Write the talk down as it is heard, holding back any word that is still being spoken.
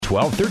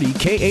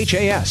1230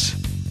 KHAS.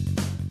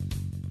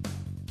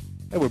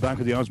 Hey, we're back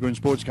at the Osborne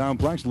Sports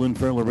Complex, Lynn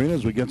Farrell Arena,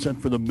 as we get set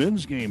for the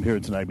men's game here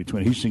tonight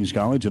between Hastings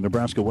College and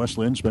Nebraska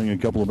Wesleyan. Spending a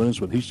couple of minutes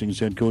with Hastings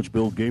head coach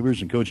Bill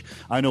Gavers. And, Coach,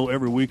 I know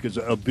every week is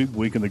a big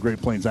week in the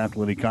Great Plains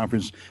Athletic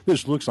Conference.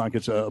 This looks like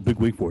it's a big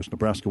week for us.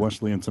 Nebraska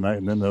Wesleyan tonight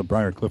and then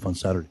Briar Cliff on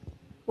Saturday.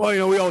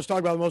 Well, we always talk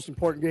about the most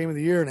important game of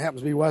the year, and it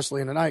happens to be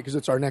Wesleyan tonight because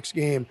it's our next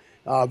game.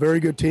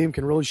 Very good team,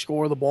 can really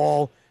score the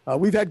ball.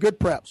 We've had good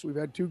preps. We've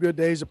had 2 good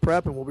days of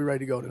prep, and we'll be ready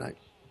to go tonight.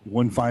 You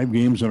won 5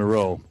 games in a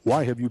row.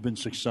 Why have you been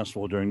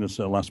successful during this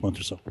last month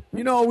or so?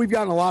 We've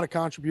gotten a lot of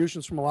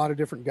contributions from a lot of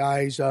different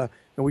guys. And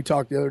we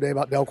talked the other day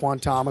about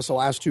Delquan Thomas. The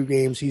last 2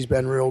 games, he's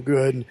been real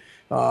good.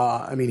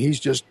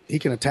 He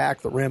can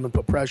attack the rim and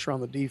put pressure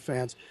on the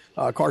defense.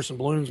 Carson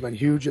Bloom's been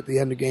huge at the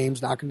end of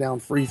games, knocking down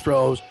free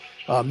throws.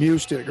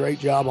 Muse did a great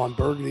job on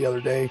Berg the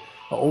other day,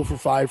 0 for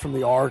 5 from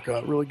the arc,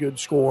 a really good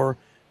score.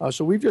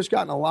 So we've just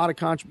gotten a lot of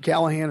contributions.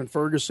 Callahan and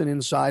Ferguson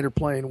inside are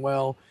playing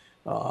well.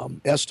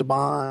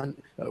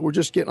 Esteban. We're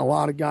just getting a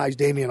lot of guys.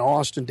 Damian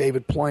Austin,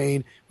 David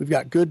Plain. We've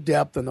got good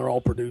depth, and they're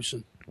all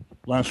producing.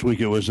 Last week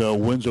it was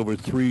wins over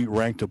 3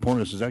 ranked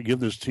opponents. Does that give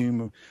this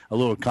team a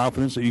little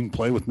confidence that you can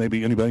play with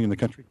maybe anybody in the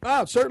country?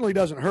 It certainly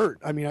doesn't hurt.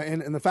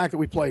 And the fact that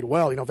we played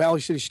well.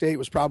 Valley City State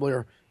was probably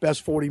our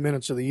best 40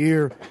 minutes of the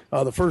year.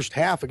 The first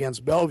half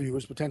against Bellevue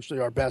was potentially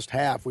our best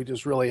half. We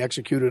just really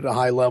executed at a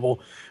high level.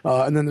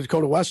 And then the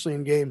Dakota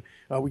Wesleyan game,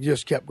 we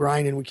just kept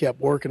grinding. We kept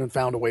working and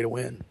found a way to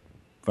win.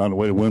 Found a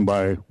way to win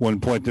by 1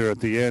 point there at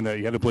the end.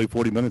 You had to play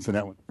 40 minutes in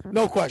that one.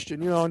 No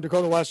question. And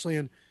Dakota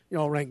Wesleyan,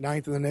 ranked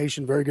 9th in the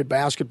nation, very good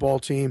basketball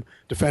team,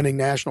 defending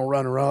national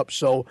runner-up.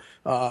 So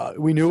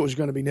we knew it was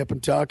going to be nip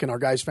and tuck, and our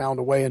guys found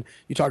a way. And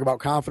you talk about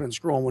confidence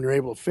growing when you're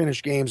able to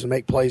finish games and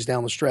make plays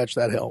down the stretch.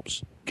 That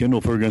helps.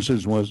 Kendall Ferguson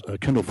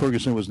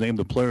was named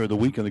the Player of the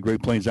Week in the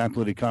Great Plains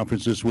Athletic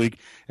Conference this week.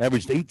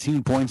 Averaged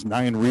 18 points,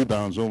 9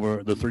 rebounds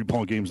over the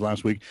 3-point games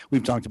last week.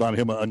 We've talked about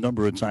him a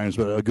number of times,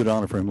 but a good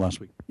honor for him last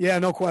week. Yeah,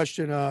 no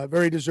question.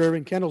 Very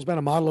deserving. Kendall's been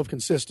a model of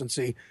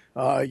consistency.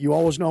 You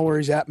always know where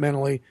he's at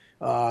mentally.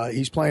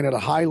 He's playing at a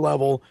high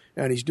level,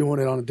 and he's doing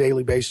it on a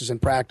daily basis in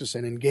practice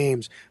and in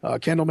games.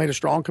 Kendall made a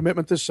strong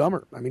commitment this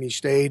summer. He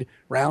stayed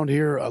around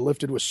here,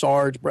 lifted with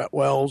Sarge, Brett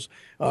Wells,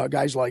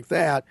 guys like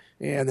that,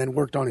 and then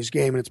worked on his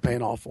game, and it's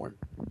paying off for him.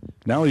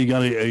 Now you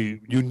got a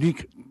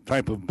unique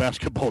type of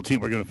basketball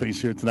team we're going to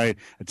face here tonight,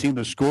 a team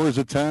that scores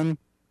a 10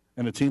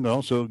 and a team that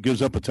also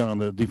gives up a 10 on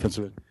the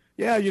defensive end.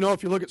 Yeah,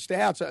 if you look at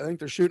stats, I think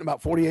they're shooting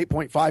about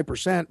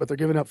 48.5%, but they're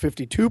giving up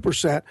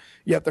 52%,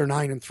 yet they're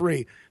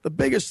 9-3. The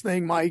biggest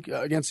thing, Mike,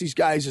 against these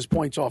guys is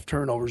points off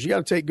turnovers. You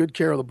got to take good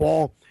care of the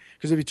ball,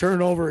 because if you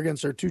turn it over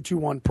against their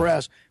 2-2-1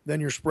 press, then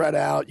you're spread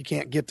out. You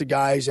can't get to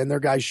guys, and their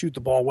guys shoot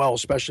the ball well,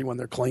 especially when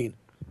they're clean.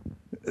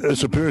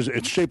 It appears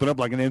it's shaping up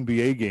like an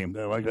NBA game,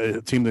 like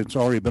a team that's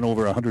already been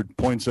over 100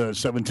 points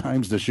 7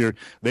 times this year.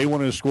 They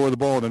want to score the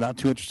ball, and they're not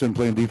too interested in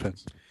playing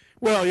defense.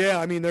 Well,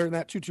 yeah, they're in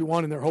that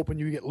 2-2-1, and they're hoping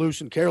you get loose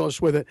and careless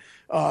with it.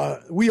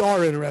 We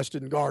are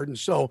interested in guarding,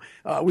 so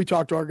we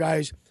talked to our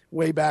guys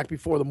way back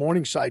before the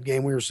Morningside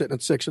game. We were sitting at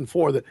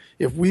 6-4, that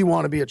if we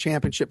want to be a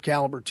championship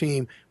caliber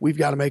team, we've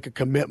got to make a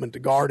commitment to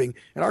guarding,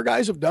 and our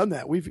guys have done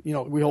that. We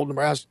hold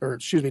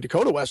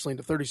Dakota Wesleyan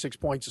to 36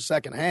 points the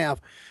second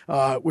half,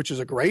 which is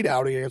a great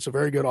outing against a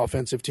very good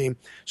offensive team.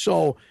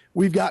 So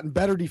we've gotten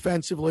better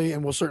defensively,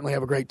 and we'll certainly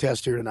have a great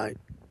test here tonight.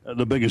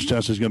 The biggest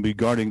test is going to be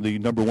guarding the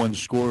number 1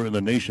 scorer in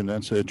the nation.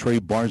 That's Trey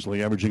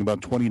Barnsley, averaging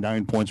about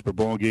 29 points per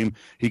ball game.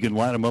 He can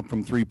line him up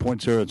from 3-point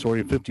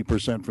territory,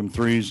 50% from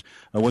threes.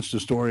 What's the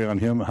story on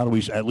him? How do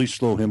we at least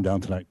slow him down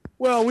tonight?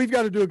 Well, we've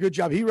got to do a good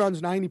job. He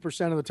runs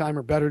 90% of the time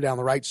or better down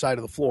the right side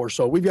of the floor.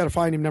 So we've got to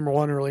find him number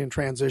 1 early in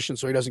transition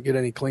so he doesn't get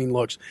any clean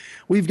looks.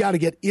 We've got to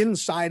get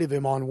inside of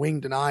him on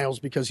wing denials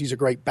because he's a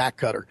great back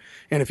cutter.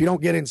 And if you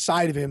don't get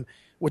inside of him,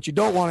 what you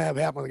don't want to have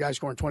happen with a guy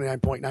scoring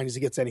 29.9 is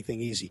he gets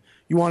anything easy.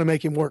 You want to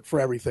make him work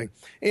for everything.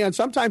 And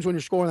sometimes when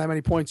you're scoring that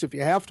many points, if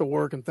you have to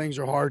work and things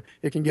are hard,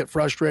 it can get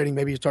frustrating.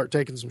 Maybe you start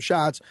taking some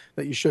shots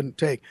that you shouldn't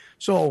take.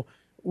 So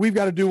we've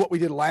got to do what we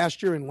did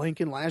last year in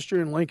Lincoln. Last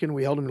year in Lincoln,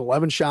 we held him to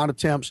 11 shot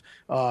attempts,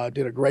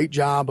 did a great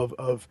job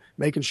of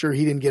making sure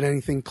he didn't get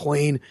anything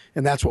clean,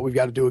 and that's what we've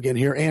got to do again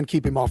here, and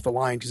keep him off the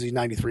line because he's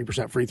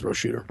 93% free throw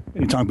shooter.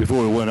 You talked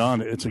before we went on,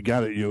 it's a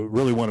guy that you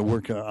really want to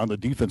work on the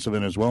defensive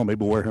end as well,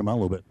 maybe wear him out a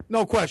little bit.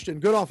 No question.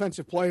 Good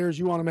offensive players,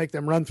 you want to make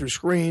them run through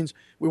screens.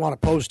 We want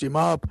to post him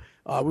up.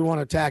 We want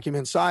to attack him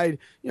inside,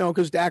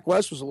 because Dak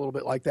West was a little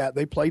bit like that.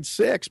 They played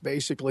 6,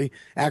 basically.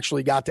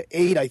 Actually got to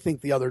 8, I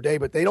think, the other day,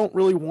 but they don't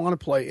really want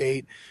to play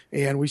 8,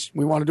 and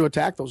we wanted to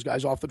attack those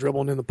guys off the dribble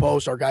and in the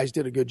post. Our guys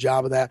did a good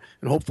job of that,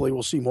 and hopefully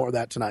we'll see more of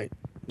that tonight.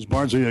 Is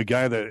Barnsley a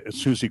guy that as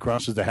soon as he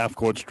crosses the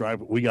half-court stripe,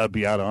 we got to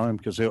be out on him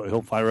because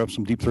he'll fire up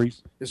some deep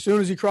threes? As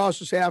soon as he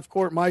crosses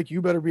half-court, Mike,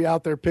 you better be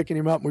out there picking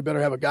him up, and we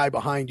better have a guy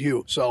behind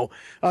you. So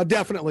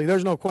definitely,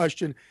 there's no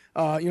question.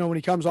 When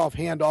he comes off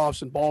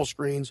handoffs and ball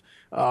screens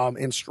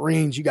and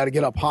screens, you got to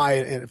get up high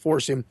and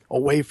force him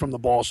away from the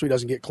ball so he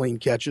doesn't get clean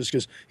catches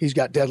because he's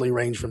got deadly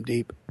range from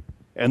deep.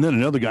 And then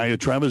another guy,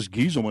 Travis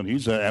Gieselman,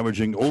 he's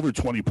averaging over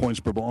 20 points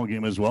per ball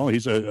game as well.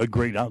 He's a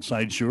great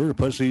outside shooter,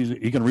 plus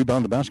he can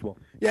rebound the basketball.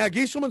 Yeah,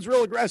 Gieselman's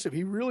real aggressive.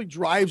 He really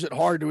drives it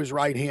hard to his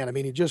right hand. I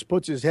mean, he just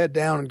puts his head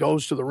down and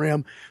goes to the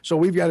rim. So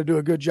we've got to do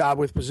a good job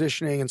with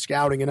positioning and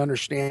scouting and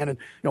understanding,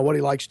 what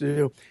he likes to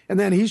do. And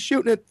then he's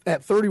shooting it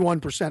at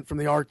 31% from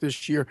the arc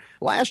this year.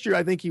 Last year,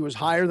 I think he was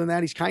higher than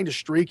that. He's kind of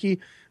streaky.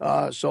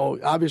 So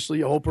obviously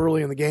you hope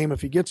early in the game,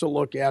 if he gets a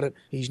look at it,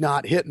 he's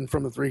not hitting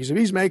from the three. Because if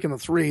he's making the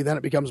three, then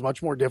it becomes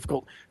much more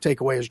difficult to take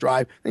away his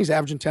drive. And he's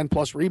averaging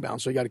 10-plus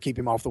rebounds, so you got to keep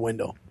him off the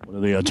window. One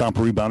of the top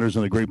rebounders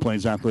in the Great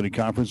Plains Athletic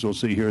Conference we'll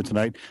see here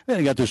tonight. And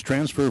you got this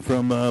transfer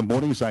from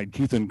Morningside,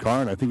 Keithan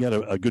Carr. I think he had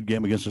a good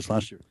game against us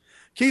last year.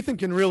 Keithan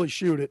can really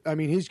shoot it. I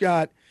mean, he's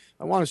got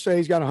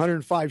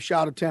 105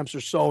 shot attempts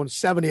or so, and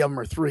 70 of them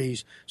are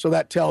threes. So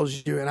that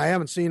tells you, and I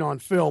haven't seen on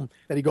film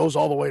that he goes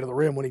all the way to the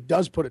rim. When he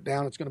does put it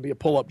down, it's going to be a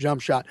pull-up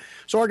jump shot.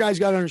 So our guys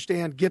got to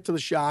understand, get to the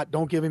shot,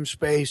 don't give him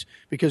space,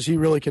 because he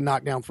really can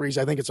knock down threes.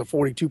 I think it's a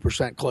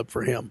 42% clip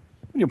for him.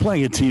 When you're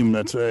playing a team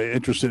that's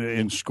interested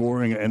in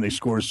scoring and they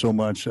score so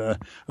much,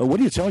 what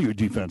do you tell your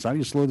defense? How do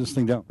you slow this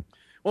thing down?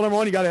 Well, number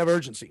one, you got to have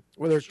urgency,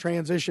 whether it's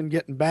transition,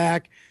 getting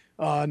back.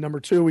 Number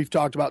two, we've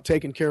talked about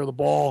taking care of the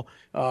ball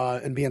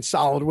and being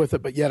solid with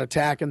it, but yet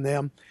attacking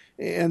them.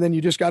 And then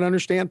you just got to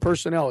understand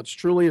personnel. It's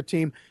truly a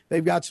team.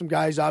 They've got some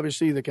guys,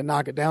 obviously, that can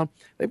knock it down.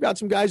 They've got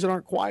some guys that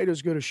aren't quite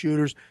as good as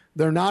shooters.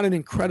 They're not an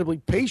incredibly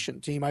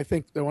patient team. I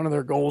think that one of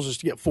their goals is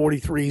to get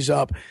 43s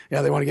up.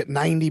 They want to get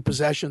 90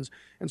 possessions.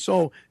 And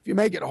so if you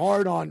make it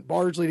hard on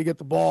Bardsley to get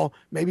the ball,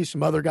 maybe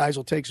some other guys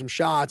will take some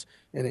shots.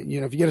 And,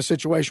 if you get a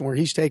situation where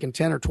he's taking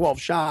 10 or 12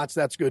 shots,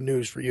 that's good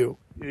news for you.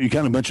 You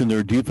kind of mentioned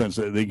their defense.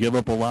 They give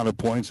up a lot of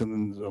points,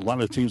 and a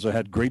lot of teams have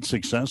had great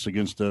success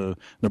against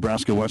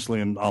Nebraska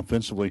Wesleyan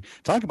offensively.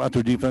 Talk about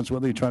their defense. What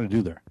are they trying to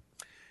do there?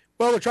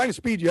 Well, they're trying to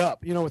speed you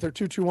up. With their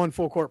 2-2-1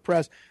 full-court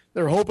press,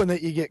 they're hoping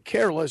that you get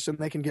careless and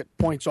they can get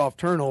points off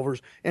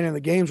turnovers. And in the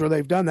games where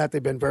they've done that,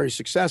 they've been very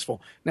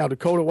successful. Now,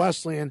 Dakota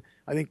Wesleyan,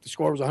 I think the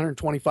score was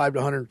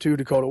 125-102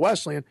 Dakota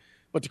Wesleyan.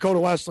 But Dakota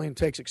Wesleyan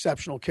takes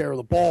exceptional care of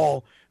the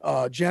ball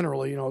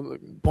generally. The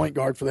point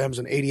guard for them is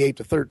an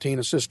 88-13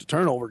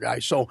 assist-to-turnover guy.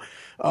 So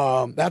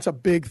that's a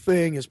big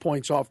thing, is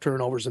points off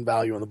turnovers and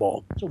value in the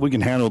ball. So if we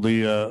can handle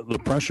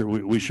the pressure,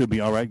 we should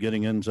be all right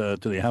getting into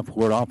the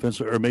half-court offense,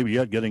 or maybe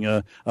yet getting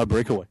a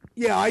breakaway.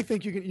 Yeah, I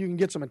think you can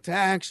get some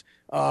attacks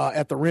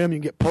at the rim. You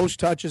can get post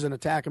touches and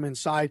attack them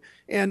inside.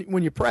 And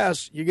when you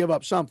press, you give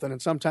up something,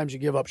 and sometimes you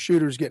give up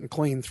shooters getting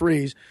clean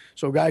threes.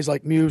 So guys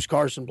like Muse,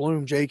 Carson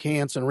Bloom, Jake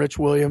Hansen, Rich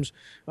Williams,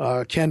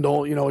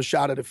 Kendall, has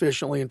shot it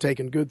efficiently and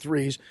taken good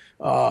threes,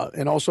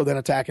 and also then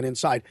attacking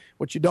inside.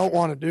 What you don't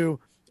want to do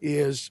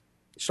is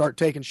start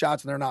taking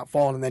shots and they're not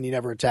falling, and then you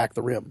never attack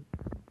the rim.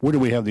 Where do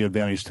we have the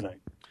advantage tonight?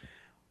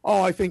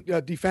 Oh, I think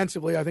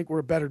defensively, I think we're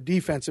a better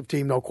defensive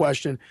team, no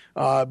question.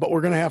 But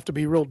we're going to have to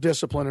be real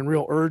disciplined and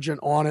real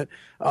urgent on it.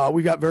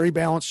 We've got very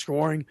balanced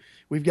scoring.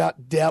 We've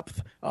got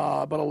depth.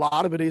 But a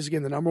lot of it is,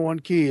 again, the number one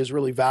key is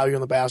really value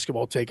in the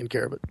basketball, taking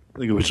care of it. I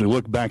think if we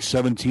look back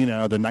 17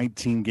 out of the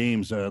 19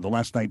 games, the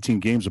last 19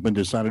 games have been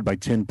decided by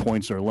 10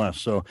 points or less.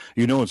 So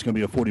it's going to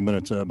be a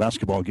 40-minute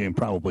basketball game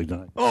probably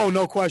tonight. Oh,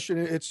 no question.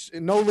 It's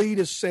no lead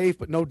is safe,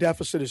 but no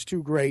deficit is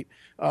too great.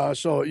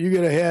 So you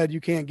get ahead, you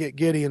can't get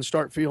giddy and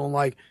start feeling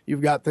like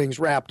you've got things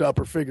wrapped up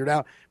or figured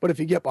out. But if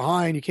you get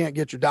behind, you can't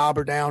get your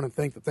dauber down and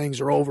think that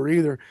things are over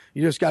either.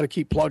 You just got to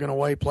keep plugging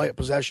away, play it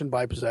possession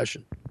by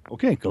possession.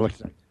 Okay, go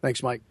ahead.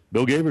 Thanks, Mike.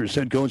 Bill Gavers,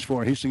 head coach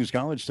for Hastings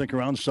College. Stick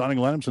around. Starting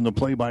lineups and the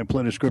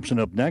play-by-play description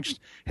up next.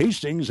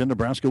 Hastings and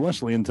Nebraska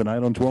Wesleyan tonight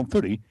on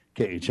 1230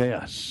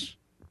 KHAS.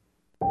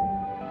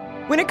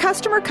 When a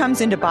customer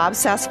comes into Bob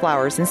Sass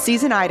Flowers and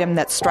sees an item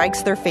that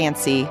strikes their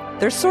fancy,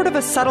 there's sort of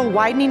a subtle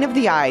widening of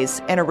the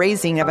eyes and a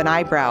raising of an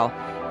eyebrow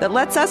that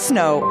lets us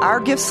know our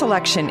gift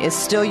selection is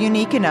still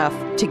unique enough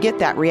to get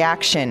that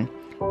reaction.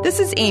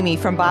 This is Amy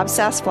from Bob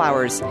Sass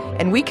Flowers,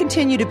 and we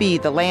continue to be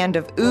the land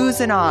of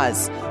oohs and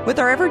ahs with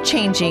our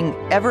ever-changing,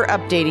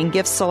 ever-updating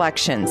gift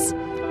selections.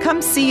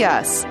 Come see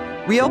us.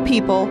 Real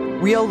people,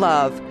 real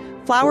love.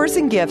 Flowers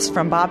and gifts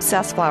from Bob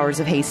Sass Flowers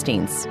of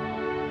Hastings.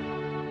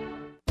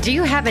 Do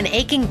you have an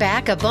aching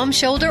back, a bum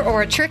shoulder,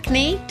 or a trick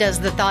knee? Does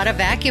the thought of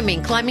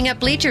vacuuming, climbing up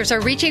bleachers, or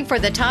reaching for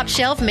the top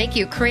shelf make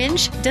you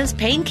cringe? Does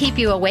pain keep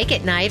you awake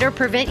at night or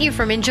prevent you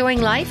from enjoying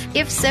life?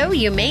 If so,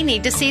 you may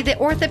need to see the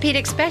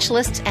orthopedic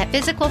specialists at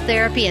Physical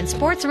Therapy and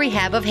Sports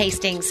Rehab of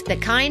Hastings. The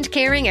kind,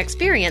 caring,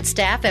 experienced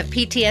staff of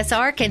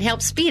PTSR can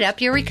help speed up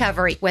your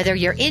recovery. Whether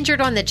you're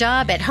injured on the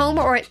job, at home,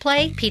 or at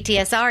play,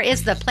 PTSR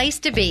is the place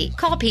to be.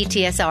 Call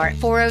PTSR at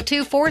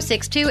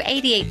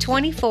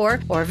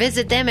 402-462-8824 or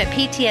visit them at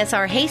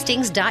PTSRHastings.com.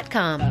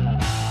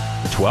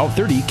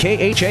 1230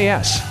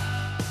 KHAS.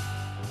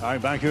 All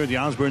right, back here at the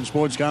Osborne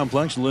Sports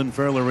Complex, Lynn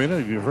Farrell Arena.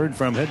 You've heard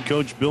from head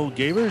coach Bill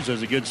Gavers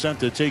as a good set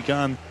to take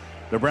on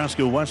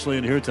Nebraska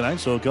Wesleyan here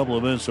tonight. So a couple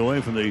of minutes away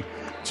from the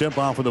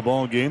tip-off of the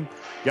ball game.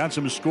 Got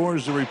some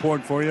scores to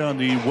report for you on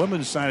the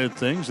women's side of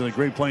things in the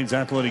Great Plains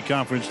Athletic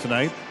Conference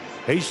tonight.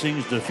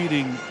 Hastings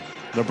defeating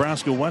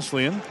Nebraska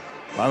Wesleyan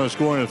by the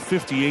score of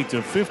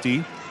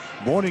 58-50.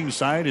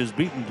 Morningside has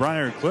beaten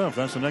Briar Cliff.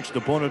 That's the next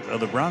opponent of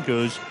the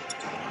Broncos.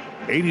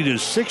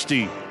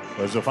 80-60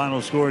 was the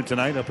final score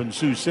tonight up in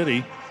Sioux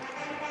City.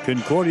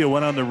 Concordia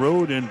went on the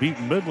road and beat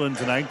Midland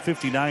tonight,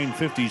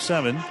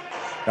 59-57.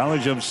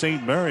 College of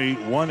St. Mary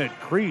won at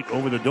Crete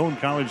over the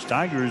Doane College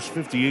Tigers,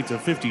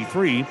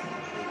 58-53.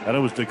 And it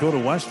was Dakota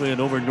Wesleyan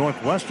over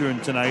Northwestern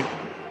tonight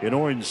in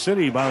Orange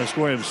City by the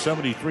score of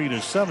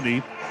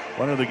 73-70.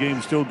 One of the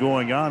games still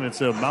going on. It's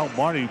Mount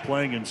Marty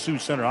playing in Sioux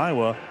Center,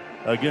 Iowa,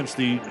 against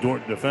the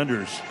Dordt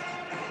Defenders.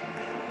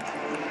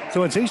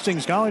 So it's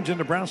Hastings College and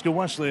Nebraska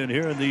Wesleyan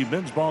here in the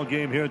men's ball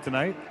game here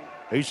tonight.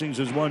 Hastings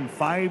has won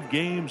 5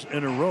 games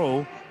in a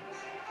row.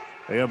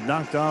 They have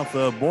knocked off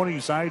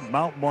Morningside,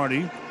 Mount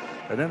Marty,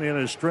 and then they had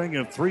a string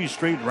of 3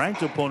 straight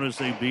ranked opponents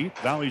they beat.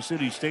 Valley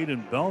City State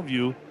and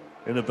Bellevue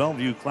in the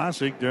Bellevue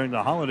Classic during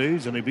the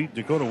holidays, and they beat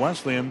Dakota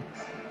Wesleyan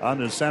on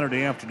the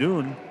Saturday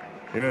afternoon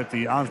here at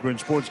the Osborne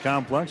Sports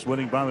Complex,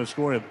 winning by the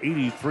score of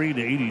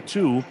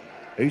 83-82.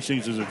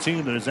 Hastings is a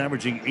team that is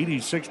averaging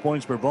 86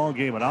 points per ball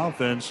game in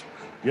offense,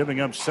 giving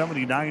up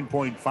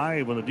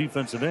 79.5 on the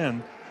defensive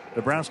end.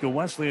 Nebraska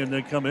Wesleyan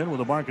then come in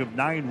with a mark of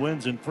 9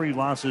 wins and 3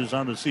 losses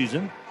on the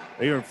season.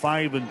 They are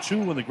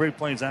 5-2 in the Great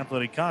Plains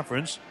Athletic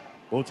Conference.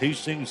 Both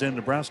Hastings and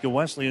Nebraska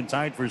Wesleyan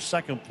tied for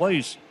second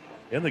place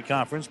in the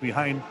conference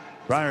behind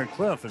Briar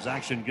Cliff as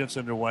action gets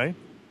underway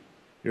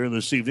here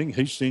this evening.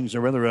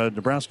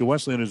 Nebraska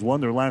Wesleyan has won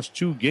their last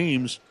 2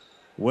 games,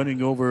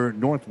 winning over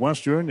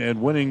Northwestern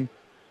and winning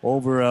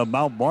over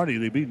Mount Marty.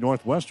 They beat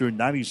Northwestern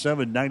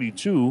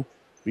 97-92,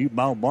 beat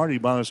Mount Marty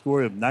by a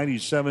score of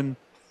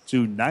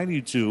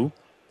 97-92.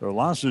 Their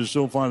losses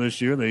so far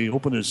this year, they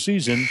opened the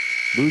season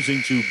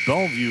losing to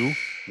Bellevue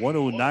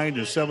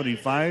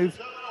 109-75.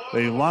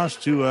 They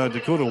lost to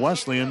Dakota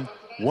Wesleyan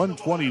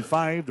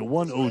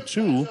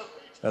 125-102.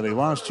 They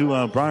lost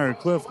to Briar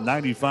Cliff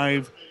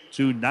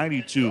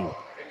 95-92.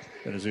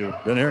 And as you've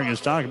been hearing us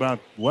talk about,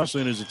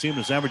 Wesleyan is a team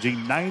that's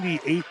averaging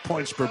 98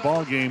 points per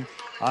ball game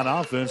on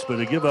offense, but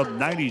they give up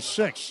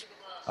 96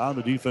 on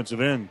the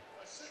defensive end.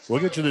 We'll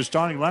get you the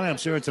starting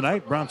lineups here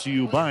tonight, brought to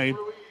you by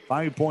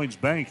 5 Points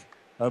Bank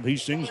of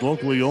Hastings,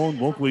 locally owned,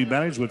 locally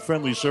managed with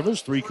friendly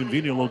service, 3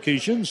 convenient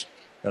locations,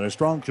 and a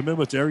strong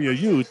commitment to area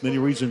youth. Many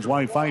reasons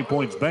why 5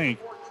 Points Bank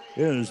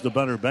is the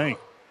better bank.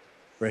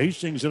 For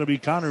Hastings, it'll be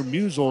Connor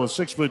Musel, a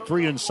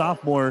 6'3" and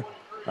sophomore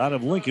out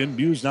of Lincoln.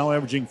 Muse now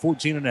averaging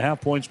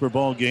 14.5 points per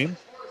ball game.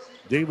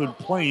 David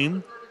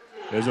Plain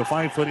is a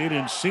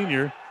 5'8"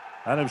 senior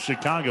out of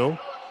Chicago.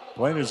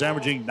 Plain is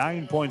averaging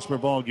 9 points per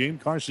ball game.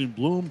 Carson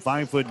Bloom,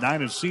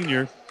 5'9", a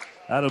senior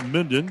out of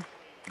Minden.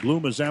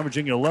 Bloom is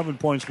averaging 11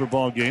 points per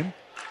ball game.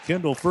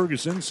 Kendall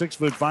Ferguson,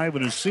 6'5"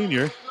 and a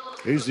senior.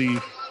 He's the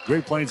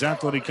Great Plains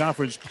Athletic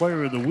Conference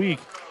Player of the Week.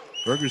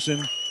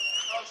 Ferguson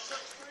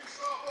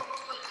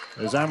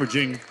is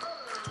averaging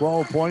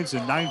 12 points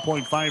and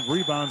 9.5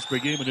 rebounds per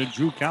game. And then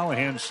Drew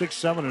Callahan,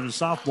 6'7", and a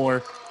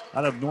sophomore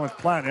out of North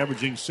Platte,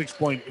 averaging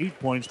 6.8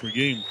 points per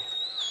game.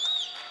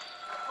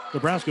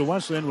 Nebraska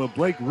Wesleyan with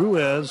Blake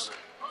Ruiz,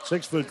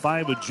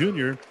 6'5", a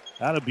junior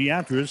out of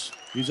Beatrice.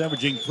 He's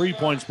averaging 3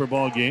 points per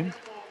ball game.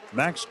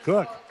 Max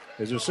Cook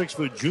is a 6'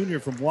 junior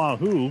from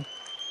Wahoo.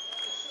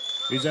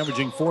 He's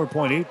averaging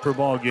 4.8 per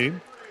ball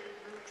game.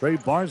 Trey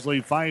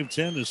Barsley,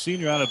 5'10", a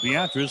senior out of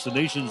Beatrice, the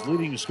nation's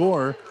leading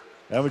scorer,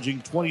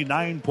 averaging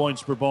 29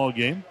 points per ball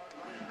game.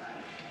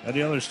 And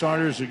the other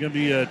starters are going to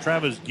be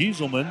Travis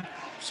Gieselman,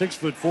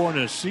 6'4" and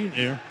a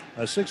senior,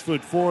 a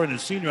 6'4" and a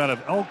senior out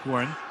of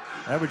Elkhorn,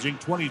 averaging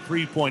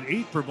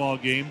 23.8 per ball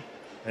game.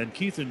 And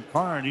Keithan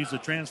Karn, he's a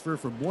transfer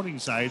from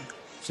Morningside,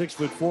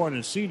 6'4" and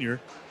a senior.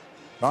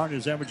 Karn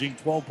is averaging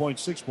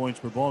 12.6 points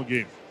per ball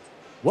game.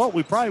 Well,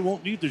 we probably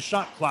won't need the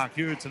shot clock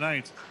here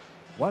tonight.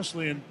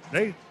 Wesleyan,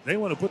 they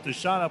want to put the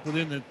shot up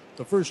within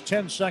the first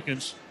 10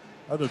 seconds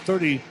of the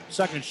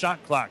 30-second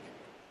shot clock.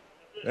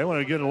 They want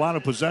to get a lot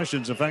of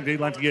possessions. In fact, they'd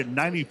like to get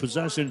 90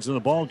 possessions in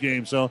the ball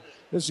game. So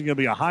this is going to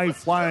be a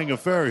high-flying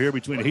affair here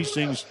between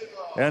Hastings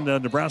and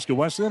Nebraska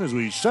Wesleyan as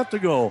we set to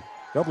go.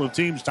 A couple of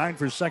teams tied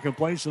for second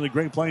place in the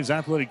Great Plains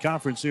Athletic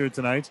Conference here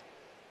tonight.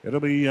 It'll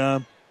be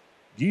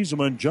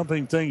Gieselman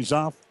jumping things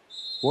off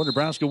for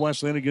Nebraska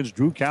Wesleyan against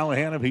Drew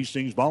Callahan of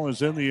Hastings. Ball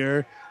is in the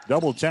air.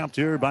 Double tapped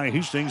here by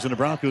Hastings, and the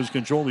Broncos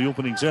control the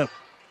opening tip.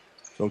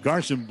 So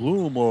Carson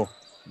Bloom will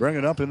bring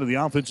it up into the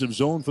offensive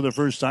zone for the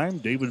first time.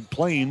 David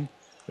Plain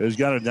has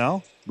got it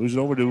now. Moves it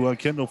over to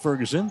Kendall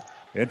Ferguson.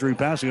 Entry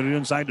passing it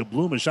inside to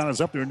Bloom. A shot is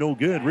up there, no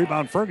good.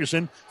 Rebound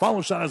Ferguson.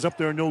 Follow shot is up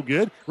there, no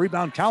good.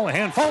 Rebound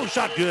Callahan. Follow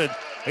shot good.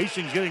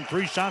 Hastings getting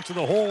 3 shots to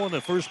the hole in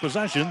the first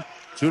possession.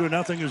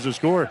 2-0 is the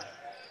score.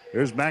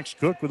 Here's Max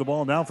Cook with the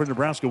ball now for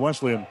Nebraska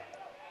Wesleyan.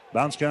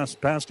 Bounce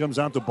pass comes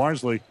out to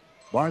Barsley.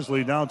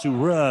 Barsley now to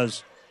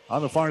Ruiz.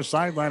 On the far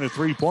sideline, a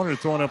three-pointer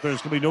thrown up there.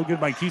 It's going to be no good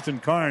by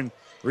Keithan Karn.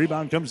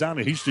 Rebound comes down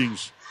to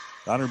Hastings.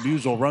 Connor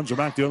Musel runs her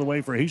back the other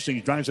way for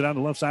Hastings. Drives it down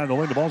the left side of the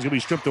lane. The ball's going to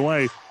be stripped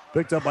away.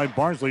 Picked up by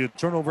Barsley. A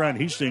turnover on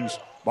Hastings.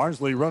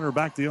 Barsley runner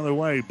back the other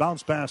way.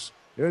 Bounce pass.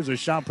 There's a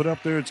shot put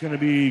up there. It's going to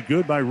be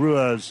good by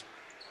Ruiz.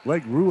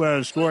 Blake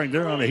Ruiz scoring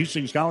there on the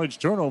Hastings College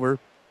turnover.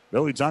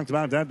 Billy talked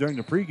about that during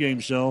the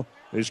pregame show.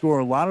 They score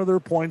a lot of their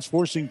points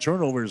forcing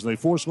turnovers. They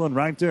force one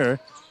right there.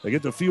 They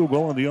get the field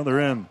goal on the other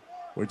end.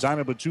 We're tied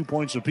up at 2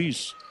 points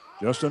apiece.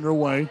 Just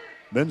underway.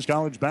 Men's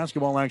college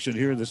basketball action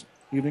here this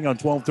evening on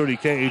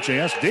 1230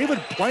 KHAS. David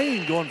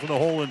Plain going for the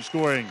hole and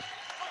scoring.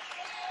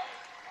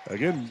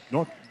 Again,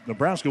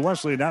 Nebraska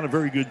Wesleyan not a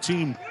very good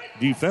team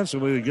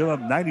defensively. They give up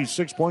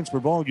 96 points per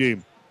ball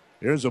game.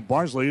 Here's a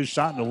Barsley. His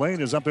shot in the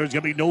lane is up there. It's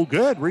going to be no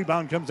good.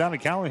 Rebound comes down to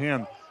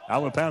Callahan.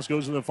 Outlet pass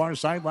goes to the far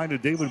sideline to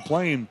David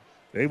Plain.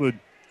 David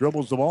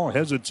dribbles the ball,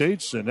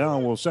 hesitates, and now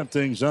we'll set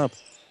things up.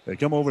 They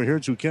come over here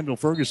to Kendall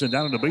Ferguson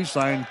down in the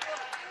baseline.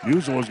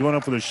 Musial is going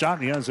up for the shot,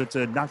 and he has it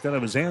knocked out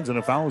of his hands, and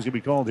a foul is going to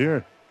be called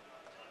here.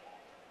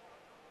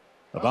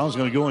 The foul is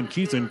going to go on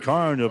Keithan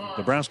Karn of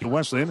Nebraska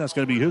Wesleyan. That's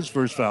going to be his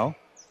first foul.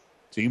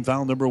 Team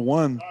foul number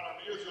 1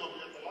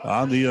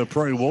 on the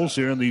Prairie Wolves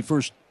here in the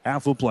first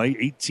half of play.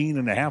 18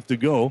 and a half to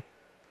go.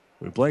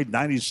 We played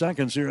 90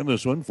 seconds here in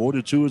this one.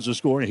 4-2 is the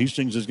score.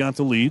 Hastings has got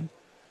the lead.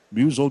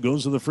 Musial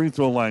goes to the free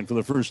throw line for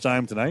the first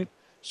time tonight.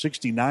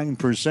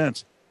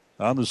 69%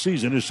 on the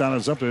season. His shot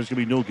is up there. It's going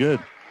to be no good.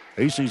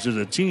 Hastings is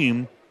a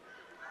team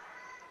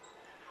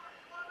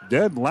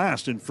dead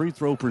last in free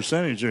throw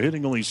percentage. They're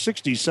hitting only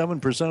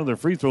 67% of their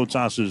free throw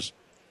tosses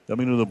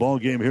coming into the ball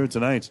game here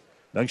tonight.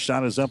 Next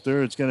shot is up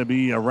there. It's going to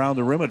be around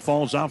the rim. It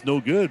falls off. No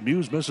good.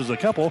 Muse misses a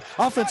couple.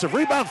 Offensive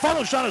rebound.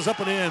 Final shot is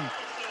up and in.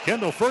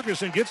 Kendall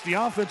Ferguson gets the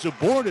offensive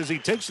board as he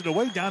takes it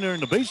away down there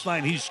in the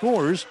baseline. He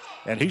scores,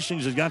 and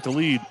Hastings has got the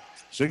lead.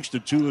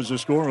 6-2 is the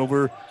score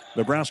over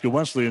Nebraska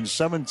Wesleyan.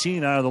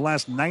 17 out of the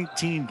last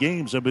 19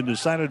 games have been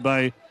decided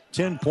by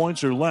 10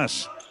 points or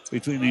less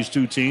between these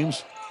two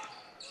teams.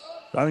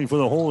 Diving for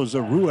the hole is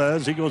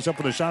Ruiz. He goes up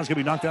for the shot. It's going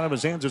to be knocked out of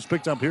his hands. It's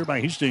picked up here by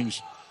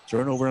Hastings.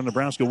 Turnover on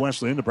Nebraska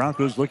Wesleyan. The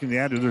Broncos looking to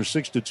add to their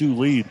 6-2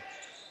 lead.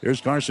 Here's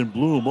Carson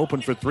Bloom,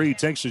 open for three.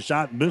 Takes a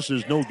shot,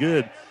 misses, no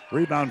good.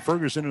 Rebound,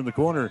 Ferguson in the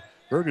corner.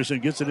 Ferguson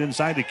gets it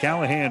inside to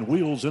Callahan.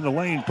 Wheels in the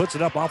lane, puts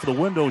it up off of the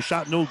window.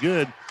 Shot no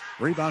good.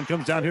 Rebound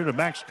comes down here to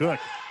Max Cook.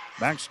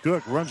 Max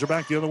Cook runs her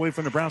back the other way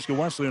from Nebraska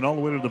Wesleyan all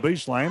the way to the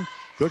baseline.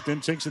 Cook then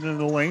takes it into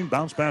the lane.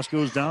 Bounce pass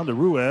goes down to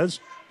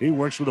Ruiz. He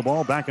works with the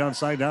ball back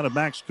outside down to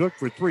Max Cook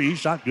for three.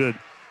 Shot good.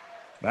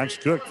 Max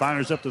Cook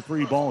fires up the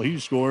three ball. He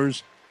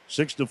scores.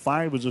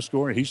 6-5 is the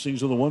score.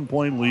 Hastings with a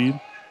 1-point lead.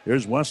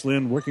 Here's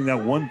Wesleyan working that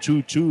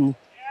 1-2-2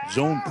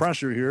 zone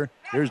pressure here.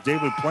 Here's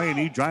David Plain.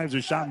 He drives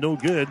a shot, no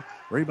good.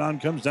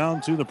 Rebound comes down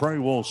to the Prairie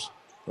Wolves.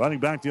 Running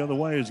back the other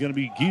way is going to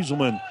be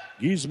Gieselman.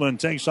 Gieselman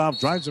takes off,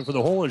 drives it for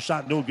the hole. His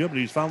shot no good, but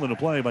he's fouled in the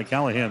play by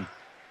Callahan.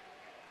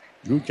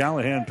 Drew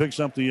Callahan picks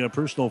up the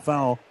personal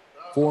foul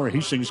for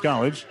Hastings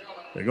College.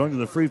 They're going to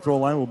the free throw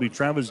line will be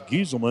Travis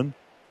Gieselman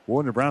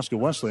for Nebraska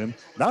Wesleyan.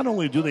 Not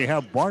only do they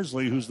have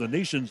Barsley, who's the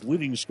nation's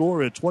leading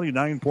scorer at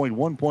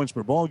 29.1 points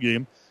per ball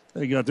game,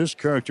 they got this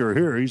character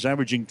here. He's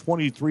averaging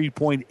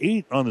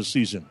 23.8 on the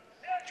season.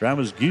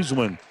 Travis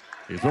Gieselman,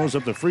 he throws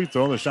up the free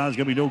throw. The shot is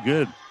going to be no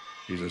good.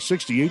 He's a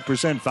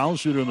 68% foul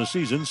shooter in the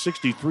season,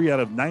 63 out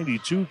of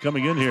 92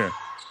 coming in here.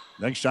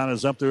 Next shot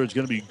is up there. It's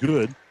going to be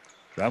good.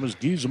 Travis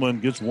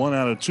Gieselman gets 1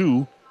 out of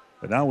 2.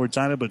 And now we're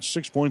tied up at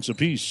 6 points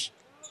apiece.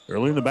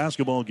 Early in the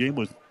basketball game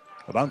with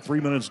about 3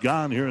 minutes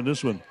gone here in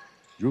this one.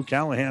 Drew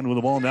Callahan with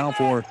the ball now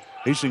for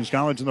Hastings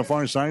College on the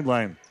far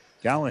sideline.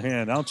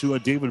 Callahan out to a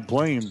David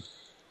Plain.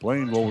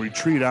 Plain will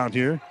retreat out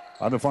here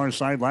on the far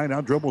sideline.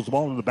 Now dribbles the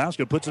ball into the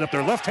basket, puts it up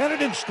there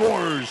left-handed and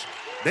scores.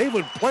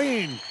 David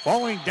Plain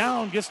falling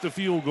down gets the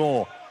field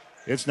goal.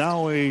 It's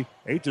now a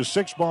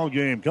 8-6 ball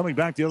game. Coming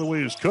back the other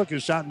way is Cook.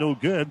 His shot no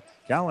good.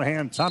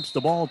 Callahan tops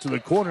the ball to the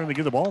corner and they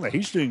give the ball to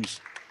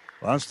Hastings.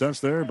 Last touch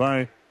there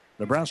by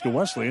Nebraska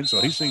Wesleyan. So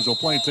Hastings will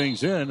play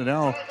things in. And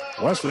now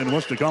Wesleyan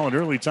wants to call an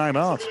early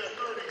timeout.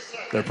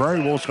 The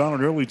Prairie Wolves call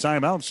an early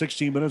timeout.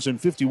 16 minutes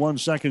and 51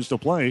 seconds to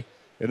play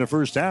in the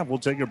first half. We'll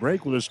take a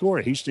break with a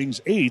score.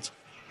 Hastings 8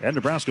 and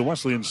Nebraska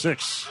Wesleyan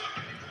 6.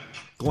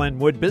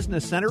 Glenwood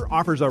Business Center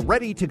offers a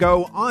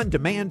ready-to-go,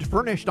 on-demand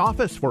furnished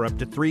office for up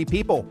to 3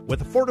 people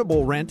with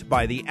affordable rent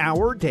by the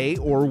hour, day,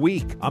 or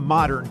week. A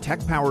modern,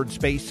 tech-powered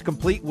space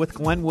complete with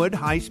Glenwood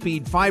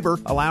high-speed fiber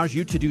allows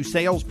you to do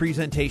sales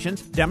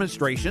presentations,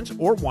 demonstrations,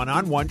 or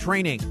one-on-one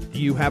training.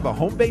 Do you have a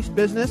home-based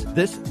business?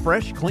 This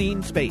fresh,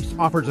 clean space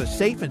offers a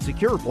safe and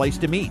secure place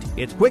to meet.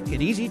 It's quick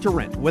and easy to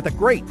rent with a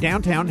great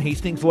downtown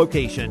Hastings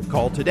location.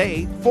 Call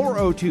today,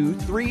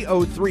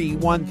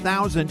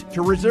 402-303-1000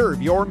 to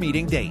reserve your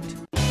meeting date.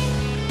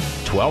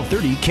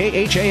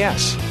 1230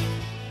 KHAS.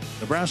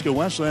 Nebraska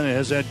Wesleyan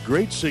has had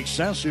great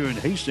success here in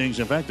Hastings.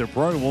 In fact, the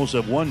Prairie Wolves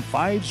have won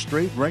 5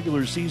 straight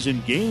regular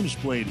season games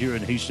played here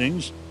in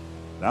Hastings.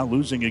 Not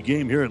losing a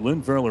game here at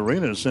Lynn Farrell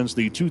Arena since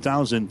the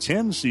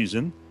 2010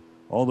 season,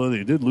 although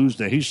they did lose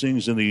to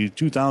Hastings in the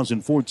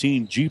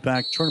 2014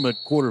 GPAC tournament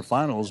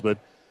quarterfinals. But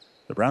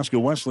Nebraska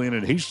Wesleyan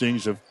and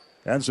Hastings have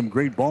had some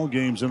great ball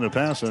games in the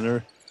past, and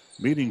they're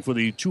meeting for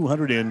the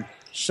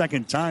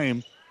 202nd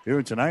time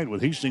here tonight,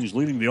 with Hastings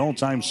leading the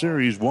all-time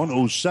series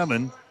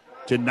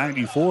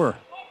 107-94.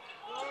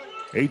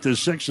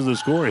 8-6 is the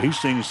score.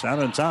 Hastings out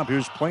on top.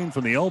 Here's Plain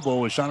from the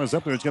elbow. A shot is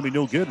up there. It's going to be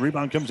no good.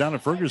 Rebound comes down to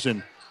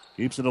Ferguson.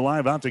 Keeps it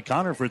alive out to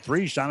Connor for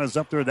three. Shot is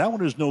up there. That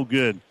one is no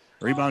good.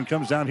 Rebound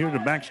comes down here to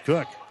Max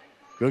Cook.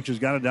 Cook has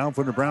got it down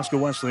for Nebraska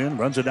Wesleyan.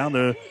 Runs it down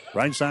the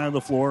right side of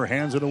the floor.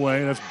 Hands it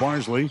away. That's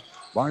Barnsley.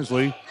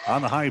 Barnsley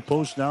on the high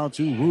post now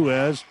to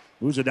Ruiz.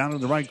 Moves it down in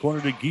the right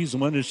corner to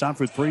Gieselman. His shot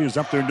for three is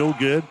up there. No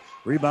good.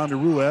 Rebound to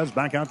Ruiz.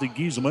 Back out to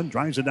Gieselman.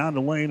 Drives it down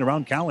the lane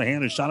around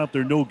Callahan. His shot up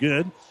there. No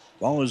good.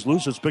 Ball is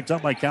loose. It's picked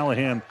up by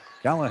Callahan.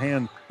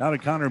 Callahan out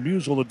of Connor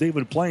Musel to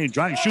David Plain.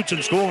 Drives, shoots,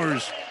 and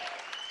scores.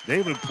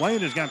 David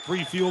Plain has got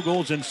 3 field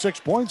goals and 6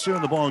 points here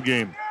in the ball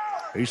game.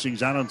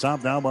 Hastings out on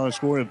top now by a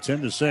score of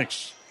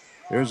 10-6.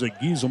 There's a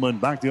Gieselman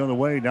back the other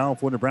way now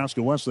for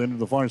Nebraska Wesleyan to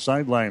the far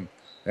sideline.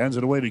 Hands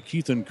it away to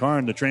Keithan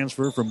Karn, the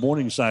transfer from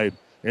Morningside.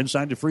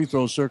 Inside the free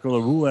throw circle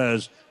of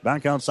Ruiz.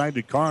 Back outside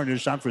to Karn.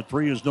 His shot for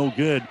three is no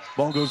good.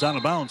 Ball goes out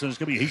of bounds, and it's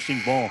going to be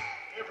Hastings ball.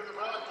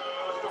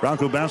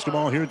 Bronco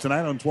basketball here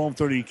tonight on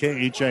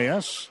 1230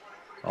 KHAS.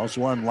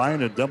 Also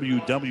online at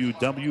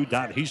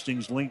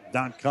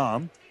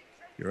www.hastingslink.com.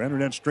 Your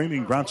internet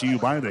streaming brought to you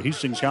by the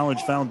Hastings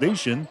College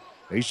Foundation.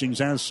 Hastings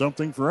has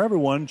something for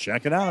everyone.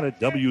 Check it out at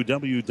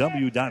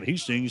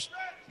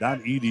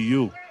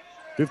www.hastings.edu.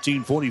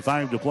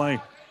 15:45 to play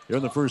here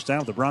in the first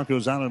half. The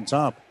Broncos out on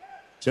top.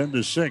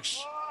 10-6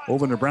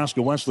 over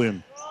Nebraska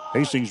Wesleyan.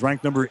 Hastings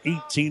ranked number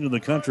 18 in the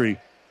country.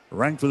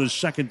 Ranked for the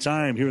second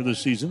time here this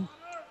season.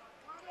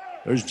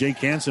 There's Jake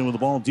Hansen with the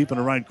ball deep in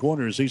the right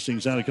corner as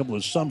Hastings had a couple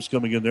of sumps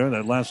coming in there.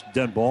 That last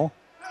dead ball.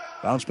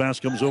 Bounce pass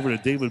comes over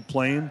to David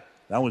Plain.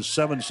 That was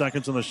 7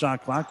 seconds on the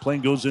shot clock.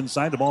 Plain goes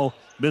inside. The ball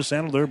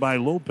mishandled there by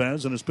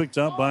Lopez and is picked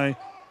up by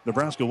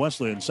Nebraska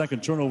Wesleyan.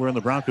 Second turnover on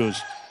the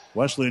Broncos.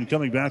 Wesleyan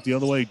coming back the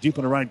other way, deep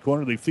in the right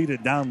corner. They feed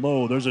it down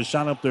low. There's a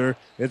shot up there.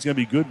 It's going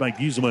to be good by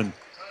Gieselman.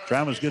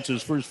 Travis gets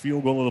his first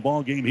field goal of the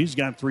ball game. He's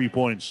got 3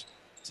 points.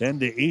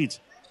 10-8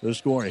 the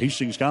score.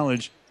 Hastings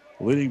College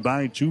leading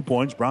by 2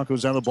 points.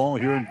 Broncos have the ball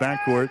here in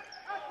backcourt.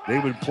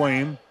 David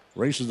Plain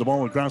races the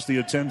ball across the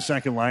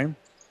 10-second line.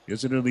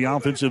 Gets it into the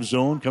offensive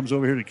zone. Comes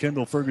over here to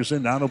Kendall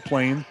Ferguson. Down to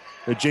Plain.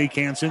 To Jake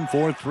Hansen.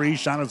 4-3.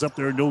 Shot is up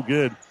there. No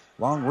good.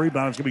 Long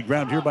rebound. It's going to be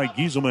grabbed here by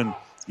Gieselman.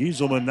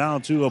 Gieselman now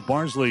to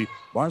Barnsley.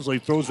 Barnsley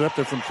throws it up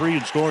there from three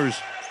and scores.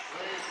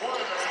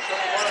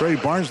 Trey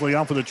Barnsley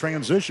off of the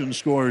transition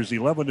scores.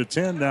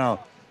 11-10 now.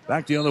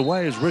 Back the other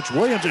way is Rich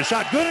Williams. A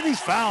shot good and he's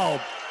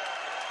fouled.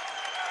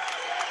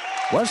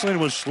 Wesleyan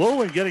was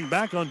slow in getting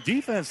back on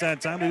defense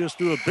that time. They just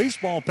threw a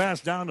baseball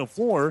pass down the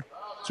floor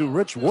to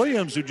Rich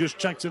Williams, who just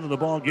checks into the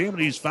ball game, and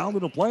he's fouled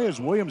in the play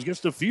as Williams gets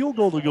the field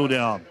goal to go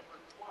down.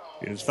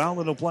 He's fouled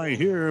in the play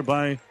here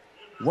by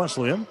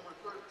Wesleyan.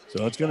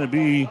 So it's going to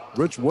be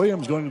Rich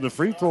Williams going to the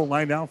free throw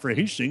line now for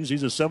Hastings.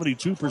 He's a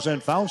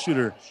 72% foul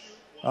shooter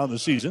on the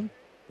season.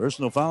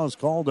 Personal foul is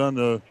called on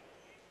the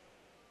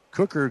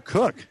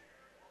Cook.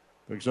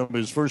 Picks up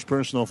his first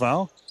personal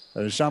foul.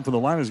 And his shot from the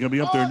line is going to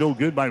be up there, no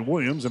good by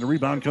Williams, and the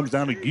rebound comes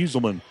down to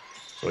Gieselman.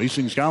 So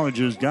Hastings College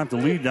has got the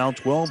lead now.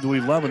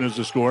 12-11 is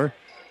the score.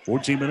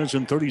 14 minutes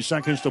and 30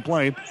 seconds to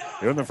play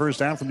here in the first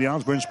half from the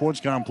Osborne Sports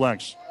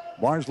Complex.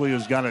 Barnsley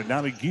has got it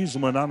now to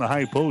Gieselman on the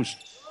high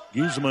post.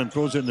 Gieselman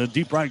throws it in the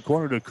deep right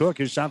corner to Cook.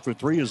 His shot for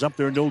three is up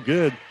there, no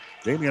good.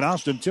 Damian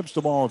Austin tips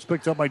the ball. It's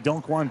picked up by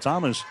Delquan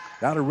Thomas.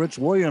 Down to Rich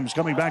Williams,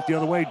 coming back the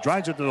other way.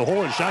 Drives it to the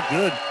hole and shot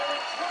good.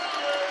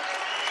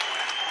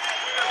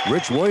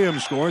 Rich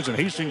Williams scores, and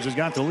Hastings has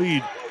got the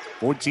lead.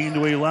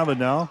 14-11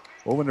 now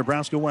over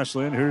Nebraska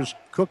Wesleyan. Here's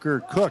Cook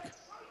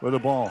with the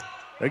ball.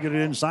 They get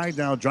it inside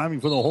now. Driving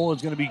for the hole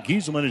is going to be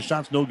Gieselman. His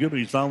shot's no good, but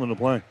he's fouling the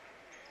play.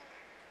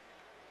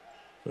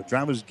 So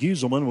Travis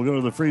Gieselman will go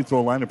to the free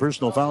throw line. A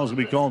personal foul is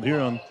going to be called here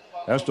on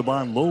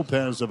Esteban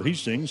Lopez of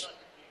Hastings.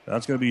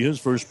 That's going to be his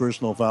first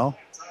personal foul.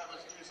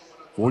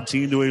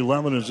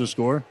 14-11 is the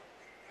score.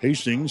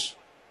 Hastings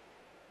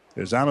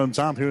is out on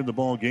top here in the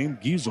ball game.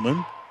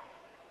 Gieselman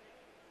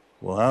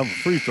will have a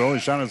free throw.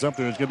 His shot is up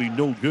there. It's going to be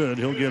no good.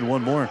 He'll get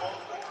one more.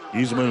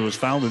 Gieselman was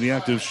fouled in the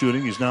active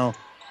shooting. He's now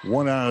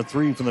 1 out of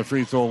 3 from the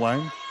free throw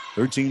line.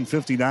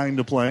 13:59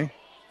 to play.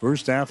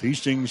 First half,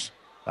 Hastings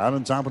out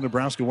on top of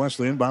Nebraska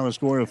Wesleyan by the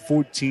score of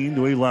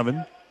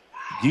 14-11.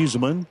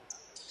 Gieselman.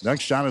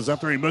 Next shot is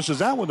up there. He misses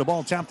that one. The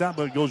ball tapped out,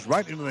 but it goes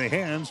right into the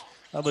hands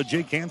of a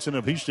Jake Hansen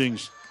of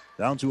Hastings.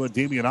 Down to a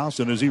Damian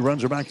Austin as he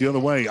runs her back the other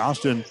way.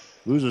 Austin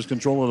loses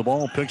control of the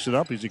ball, picks it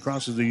up as he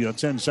crosses the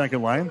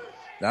 10-second line.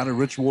 Down to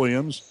Rich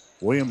Williams.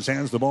 Williams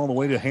hands the ball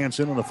away to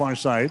Hansen on the far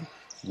side.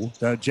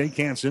 Jake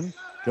Hansen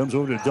comes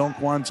over to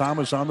Delquan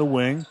Thomas on the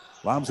wing.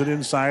 Lobs it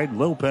inside.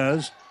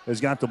 Lopez has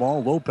got the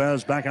ball.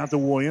 Lopez back out to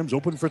Williams.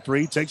 Open for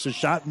three. Takes a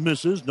shot.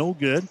 Misses. No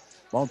good.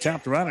 Ball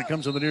tapped around. It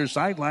comes to the near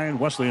sideline.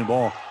 Wesleyan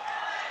ball.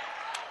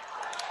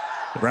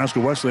 Nebraska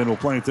Wesleyan will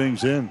play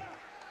things in.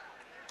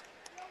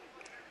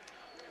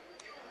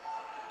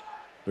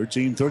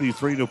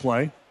 13:33 to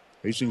play.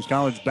 Hastings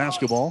College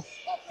basketball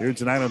here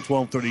tonight on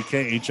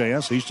 1230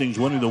 KHAS. Hastings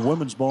winning the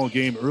women's ball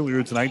game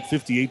earlier tonight,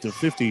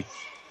 58-50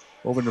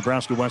 over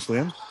Nebraska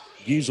Wesleyan.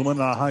 Gieselman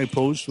on a high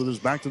post with his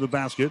back to the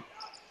basket.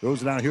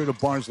 Throws it out here to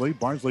Barnsley.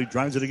 Barnsley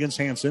drives it against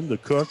Hansen. The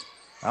Cook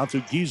out to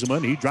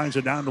Gieselman. He drives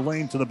it down the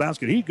lane to the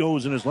basket. He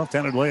goes, and his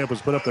left-handed layup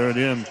is put up there and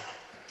in.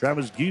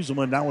 Travis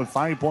Gieselman now with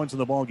 5 points in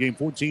the ball game,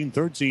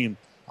 14-13.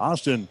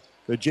 Austin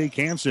to Jake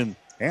Hansen.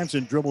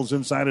 Hansen dribbles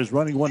inside his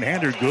running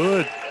one-hander.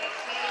 Good.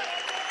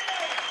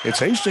 It's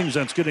Hastings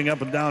that's getting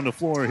up and down the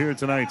floor here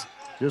tonight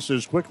just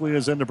as quickly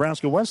as in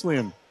Nebraska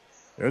Wesleyan.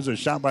 There's a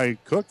shot by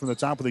Cook from the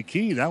top of the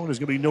key. That one is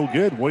going to be no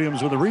good.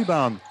 Williams with a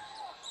rebound.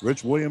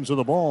 Rich Williams with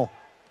the ball.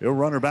 He'll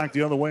run her back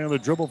the other way on the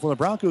dribble for the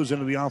Broncos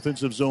into the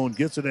offensive zone.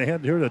 Gets it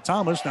ahead here to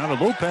Thomas. Now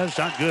to Lopez.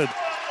 Shot good.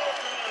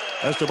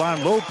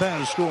 Esteban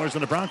Lopez scores,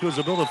 and the Broncos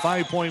have built a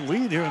 5-point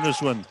lead here in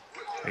this one.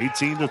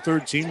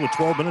 18-13 with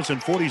 12 minutes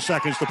and 40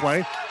 seconds to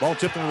play. Ball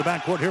tipped into the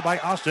backcourt here by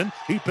Austin.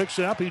 He picks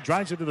it up. He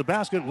drives it to the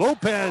basket.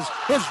 Lopez,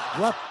 his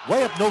left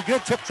layup no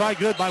good. Tip try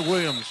good by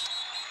Williams.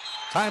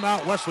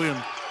 Timeout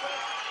Wesleyan.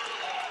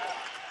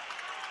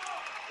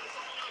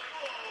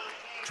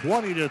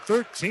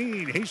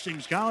 20-13.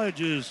 Hastings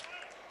College is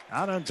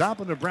out on top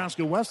of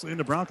Nebraska Wesleyan.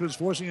 The Broncos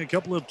forcing a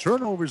couple of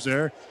turnovers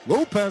there.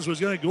 Lopez was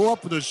going to go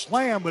up for the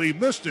slam, but he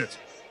missed it.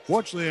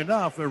 Fortunately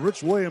enough,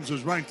 Rich Williams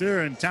was right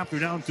there and tapped her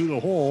down through the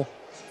hole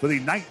for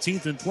the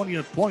 19th and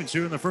 20th points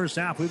here in the first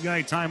half. We've got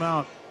a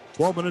timeout.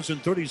 12 minutes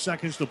and 30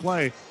 seconds to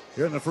play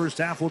here in the first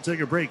half. We'll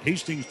take a break.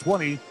 Hastings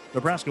 20,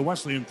 Nebraska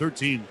Wesleyan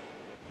 13.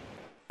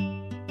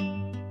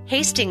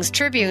 Hastings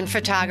Tribune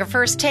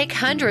photographers take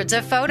hundreds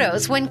of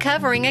photos when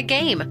covering a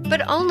game,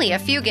 but only a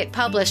few get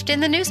published in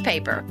the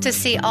newspaper. To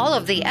see all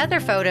of the other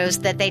photos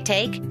that they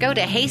take, go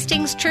to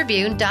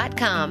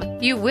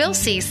hastingstribune.com. You will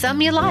see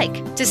some you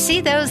like. To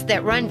see those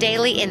that run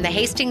daily in the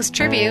Hastings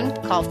Tribune,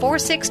 call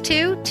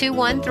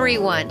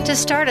 462-2131 to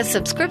start a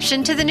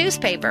subscription to the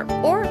newspaper,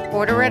 or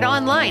order it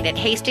online at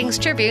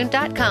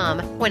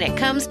hastingstribune.com. When it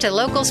comes to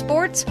local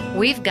sports,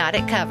 we've got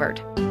it covered.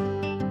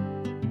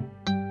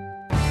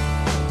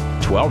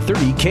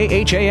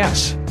 1230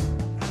 KHAS.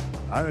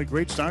 A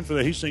great start for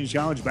the Hastings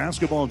College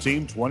basketball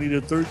team.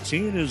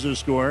 20-13 is the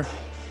score.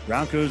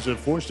 Broncos have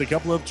forced a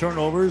couple of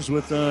turnovers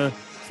with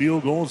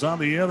field goals on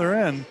the other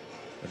end.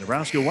 And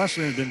Nebraska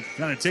Wesleyan has been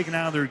kind of taken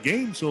out of their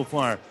game so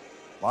far.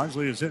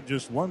 Barnsley has hit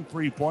just one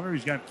three-pointer.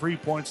 He's got 3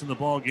 points in the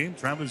ball game.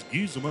 Travis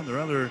Gieselman,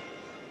 their other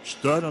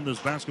stud on this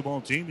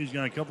basketball team, he's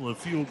got a couple of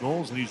field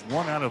goals, and he's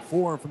 1 out of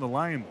 4 from the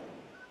line.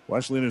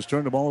 Wesleyan has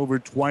turned the ball over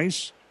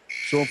twice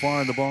so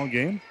far in the ball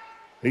game.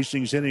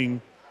 Hastings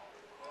hitting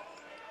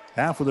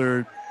half of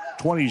their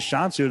 20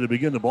 shots here to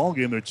begin the ball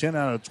game. They're 10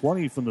 out of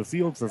 20 from the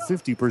field for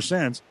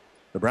 50%.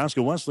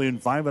 Nebraska Wesleyan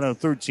 5 out of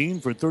 13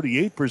 for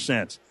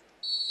 38%.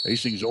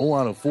 Hastings 0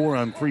 out of 4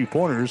 on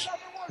three-pointers.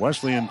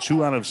 Wesleyan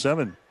 2 out of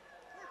 7.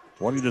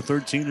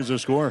 20-13 is the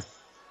score.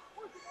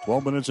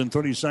 12 minutes and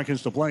 30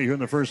 seconds to play here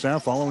in the first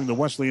half following the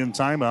Wesleyan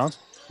timeout.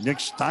 Nick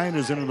Stein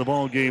is into the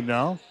ball game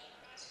now.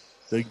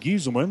 The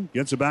Gieselman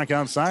gets it back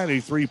outside. A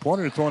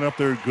three-pointer thrown up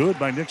there good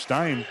by Nick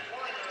Stein.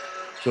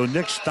 So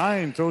Nick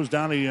Stein throws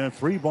down a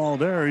three ball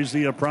there. He's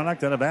the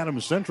product out of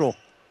Adams Central.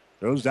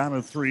 Throws down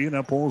a three, and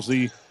that pulls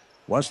the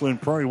Wesleyan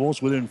Prairie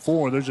Wolves within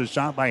 4. There's a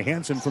shot by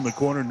Hansen from the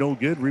corner. No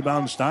good.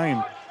 Rebound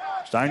Stein.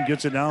 Stein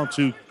gets it now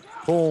to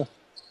Cole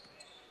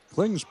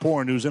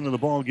Klingsporn, who's into the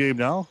ball game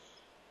now.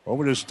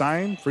 Over to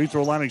Stein. Free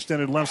throw line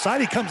extended left side.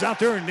 He comes out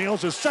there and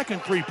nails his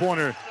second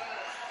three-pointer.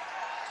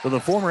 So the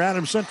former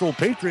Adams Central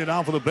Patriot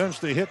off of the bench.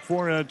 They hit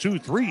for 2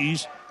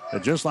 threes.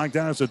 And just like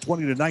that, it's a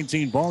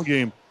 20-19 ball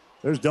game.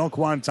 There's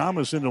Delquan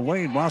Thomas in the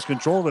lane. Lost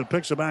control of it.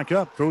 Picks it back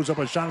up. Throws up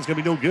a shot. It's going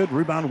to be no good.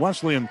 Rebound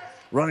Wesleyan.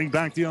 Running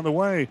back the other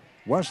way.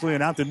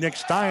 Wesleyan out to Nick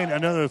Stein.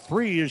 Another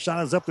three. His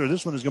shot is up there.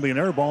 This one is going to be an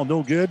air ball.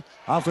 No good.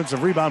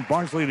 Offensive rebound.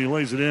 Barnsley, and he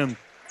lays it in.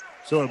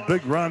 So a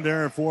big run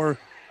there for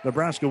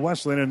Nebraska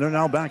Wesleyan. And they're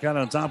now back out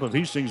on top of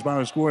Hastings by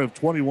a score of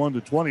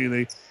 21-20.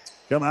 They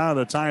come out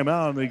of the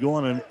timeout and they go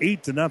on an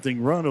 8-0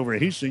 run over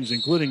Hastings,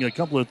 including a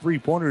couple of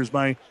three-pointers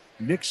by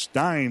Nick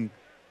Stein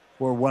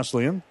for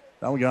Wesleyan.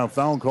 Now we got a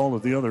foul call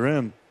at the other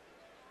end.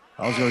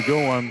 I was going to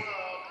go on.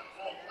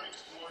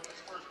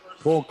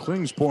 Cole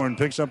Klingsporn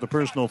picks up the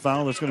personal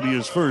foul. That's going to be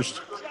his first.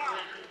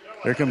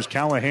 Here comes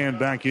Callahan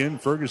back in.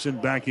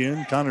 Ferguson back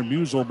in. Connor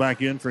Musel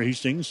back in for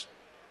Hastings.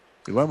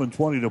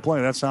 11:20 to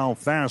play. That's how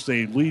fast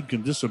a lead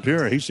can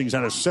disappear. Hastings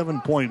had a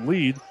 7-point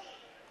lead.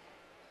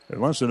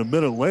 And less than a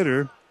minute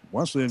later,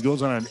 Wesleyan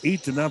goes on an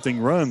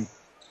 8-0 run.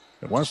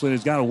 And Wesleyan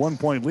has got a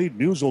 1-point lead.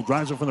 Musel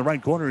drives it from the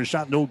right corner. His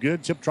shot no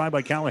good. Tip try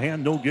by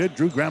Callahan, no good.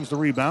 Drew grabs the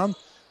rebound.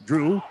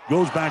 Drew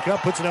goes back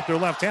up, puts it up there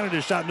left-handed.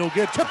 His shot no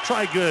good. Tip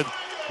try good.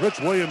 Rich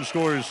Williams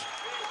scores.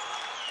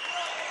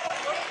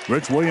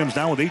 Rich Williams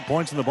now with 8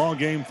 points in the ball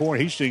game for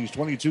Hastings,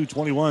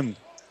 22-21.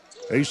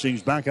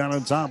 Hastings back out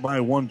on top by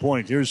 1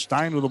 point. Here's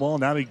Stein with the ball.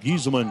 Now to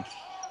Gieselman.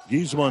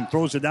 Gieselman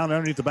throws it down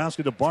underneath the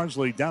basket to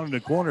Barnsley. Down in the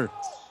corner.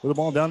 With the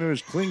ball down there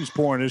is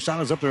Klingsporn. His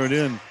shot is up there and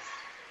in.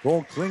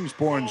 Cole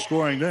Klingsporn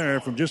scoring there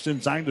from just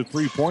inside the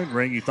three-point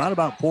ring. He thought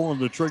about pulling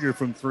the trigger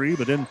from three,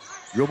 but then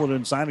dribbled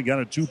inside and got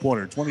a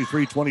two-pointer.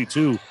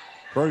 23-22.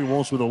 Prairie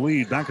Wolves with a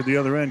lead. Back at the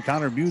other end,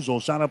 Connor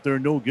Musel shot up there,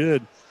 no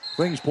good.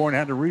 Klingsporn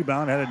had to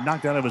rebound, had it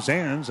knocked out of his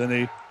hands, and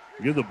they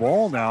give the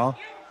ball now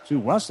to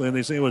Wesleyan.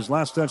 They say it was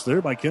last touch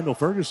there by Kendall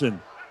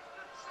Ferguson.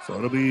 So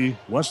it'll be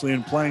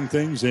Wesleyan playing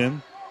things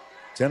in.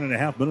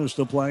 10.5 minutes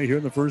to play here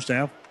in the first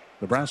half.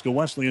 Nebraska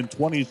Wesleyan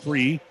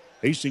 23,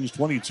 Hastings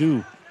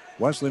 22.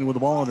 Wesleyan with the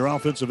ball on their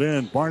offensive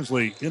end.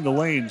 Barnsley in the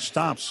lane,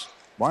 stops.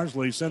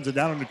 Barnsley sends it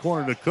down in the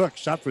corner to Cook.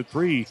 Shot for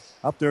three.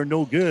 Up there,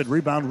 no good.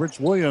 Rebound,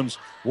 Rich Williams.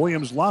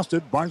 Williams lost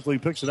it. Barnsley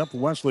picks it up for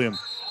Wesleyan.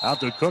 Out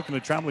to Cook in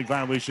a traveling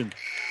violation.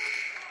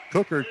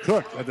 Cook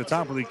at the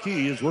top of the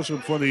key is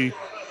whistled for the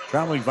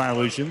traveling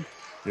violation.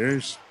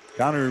 There's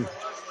Carson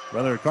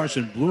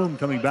Bloom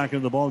coming back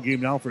into the ball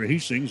game now for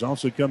Hastings.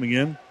 Also coming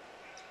in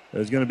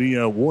is going to be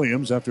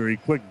Williams after a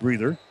quick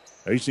breather.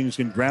 Hastings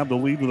can grab the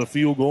lead with a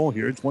field goal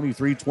here.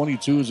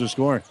 23-22 is the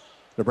score.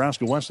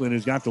 Nebraska Wesleyan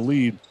has got the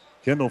lead.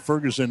 Kendall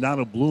Ferguson down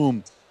to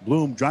Bloom.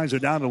 Bloom drives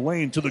it down the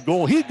lane to the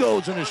goal. He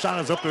goes, and his shot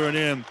is up there and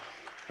in.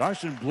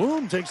 Carson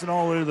Bloom takes it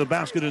all the way to the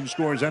basket and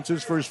scores. That's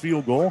his first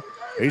field goal.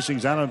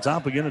 Hastings out on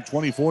top again at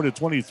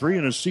 24-23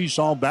 in a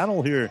seesaw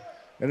battle here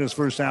in his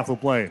first half of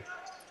play.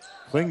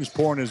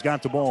 Klingsporn has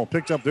got the ball.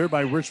 Picked up there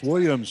by Rich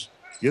Williams.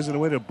 Gives it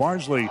away to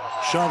Barnsley.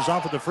 Shoves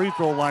off at the free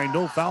throw line.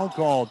 No foul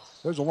called.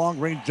 There's a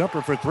long-range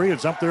jumper for three.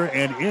 It's up there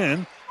and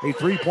in. A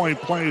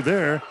three-point play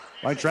there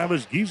by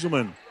Travis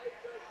Gieselman.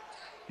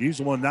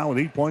 Gieselman now with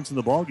 8 points in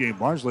the ballgame.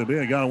 Barnsley may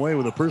have got away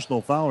with a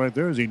personal foul right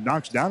there as he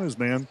knocks down his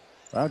man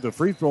at the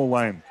free throw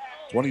line.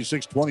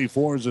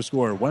 26-24 is the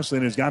score.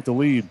 Wesleyan has got the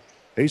lead.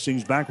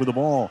 Hastings back with the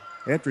ball.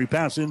 Entry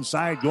pass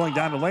inside, going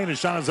down the lane. His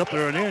shot is up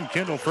there and in.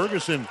 Kendall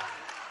Ferguson.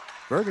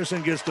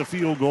 Ferguson gets the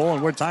field goal,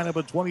 and we're tied up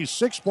at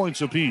 26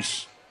 points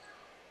apiece.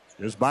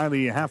 Just by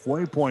the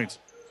halfway point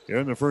here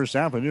in the first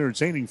half. An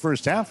entertaining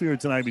first half here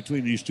tonight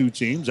between these two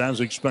teams, as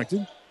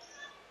expected.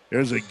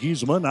 There's a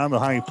Gieselman on the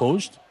high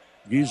post.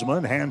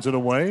 Gieselman hands it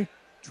away.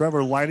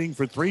 Trevor Lighting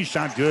for three.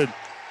 Shot good.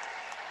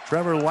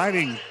 Trevor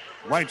Lighting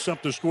lights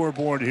up the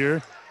scoreboard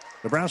here.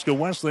 Nebraska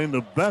Wesleyan,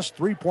 the best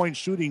three-point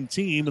shooting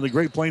team in the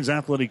Great Plains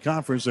Athletic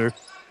Conference. They're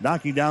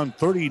knocking down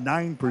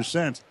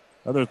 39%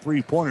 of their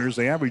three-pointers.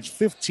 They average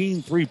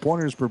 15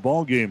 three-pointers per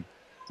ball game,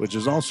 which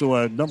is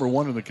also number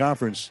one in the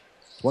conference.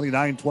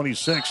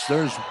 29-26.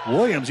 There's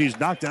Williams. He's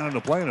knocked down in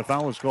the play, and a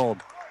foul is called.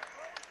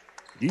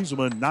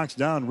 Gieselman knocks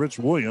down Rich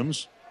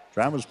Williams.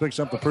 Travis picks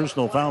up the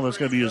personal foul. That's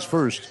going to be his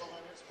first.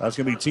 That's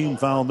going to be team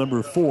foul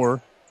number 4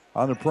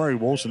 on the Prairie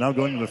Wolves. And now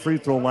going to the free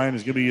throw line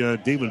is going to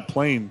be David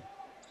Plain.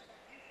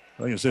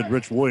 Like I said,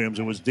 Rich Williams.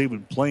 It was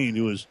David Plain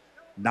who was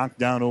knocked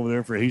down over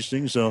there for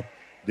Hastings. So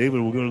David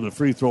will go to the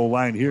free throw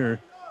line here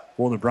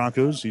for the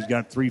Broncos. He's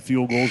got 3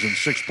 field goals and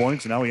 6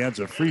 points, and now he adds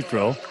a free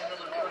throw.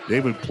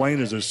 David Plain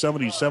is a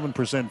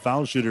 77%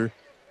 foul shooter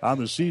on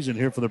the season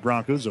here for the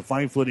Broncos. A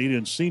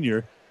 5'8"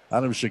 senior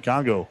out of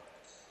Chicago.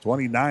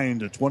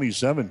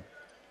 29-27.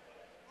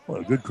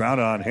 Well, a good crowd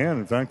on hand.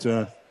 In fact,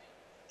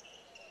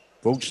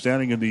 folks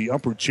standing in the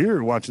upper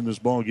tier watching this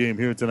ball game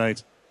here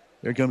tonight.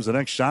 Here comes the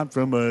next shot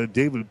from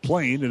David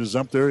Plain. It is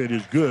up there. It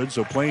is good.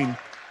 So Plain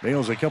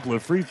nails a couple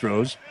of free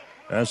throws.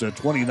 That's a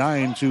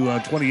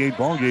 29-28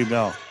 ball game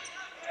now.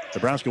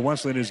 Nebraska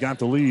Wesleyan has got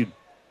the lead.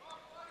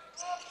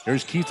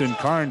 Here's Keithan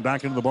Karn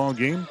back into the ball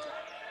game.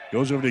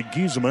 Goes over to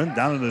Gieselman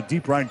down in the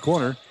deep right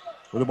corner.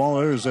 With the ball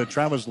there is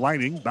Travis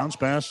Lighting. Bounce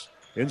pass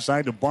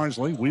inside to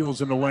Barnsley.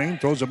 Wheels in the lane.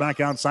 Throws it back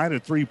outside. A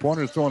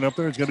three-pointer thrown up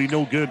there. It's going to be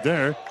no good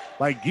there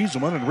by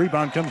Gieselman. And the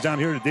rebound comes down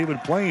here to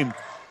David Plain.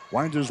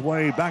 Winds his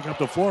way back up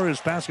the floor. His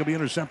pass will be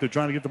intercepted.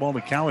 Trying to get the ball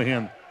to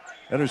Callahan.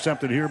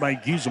 Intercepted here by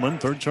Gieselman.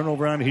 Third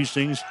turnover on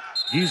Hastings.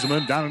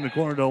 Gieselman down in the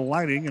corner to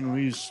Lighting. And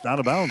he's out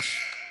of bounds.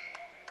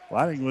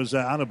 Lighting was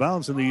out of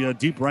bounds in the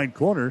deep right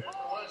corner.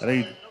 And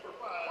a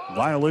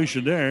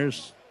violation there.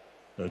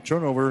 A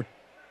turnover.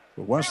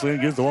 Wesleyan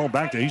gives the ball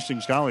back to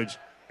Hastings College.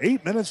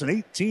 8 minutes and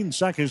 18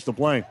 seconds to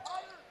play.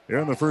 Here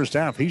in the first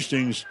half,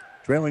 Hastings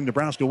trailing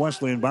Nebraska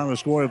Wesleyan by the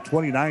score of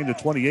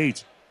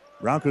 29-28.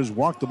 Broncos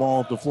walk the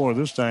ball up the floor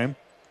this time.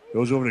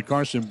 Goes over to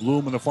Carson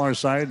Bloom on the far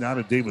side. Now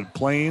to David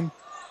Plain.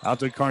 Out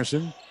to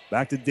Carson.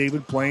 Back to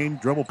David Plain.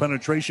 Dribble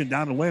penetration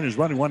down the lane. His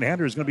running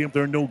one-hander is going to be up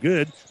there. No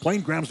good.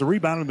 Plain grabs the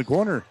rebound in the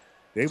corner.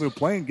 David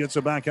Plain gets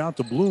it back out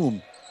to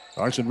Bloom.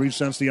 Carson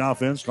resets the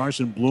offense.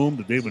 Carson Bloom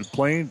to David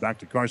Plain. Back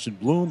to Carson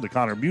Bloom to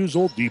Connor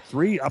Musel. Deep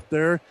three up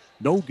there.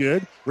 No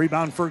good.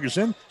 Rebound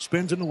Ferguson.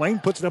 Spins in the lane.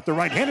 Puts it up the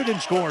right-handed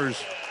and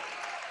scores.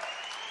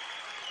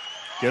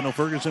 Kendall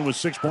Ferguson with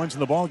 6 points in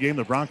the ball game.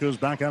 The Broncos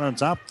back out on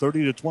top.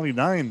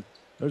 30-29.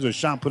 There's a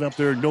shot put up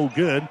there. No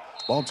good.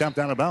 Ball tapped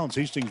out of bounds.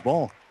 Hastings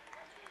ball.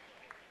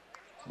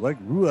 Blake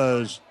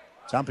Ruiz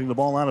tapping the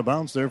ball out of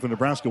bounds there for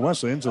Nebraska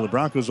Wesleyan. So the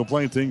Broncos will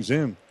play things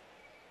in.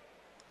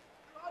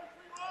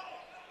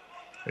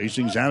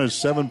 Hastings had a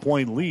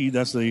 7-point lead.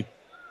 That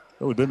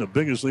would have been the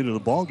biggest lead of the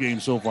ball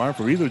game so far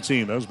for either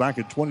team. That was back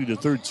at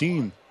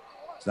 20-13.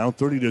 It's now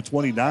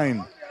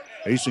 30-29.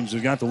 Hastings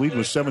has got the lead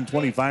with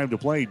 7:25 to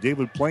play.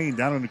 David Plain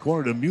down in the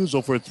corner to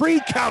Musel for 3.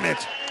 Count it!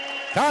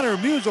 Connor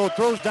Musel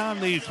throws down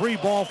the 3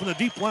 ball from the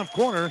deep left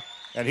corner,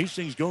 and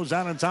Hastings goes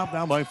out on top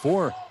now by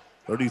 4.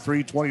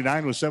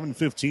 33-29 with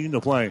 7:15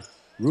 to play.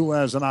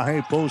 Ruiz on a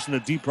high post in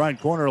the deep right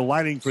corner,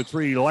 lighting for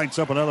 3. Lights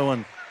up another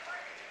one.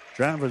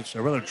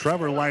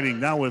 Trevor Lighting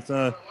now with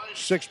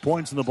 6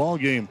 points in the ball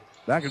game.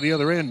 Back at the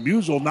other end,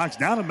 Musel knocks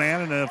down a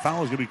man, and a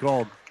foul is going to be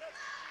called.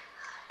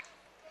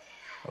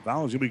 A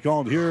foul is going to be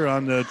called here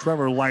on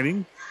Trevor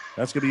Lighting.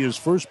 That's going to be his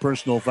first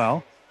personal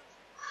foul.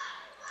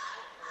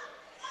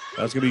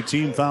 That's going to be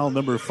team foul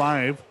number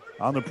 5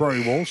 on the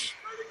Prairie Wolves.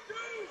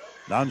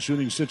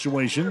 Non-shooting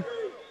situation.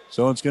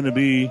 So it's going to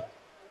be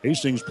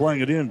Hastings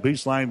playing it in,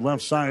 baseline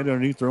left side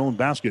underneath their own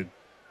basket.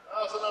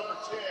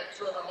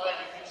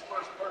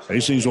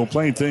 Hastings will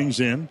play things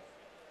in.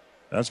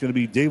 That's going to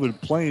be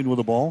David Plain with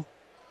the ball.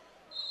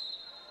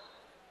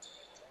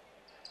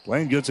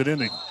 Plain gets it in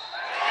to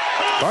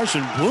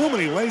Carson Bloom,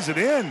 and he lays it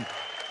in.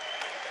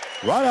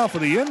 Right off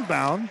of the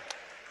inbound.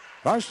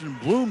 Carson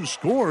Bloom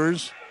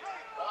scores.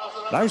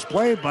 Nice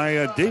play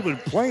by David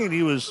Plain.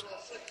 He was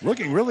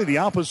looking really the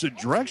opposite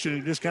direction.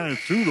 He just kind of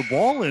threw the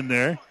ball in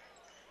there.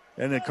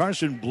 And then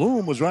Carson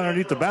Bloom was right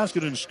underneath the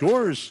basket and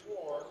scores.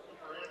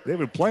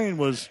 David Plain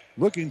was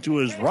looking to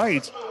his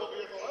right.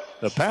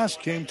 The pass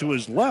came to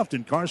his left,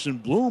 and Carson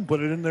Bloom put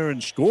it in there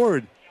and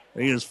scored.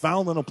 He is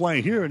fouled on a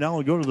play here. Now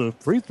we'll go to the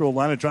free throw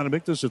line and try to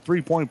make this a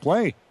 3-point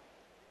play.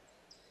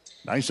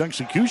 Nice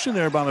execution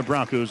there by the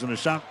Broncos, and the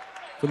shot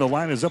from the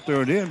line is up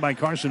there and in by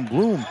Carson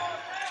Bloom.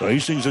 So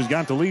Hastings has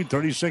got the lead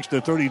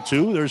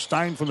 36-32. There's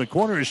Stein from the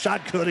corner. His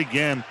shot good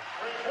again.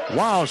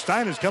 Wow,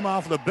 Stein has come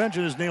off the bench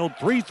and has nailed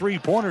 3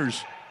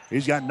 3-pointers.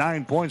 He's got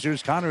 9 points.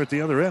 Here's Connor at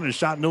the other end. His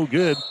shot no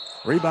good.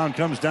 Rebound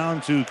comes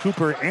down to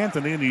Cooper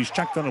Anthony, and he's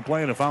checked on the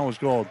play, and a foul is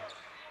called.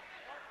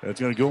 That's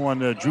going to go on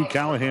Drew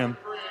Callahan.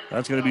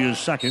 That's going to be his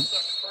second.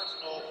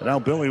 And now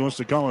Billy wants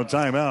to call a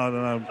timeout,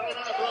 and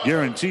I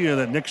guarantee you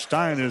that Nick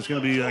Stein is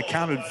going to be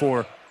accounted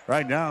for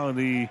right now in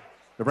the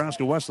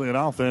Nebraska Wesleyan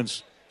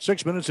offense.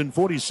 6 minutes and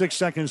 46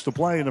 seconds to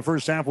play in the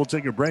first half. We'll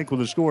take a break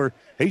with a score.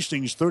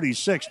 Hastings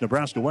 36,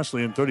 Nebraska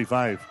Wesleyan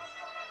 35.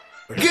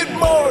 Get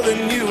more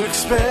than you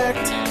expect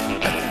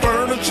at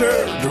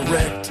Furniture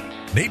Direct.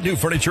 Need new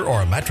furniture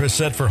or a mattress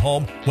set for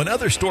home? When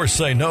other stores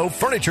say no,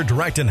 Furniture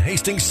Direct in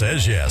Hastings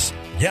says yes.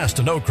 Yes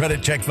to no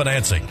credit check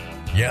financing.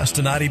 Yes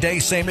to 90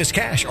 days same as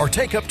cash or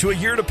take up to a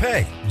year to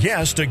pay.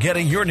 Yes to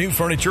getting your new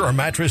furniture or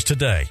mattress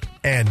today.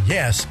 And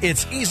yes,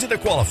 it's easy to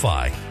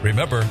qualify.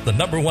 Remember, the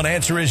number one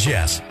answer is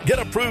yes. Get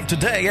approved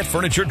today at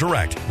Furniture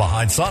Direct,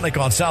 behind Sonic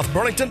on South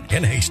Burlington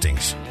in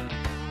Hastings.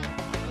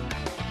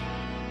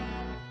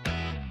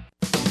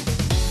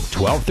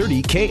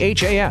 1230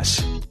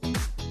 KHAS.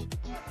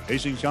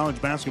 Hastings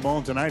College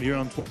basketball tonight here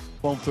on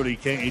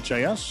 1230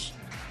 KHAS.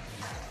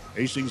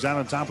 Hastings out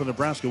on top of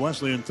Nebraska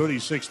Wesleyan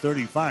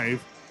 36-35.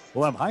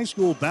 We'll have high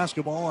school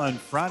basketball on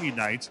Friday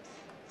night.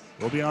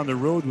 We'll be on the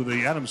road with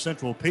the Adams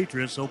Central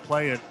Patriots. They'll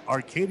play at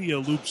Arcadia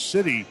Loop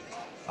City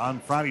on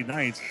Friday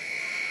night.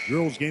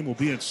 Girls game will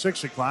be at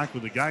 6 o'clock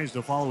with the guys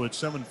to follow at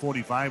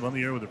 7:45 on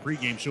the air with a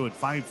pregame show at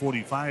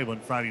 5:45 on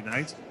Friday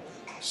night.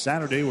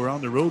 Saturday, we're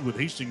on the road with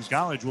Hastings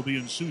College. We'll be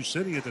in Sioux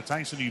City at the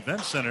Tyson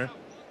Event Center.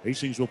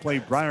 Hastings will play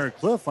Briar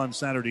Cliff on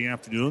Saturday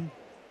afternoon.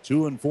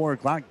 2 and 4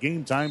 o'clock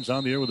game times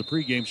on the air with a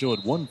pregame show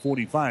at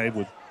 1:45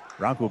 with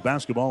Bronco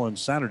basketball on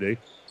Saturday.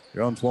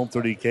 You're on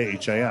 1230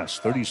 KHIS.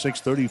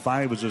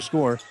 36-35 is the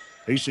score.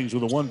 Hastings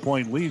with a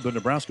 1-point lead, but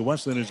Nebraska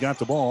Wesleyan has got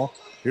the ball.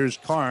 Here's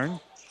Karn.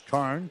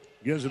 Karn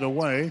gives it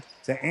away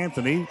to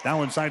Anthony.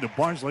 Now inside to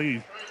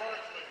Barnsley.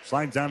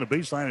 Slides down the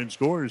baseline and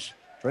scores.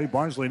 Trey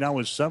Barnsley now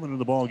with 7 in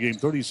the ball game.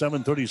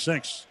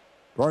 37-36.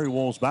 Prairie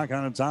Wolves back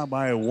on top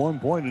by 1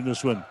 point in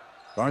this one.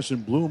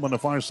 Carson Bloom on the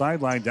far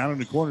sideline. Down in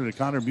the corner to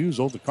Connor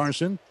Musel to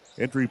Carson.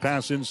 Entry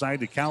pass inside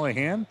to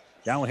Callahan.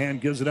 Callahan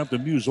gives it up to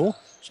Musel.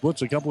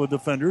 Splits a couple of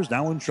defenders.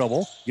 Now in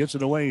trouble. Gets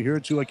it away here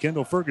to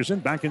Kendall Ferguson.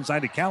 Back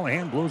inside to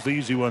Callahan. Blows the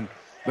easy one.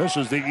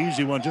 Misses the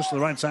easy one just to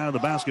the right side of the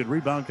basket.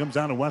 Rebound comes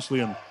down to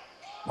Wesleyan.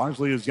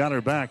 Barnsley has got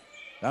her back.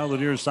 Down the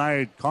near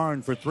side.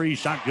 Karn for 3.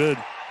 Shot good.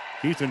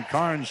 Ethan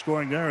Karn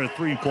scoring there, a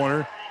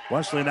 3-pointer.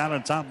 Wesleyan out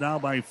on top now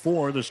by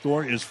 4. The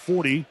score is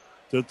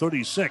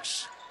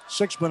 40-36.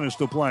 6 minutes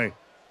to play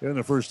in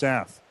the first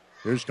half.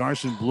 Here's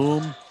Carson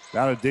Bloom.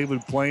 Out of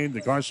David Plain.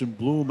 The Carson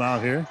Bloom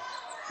out here.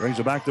 Brings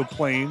it back to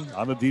Plain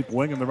on the deep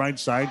wing on the right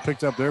side.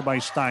 Picked up there by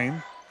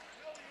Stein.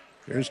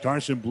 Here's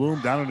Carson Bloom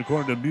down in the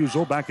corner to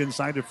Musel. Back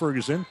inside to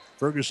Ferguson.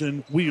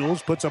 Ferguson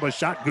wheels. Puts up a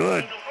shot.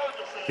 Good.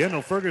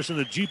 Kendall Ferguson,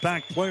 the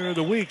GPAC player of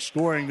the week,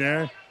 scoring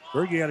there.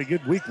 Fergie had a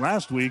good week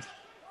last week.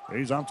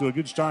 He's off to a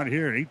good start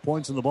here. 8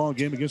 points in the ball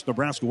game against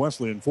Nebraska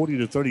Wesleyan,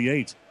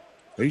 40-38.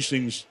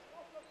 Hastings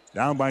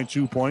down by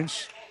 2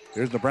 points.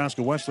 Here's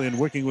Nebraska Wesleyan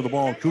working with the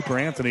ball. Cooper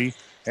Anthony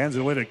hands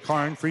it away to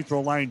Karn. Free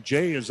throw line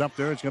Jay is up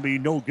there. It's going to be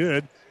no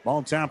good.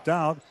 Ball tapped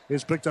out.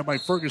 It's picked up by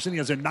Ferguson. He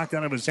has it knocked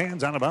out of his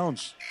hands, out of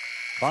bounds.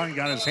 Karn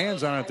got his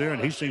hands on it there,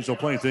 and Hastings will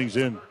play things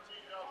in.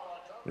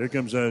 Here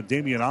comes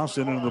Damian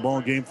Austin into the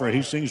ball game for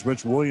Hastings.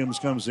 Rich Williams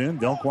comes in.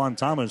 Delquan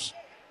Thomas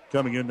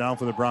coming in now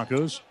for the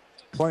Broncos.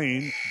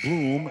 Plain,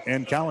 Bloom,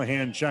 and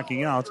Callahan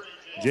checking out.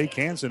 Jake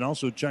Hansen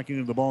also checking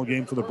into the ball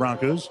game for the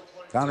Broncos.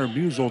 Connor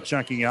Musel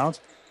checking out.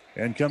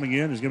 And coming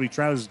in is going to be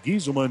Travis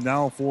Gieselman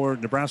now for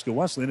Nebraska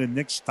Wesleyan. And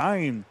Nick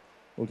Stein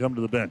will come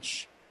to the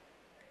bench.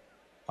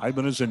 5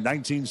 minutes and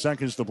 19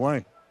 seconds to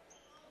play.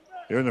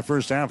 Here in the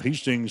first half,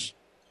 Hastings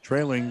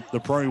trailing the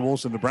Prairie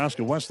Wolves and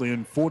Nebraska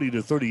Wesleyan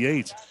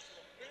 40-38.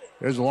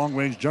 There's a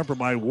long-range jumper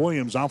by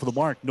Williams off of the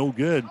mark. No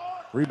good.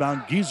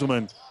 Rebound,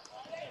 Gieselman.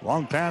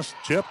 Long pass,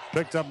 tip,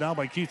 picked up now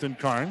by Keithan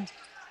Karn.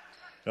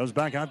 Goes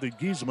back out to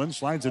Gieselman,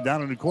 slides it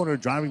down in the corner,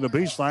 driving the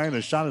baseline.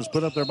 The shot is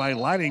put up there by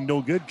Lining.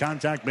 No good.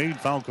 Contact made,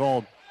 foul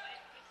called.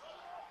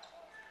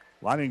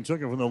 Lining took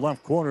it from the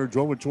left corner,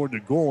 drove it toward the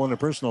goal, and a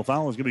personal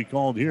foul is going to be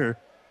called here.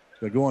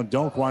 They go on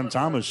Delquan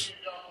Thomas.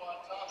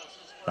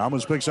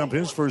 Thomas picks up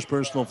his first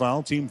personal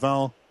foul. Team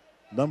foul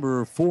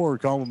number 4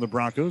 called on the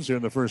Broncos here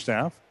in the first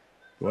half.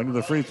 Going to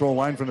the free throw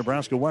line for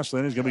Nebraska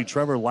Wesleyan is going to be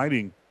Trevor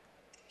Lighting.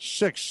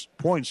 6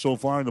 points so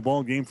far in the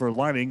ball game for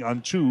Lighting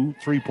on 2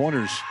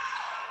 3-pointers.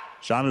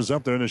 Shot is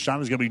up there, and the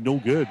shot is going to be no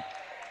good.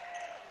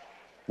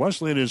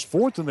 Wesleyan is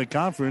 4th in the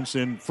conference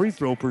in free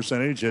throw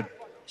percentage at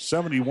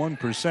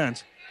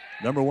 71%.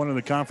 Number 1 in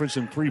the conference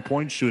in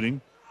 3-point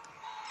shooting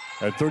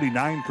at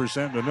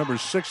 39%. The number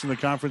 6 in the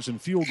conference in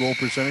field goal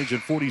percentage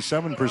at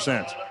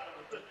 47%.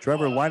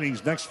 Trevor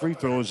Lighting's next free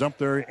throw is up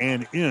there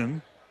and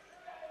in.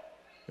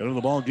 Into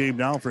the ball game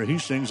now for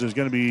Hastings is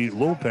going to be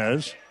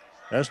Lopez.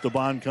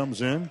 Esteban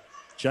comes in.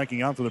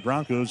 Checking out for the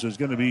Broncos is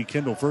going to be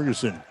Kendall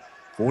Ferguson.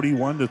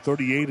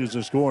 41-38 is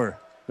the score.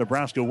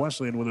 Nebraska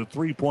Wesleyan with a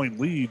 3-point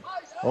lead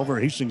over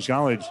Hastings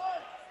College.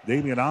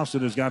 Damian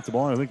Austin has got the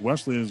ball. I think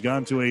Wesleyan has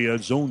gone to a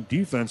zone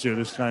defense here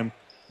this time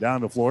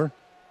down the floor.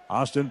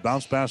 Austin,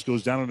 bounce pass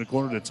goes down in the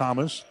corner to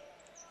Thomas.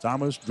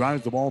 Thomas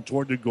drives the ball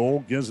toward the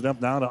goal, gives it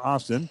up now to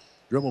Austin.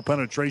 Dribble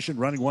penetration,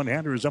 running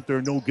one-hander is up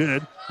there, no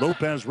good.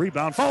 Lopez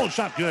rebound, follow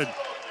shot, good.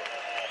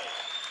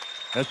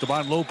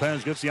 Esteban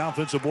Lopez gets the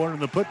offensive board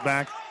and the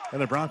putback,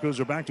 and the Broncos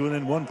are back to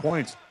within 1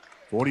 point.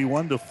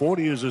 41-40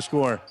 is the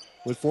score,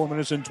 with 4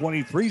 minutes and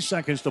 23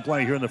 seconds to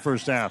play here in the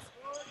first half.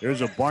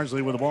 Here's a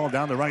Barnsley with the ball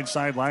down the right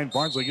sideline.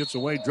 Barnsley gets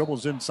away,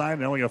 dribbles inside,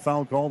 now we got a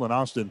foul called on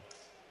Austin.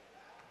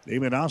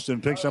 Damon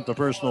Austin picks up the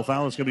personal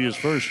foul. It's going to be his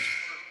first.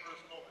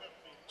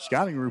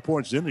 Scouting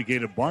reports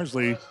indicated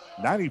Barnsley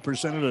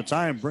 90% of the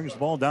time brings the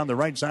ball down the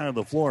right side of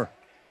the floor.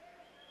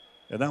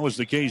 And that was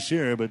the case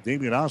here, but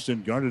Damian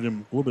Austin guarded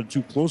him a little bit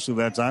too closely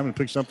that time and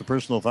picks up the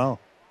personal foul.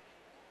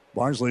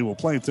 Barnsley will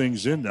play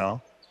things in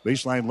now.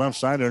 Baseline left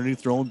side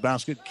underneath their own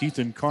basket.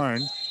 Keithan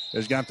Karn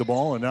has got the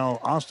ball, and now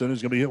Austin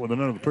is going to be hit with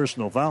another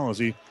personal foul as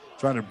he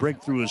trying to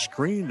break through his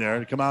screen there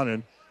to come out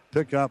and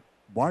pick up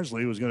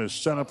Barnsley, was going to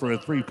set up for a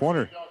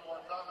 3-pointer.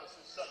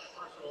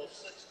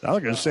 I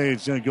was going to say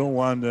it's going to go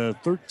on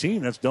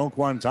 13. That's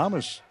Delquan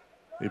Thomas.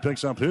 He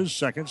picks up his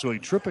second, so a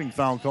tripping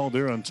foul called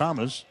there on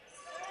Thomas.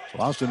 So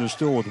Austin is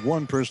still with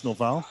 1 personal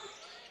foul.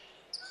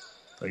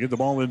 They get the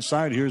ball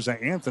inside. Here's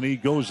Anthony.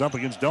 Goes up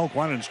against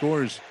Delquan and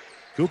scores.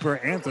 Cooper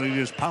Anthony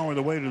just powering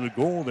the way to the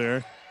goal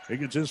there. He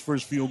gets his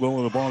first field goal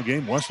of the ball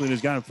game. Wesleyan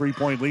has got a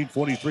 3-point lead,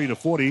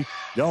 43-40.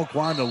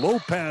 Delquan to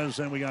Lopez,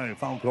 and we got a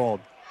foul called.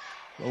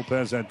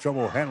 Lopez had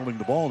trouble handling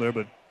the ball there,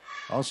 but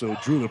also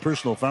drew the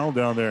personal foul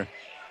down there.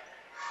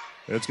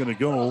 It's going to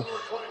go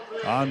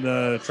on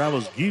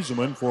Travis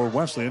Gieselman for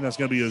Wesleyan. That's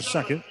going to be his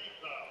second.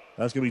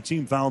 That's going to be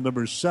team foul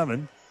number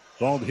 7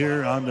 called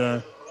here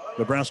on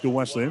Nebraska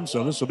Wesleyan.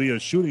 So this will be a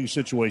shooting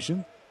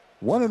situation.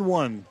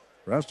 1-1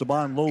 for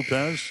Esteban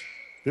Lopez.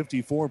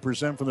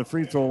 54% from the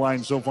free throw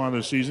line so far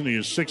this season. He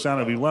is 6 out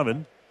of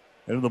 11.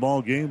 Into the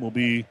ball game will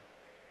be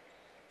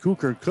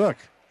Cooker Cook.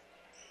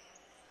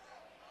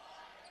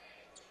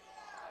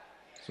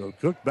 So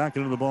Cook back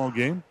into the ball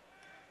game.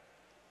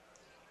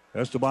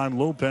 Esteban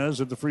Lopez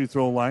at the free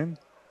throw line.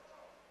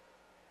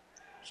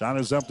 Shot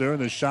is up there,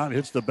 and the shot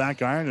hits the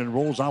back iron and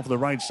rolls off the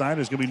right side.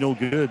 It's going to be no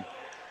good.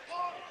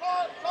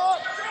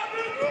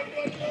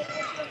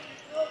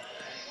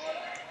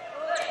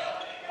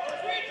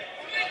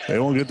 They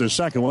won't get the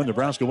second one.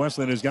 Nebraska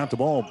Wesleyan has got the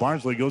ball.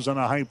 Barnsley goes on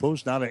a high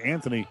post now to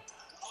Anthony.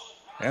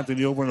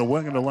 Anthony over in the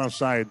wing on the left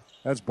side.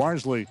 That's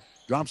Barnsley.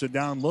 Drops it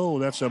down low.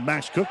 That's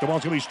Max Cook. The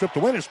ball's going to be stripped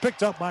away. It's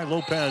picked up by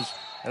Lopez.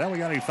 And then we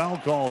got a foul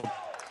called.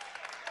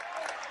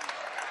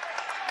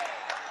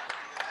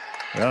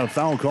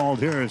 Foul called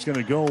here. It's going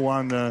to go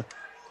on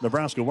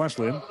Nebraska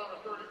Wesleyan.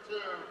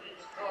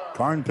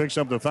 Karn picks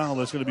up the foul.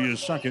 That's going to be his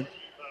second.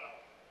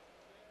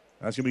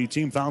 That's going to be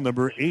team foul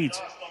number 8.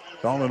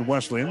 Colin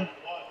Wesleyan.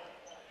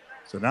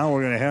 So now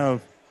we're going to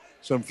have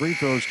some free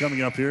throws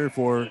coming up here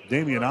for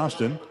Damian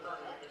Austin.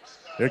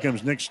 Here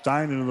comes Nick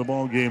Stein into the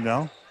ball game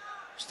now.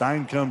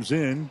 Stein comes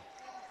in.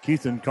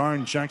 Keithan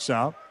Karn checks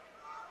out.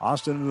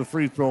 Austin to the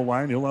free throw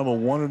line. He'll have a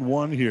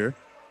 1-1 here.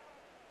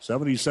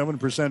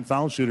 77%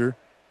 foul shooter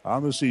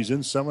on the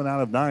season. 7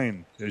 out of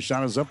 9. His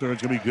shot is up there.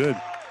 It's going to be good.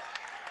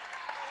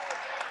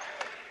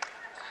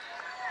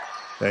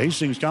 The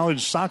Hastings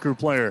College soccer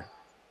player.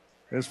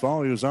 This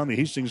fall, he was on the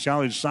Hastings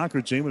College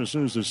soccer team, and as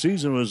soon as the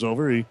season was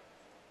over, he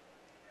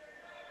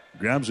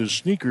grabs his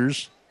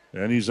sneakers,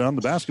 and he's on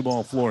the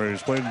basketball floor.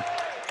 He's played a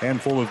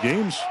handful of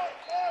games.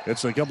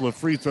 It's a couple of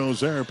free throws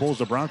there. Pulls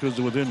the Broncos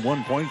to within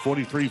 1 point,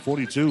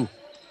 43-42.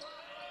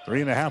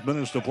 3.5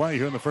 minutes to play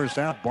here in the first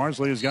half.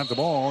 Barnsley has got the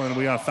ball, and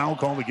we got a foul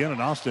called again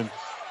in Austin.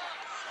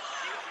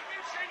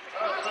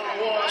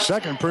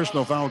 Second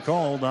personal foul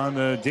called on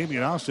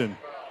Damian Austin.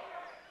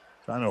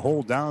 Trying to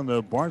hold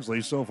down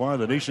Barnsley. So far,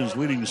 the nation's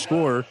leading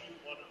scorer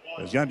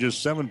has got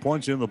just 7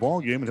 points in the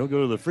ball game, and he'll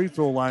go to the free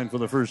throw line for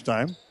the first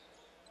time.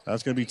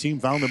 That's going to be team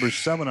foul number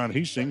 7 on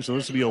Hastings, so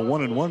this will be a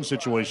 1-and-1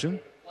 situation.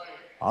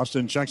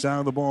 Austin checks out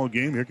of the ball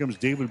game. Here comes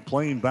David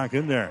Plain back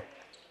in there.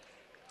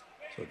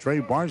 So Trey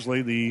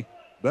Barnsley, the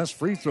best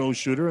free throw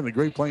shooter in the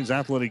Great Plains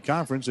Athletic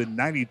Conference at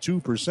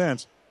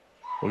 92%.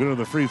 We'll go to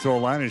the free throw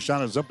line. His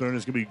shot is up there, and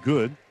it's going to be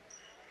good.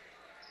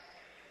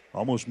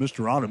 Almost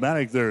Mr.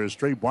 Automatic there as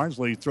Trey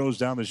Barnsley throws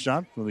down the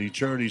shot for the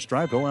charity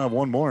stripe. He'll have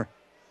one more.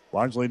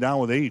 Barnsley down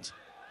with 8.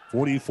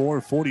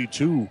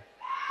 44-42.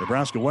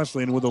 Nebraska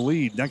Wesleyan with the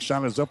lead. Next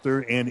shot is up there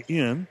and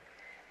in.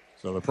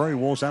 So the Prairie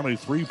Wolves have a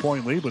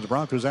 3-point lead, but the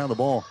Broncos have the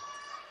ball.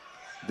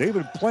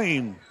 David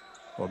Plain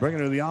will bring it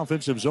to the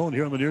offensive zone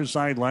here on the near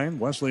sideline.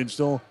 Wesleyan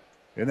still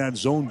in that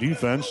zone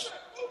defense.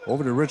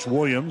 Over to Rich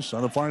Williams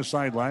on the far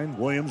sideline.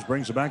 Williams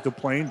brings it back to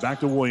Plain, back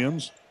to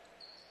Williams.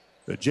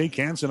 To Jake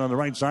Hansen on the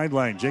right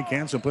sideline. Jake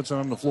Hansen puts it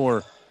on the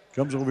floor.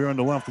 Comes over here on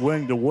the left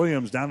wing to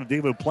Williams. Down to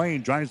David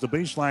Plain. Drives the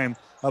baseline.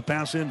 A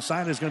pass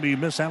inside is going to be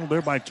mishandled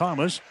there by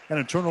Thomas. And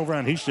a turnover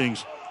on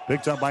Hastings.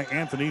 Picked up by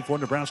Anthony for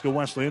Nebraska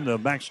Wesleyan to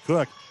Max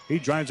Cook. He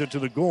drives it to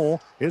the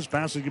goal. His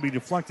pass is going to be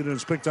deflected and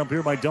it's picked up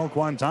here by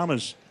Delquan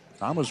Thomas.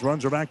 Thomas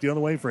runs her back the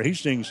other way for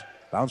Hastings.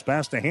 Bounce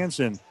pass to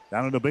Hansen.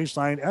 Down to the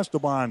baseline.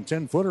 Esteban,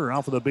 10-footer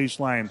off of the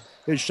baseline.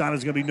 His shot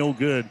is going to be no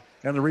good.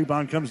 And the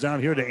rebound comes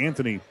down here to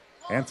Anthony.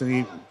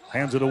 Anthony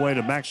hands it away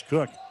to Max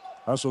Cook.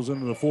 Hustles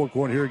into the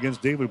forecourt here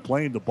against David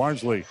Plain to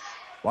Barnsley.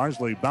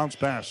 Barnsley bounce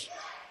pass.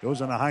 Goes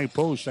on a high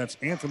post. That's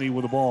Anthony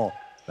with the ball.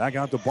 Back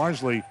out to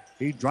Barnsley.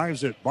 He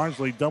drives it.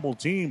 Barnsley double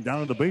team.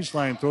 Down to the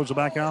baseline. Throws it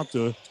back out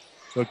to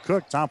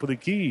Cook. Top of the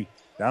key.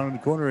 Down in the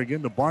corner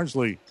again to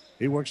Barnsley.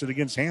 He works it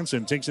against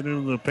Hansen. Takes it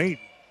into the paint.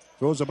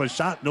 Throws up a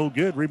shot. No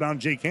good.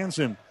 Rebound Jake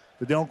Hansen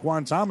to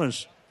Delquan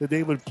Thomas. To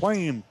David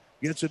Plain.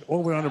 Gets it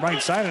over on the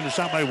right side. And the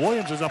shot by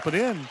Williams is up and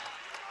in.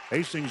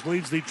 Hastings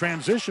leads the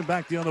transition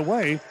back the other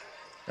way.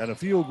 And a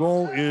field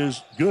goal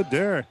is good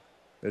there.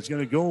 It's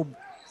going to go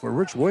for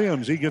Rich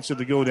Williams. He gets it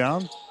to go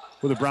down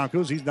for the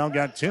Broncos. He's now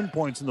got 10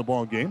 points in the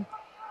ball game.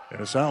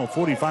 And it's now a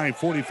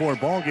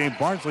 45-44 ball game.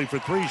 Barnsley for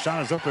 3.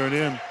 Shot is up there and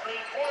in.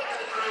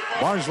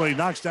 Barnsley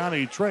knocks down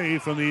a tray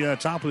from the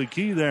top of the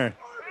key there.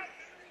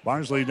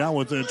 Barnsley now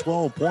with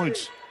 12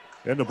 points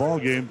in the ball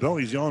game.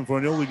 Belly's yelling for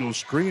an illegal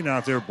screen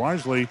out there.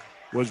 Barnsley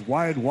was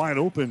wide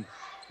open.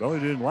 Belly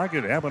didn't like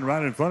it. It happened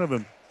right in front of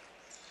him.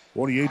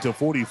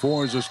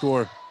 48-44 is the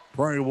score.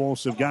 Prairie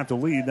Wolves have got the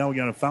lead. Now we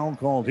got a foul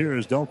called here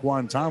as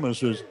Delquan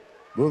Thomas is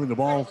moving the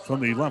ball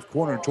from the left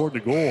corner toward the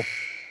goal.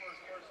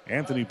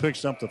 Anthony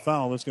picks up the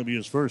foul. That's going to be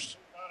his first.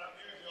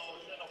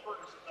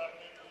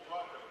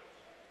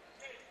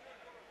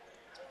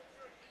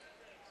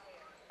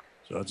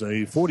 So it's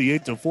a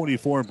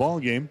 48-44 ball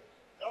game.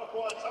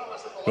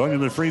 Going to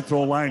the free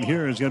throw line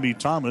here is going to be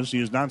Thomas. He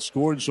has not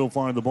scored so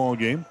far in the ball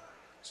game.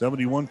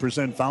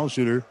 71% foul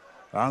shooter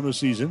on the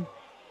season.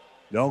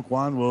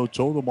 Delquan will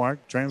toe the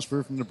mark.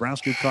 Transfer from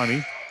Nebraska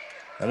Kearney.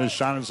 And his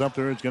shot is up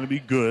there. It's going to be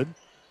good.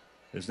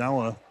 It's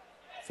now a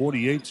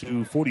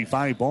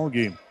 48-45 ball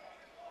game.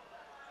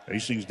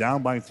 Hastings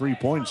down by 3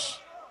 points.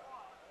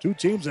 Two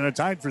teams that are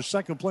tied for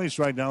second place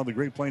right now. The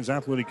Great Plains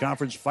Athletic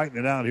Conference fighting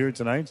it out here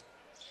tonight.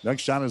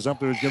 Next shot is up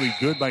there. It's going to be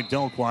good by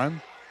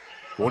Delquan.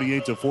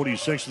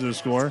 48-46 is the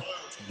score.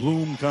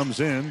 Bloom comes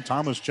in.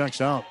 Thomas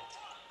checks out.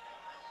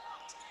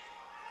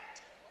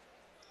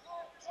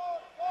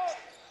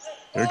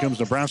 Here comes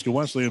Nebraska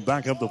Wesleyan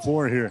back up the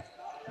floor here.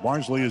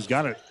 Barnsley has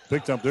got it.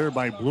 Picked up there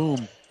by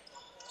Bloom.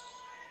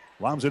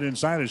 Lobs it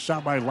inside. His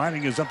shot by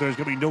Lining is up there. It's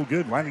going to be no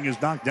good. Lining is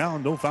knocked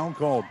down. No foul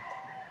called.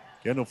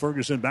 Kendall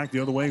Ferguson back the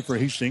other way for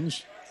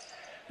Hastings.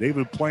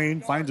 David Plain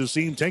finds a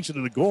seam, takes it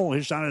to the goal.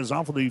 His shot is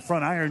off of the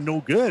front iron.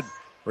 No good.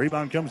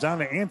 Rebound comes down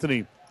to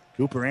Anthony.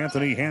 Cooper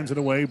Anthony hands it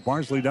away.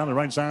 Barnsley down the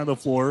right side of the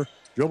floor.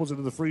 Dribbles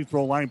into the free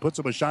throw line. Puts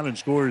up a shot and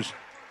scores.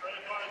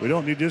 We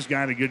don't need this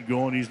guy to get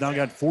going. He's now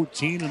got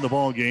 14 in the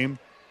ball game.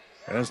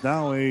 And it's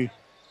now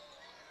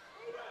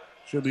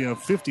should be a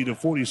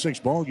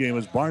 50-46 ball game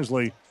as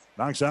Barnsley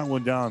knocks that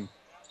one down.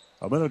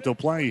 A minute to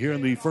play here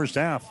in the first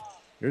half.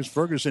 Here's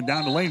Ferguson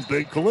down the lane.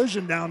 Big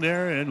collision down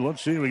there. And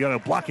let's see, we got a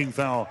blocking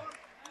foul.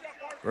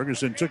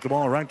 Ferguson took the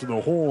ball right to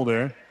the hole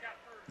there.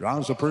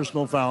 Draws a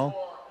personal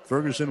foul.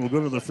 Ferguson will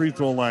go to the free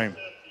throw line.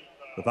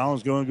 The foul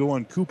is going to go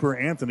on Cooper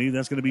Anthony.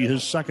 That's going to be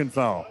his second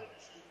foul.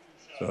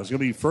 So it's going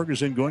to be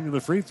Ferguson going to the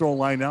free throw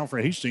line now for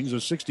Hastings, a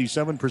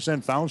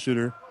 67% foul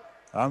shooter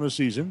on the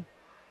season.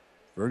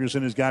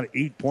 Ferguson has got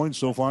 8 points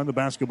so far in the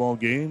basketball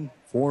game.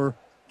 4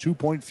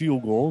 2-point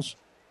field goals.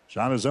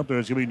 Shot is up there.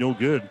 It's going to be no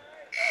good.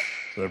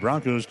 So the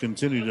Broncos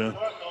continue to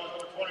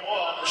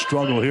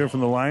struggle here from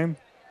the line.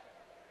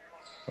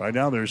 Right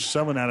now, they're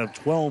 7 out of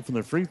 12 from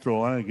the free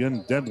throw line.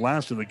 Again, dead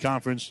last in the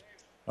conference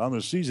on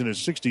the season is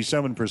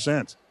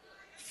 67%.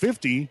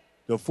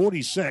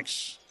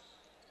 50-46.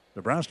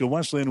 Nebraska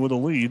Wesleyan with a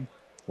lead.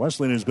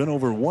 Wesleyan has been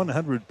over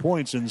 100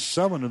 points in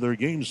 7 of their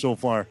games so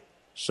far.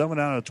 7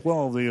 out of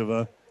 12, they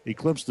have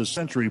eclipsed the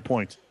century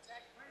point.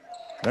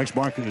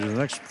 The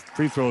next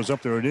free throw is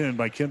up there and in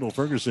by Kendall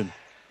Ferguson.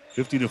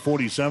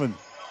 50-47.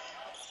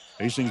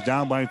 Hastings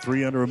down by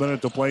 3 under a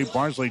minute to play.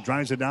 Barnsley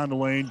drives it down the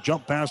lane.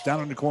 Jump pass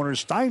down in the corner.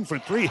 Stein for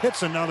 3.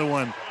 Hits another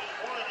one.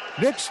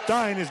 Nick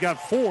Stein has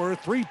got 4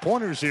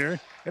 3-pointers here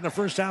in the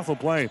first half of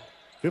play.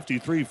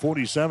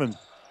 53-47.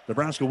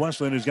 Nebraska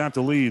Wesleyan has got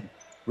the lead.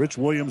 Rich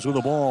Williams with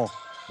the ball.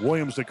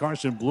 Williams to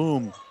Carson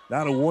Bloom.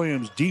 Now to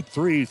Williams. Deep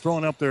 3.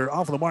 Throwing up there.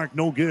 Off of the mark.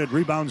 No good.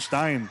 Rebound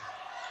Stein.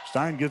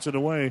 Stein gets it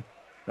away.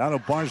 Now to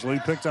Barnsley.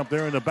 Picked up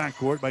there in the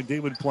backcourt by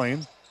David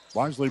Plain.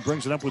 Barnsley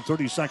brings it up with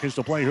 30 seconds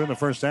to play here in the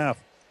first half.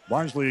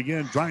 Barnsley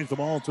again drives the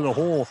ball to the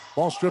hole.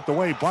 Ball stripped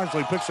away.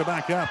 Barnsley picks it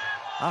back up.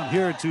 Out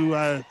here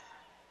to,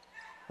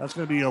 that's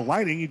going to be a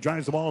Lighting. He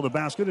drives the ball to the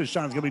basket. His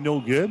shot's going to be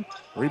no good.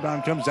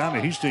 Rebound comes down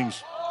to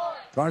Hastings.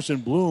 Carson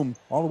Bloom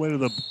all the way to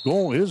the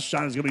goal. His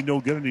shot is going to be no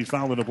good, and he's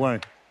fouled in the play.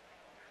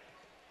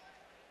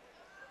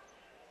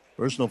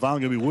 Personal foul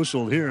going to be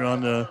whistled here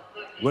on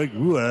Greg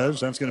Ruiz.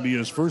 That's going to be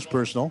his first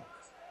personal.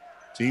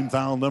 Team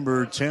foul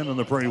number 10 on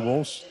the Prairie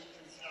Wolves.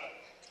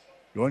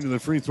 Going to the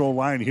free throw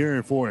line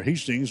here for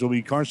Hastings will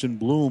be Carson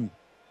Bloom.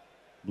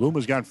 Bloom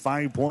has got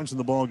 5 points in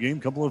the ball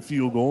game, couple of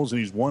field goals, and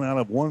he's 1 out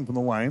of 1 from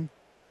the line.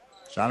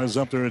 Shot is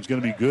up there. It's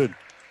going to be good.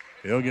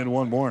 He'll get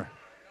one more.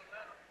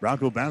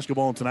 Bronco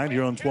basketball tonight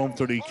here on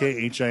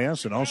 1230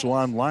 KHIS and also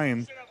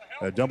online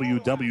at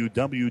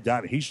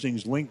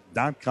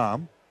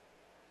www.hastingslink.com.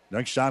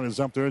 Next shot is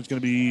up there. It's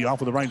going to be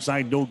off of the right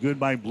side. No good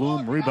by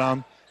Bloom.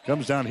 Rebound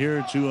comes down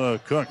here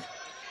to Cook.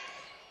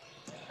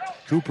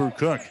 Cooper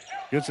Cook.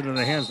 Gets it in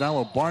the hands now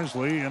of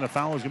Barnsley, and a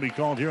foul is going to be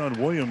called here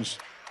on Williams.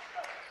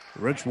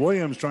 Rich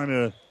Williams trying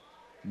to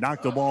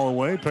knock the ball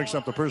away, picks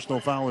up the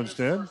personal foul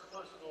instead.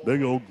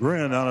 Big old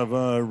grin out of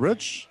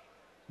Rich.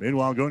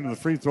 Meanwhile, going to the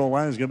free throw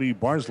line is going to be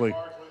Barnsley.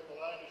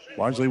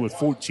 Barnsley with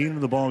 14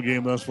 in the ball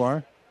game thus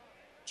far.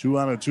 2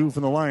 out of 2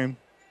 from the line.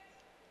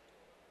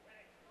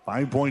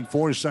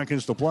 5.4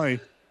 seconds to play.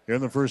 Here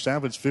in the first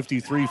half, it's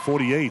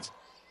 53-48.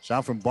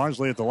 Shot from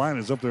Barnsley at the line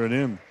is up there and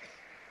in.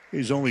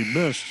 He's only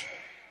missed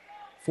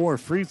 4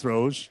 free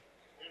throws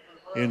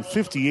in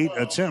 58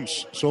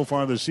 attempts so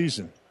far this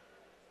season.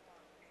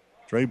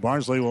 Trey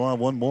Barnsley will have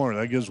one more.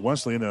 That gives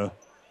Wesleyan a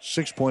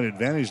 6-point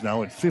advantage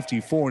now at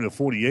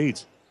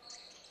 54-48.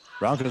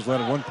 Broncos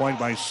led at 1 point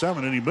by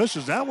 7, and he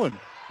misses that one.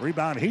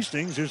 Rebound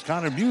Hastings. Here's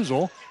Connor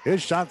Musel. His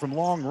shot from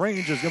long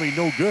range is going to be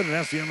no good, and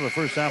that's the end of the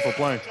first half of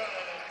play.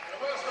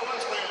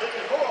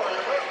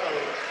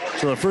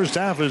 So the first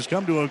half has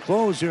come to a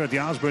close here at the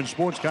Osborne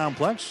Sports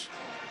Complex.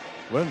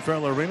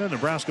 Linfield Arena,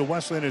 Nebraska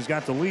Wesleyan has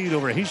got the lead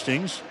over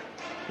Hastings.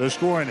 The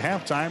score at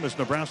halftime is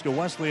Nebraska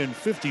Wesleyan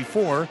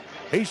 54,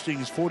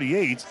 Hastings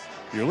 48.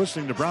 You're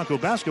listening to Bronco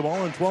Basketball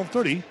on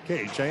 1230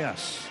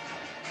 KHIS.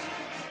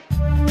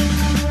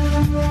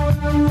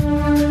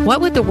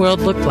 What would the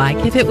world look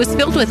like if it was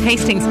filled with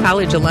Hastings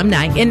College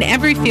alumni in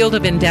every field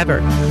of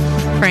endeavor?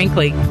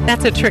 Frankly,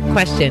 that's a trick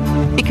question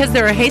because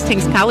there are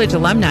Hastings College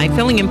alumni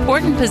filling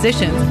important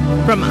positions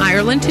from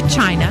Ireland to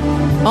China,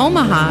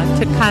 Omaha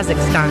to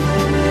Kazakhstan.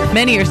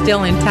 Many are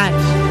still in touch.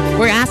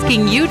 We're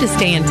asking you to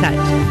stay in touch.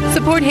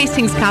 Support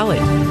Hastings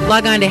College.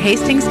 Log on to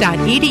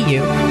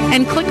hastings.edu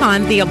and click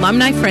on the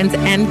Alumni Friends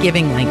and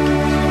Giving link.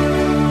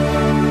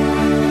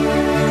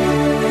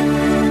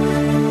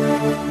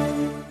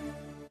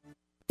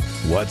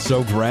 What's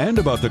so grand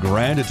about the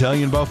Grand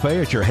Italian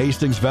Buffet at your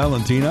Hastings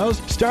Valentino's?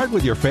 Start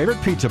with your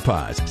favorite pizza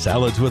pies,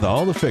 salads with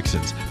all the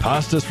fixins,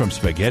 pastas from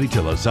spaghetti to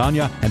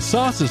lasagna, and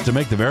sauces to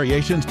make the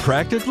variations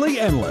practically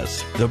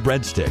endless. The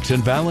breadsticks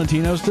and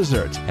Valentino's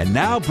desserts, and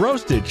now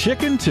broasted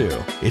chicken too.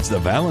 It's the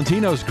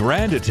Valentino's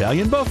Grand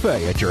Italian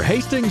Buffet at your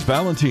Hastings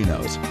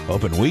Valentino's.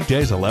 Open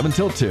weekdays 11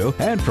 till 2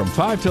 and from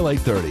 5 till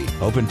 8:30.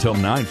 Open till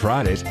 9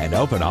 Fridays and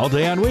open all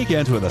day on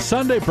weekends with a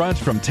Sunday brunch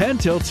from 10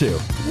 till 2.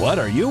 What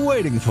are you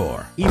waiting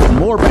for?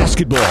 Even more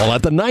basketball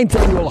at the 9th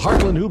Annual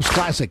Heartland Hoops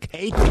Classic.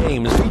 8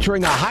 games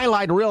featuring a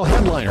highlight reel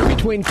headliner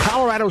between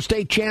Colorado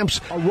State champs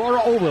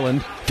Aurora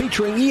Overland,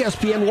 featuring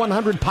ESPN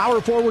 100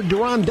 power forward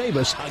Deron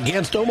Davis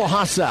against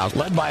Omaha South,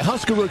 led by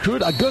Husker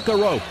recruit Aguka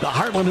Rope. The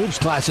Heartland Hoops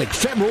Classic,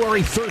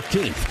 February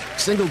 13th.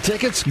 Single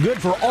tickets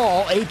good for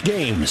all 8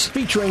 games,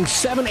 featuring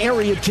 7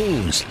 area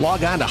teams.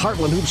 Log on to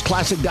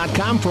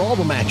heartlandhoopsclassic.com for all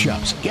the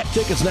matchups. Get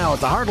tickets now at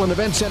the Heartland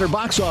Event Center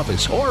box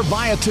office or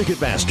via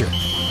Ticketmaster.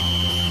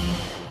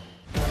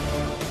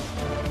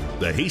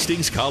 The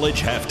Hastings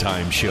College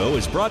Halftime Show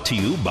is brought to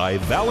you by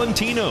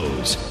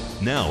Valentino's.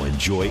 Now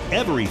enjoy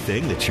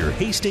everything that your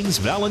Hastings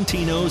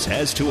Valentino's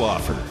has to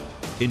offer.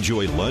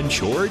 Enjoy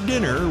lunch or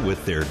dinner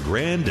with their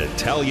Grand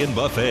Italian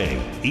Buffet.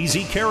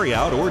 Easy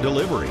carryout or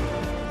delivery.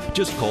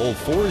 Just call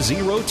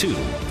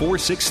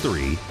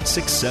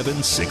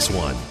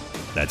 402-463-6761.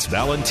 That's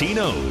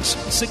Valentino's,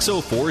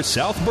 604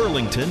 South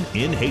Burlington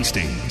in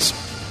Hastings.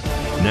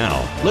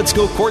 Now, let's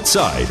go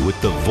courtside with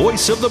the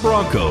voice of the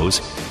Broncos,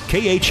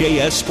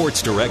 KHAS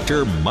Sports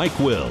Director Mike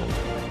Will.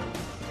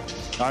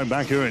 I'm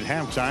back here at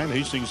halftime.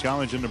 Hastings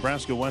College and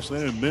Nebraska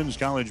Wesleyan and men's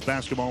college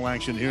basketball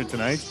action here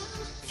tonight.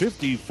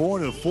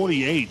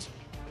 54-48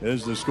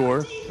 is the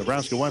score.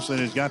 Nebraska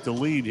Wesleyan has got the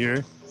lead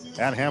here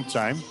at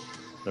halftime.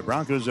 The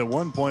Broncos at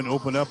one point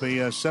opened up a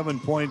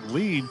 7-point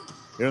lead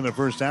here in the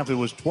first half. It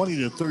was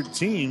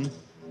 20-13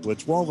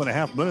 with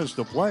 12.5 minutes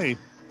to play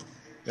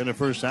in the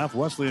first half.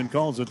 Wesleyan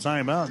calls a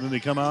timeout, and then they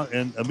come out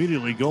and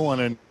immediately go on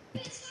an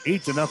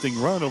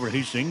 8-0 run over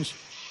Hastings.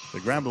 They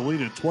grab the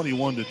lead at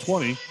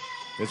 21-20.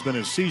 It's been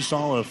a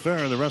seesaw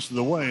affair the rest of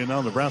the way, and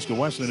now Nebraska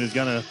Wesleyan has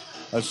got a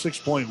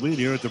 6-point lead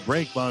here at the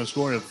break by a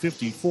score of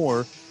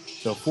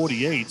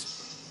 54-48.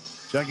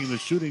 Checking the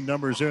shooting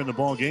numbers here in the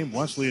ball game.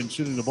 Wesleyan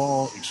shooting the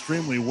ball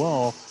extremely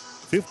well.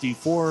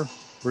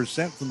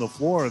 54% from the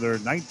floor. They're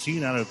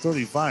 19 out of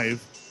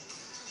 35.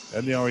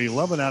 And they are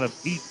 11 out of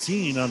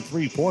 18 on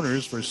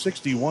three-pointers for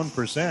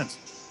 61%.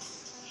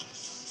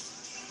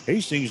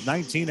 Hastings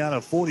 19 out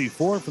of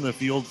 44 from the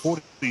field,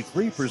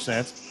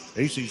 43%.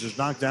 Hastings has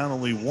knocked down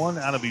only 1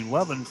 out of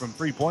 11 from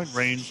three-point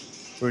range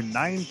for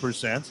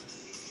 9%.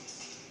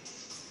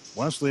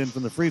 Wesleyan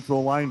from the free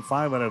throw line,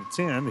 5 out of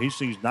 10.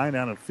 Hastings 9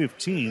 out of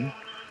 15.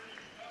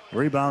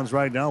 Rebounds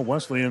right now.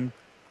 Wesleyan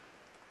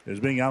is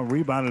being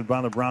out-rebounded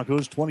by the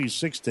Broncos,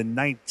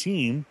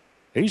 26-19.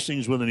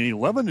 Hastings with an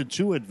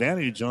 11-2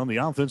 advantage on the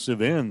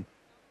offensive end.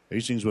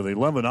 Hastings with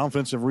 11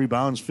 offensive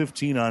rebounds,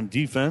 15 on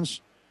defense.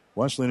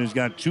 Wesleyan has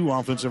got 2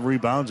 offensive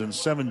rebounds and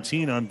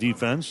 17 on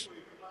defense.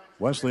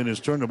 Wesleyan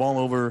has turned the ball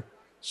over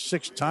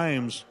 6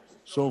 times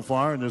so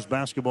far in this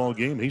basketball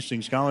game.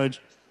 Hastings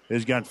College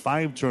has got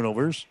 5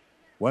 turnovers.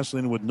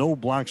 Wesleyan with no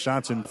block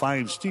shots and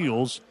 5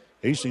 steals.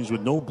 Hastings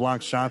with no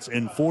block shots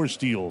and 4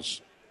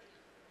 steals.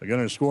 They're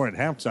going to score at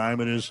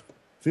halftime. It is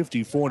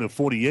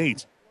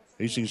 54-48.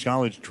 Hastings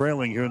College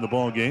trailing here in the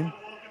ball game.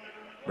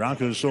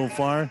 Broncos so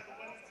far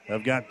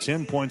have got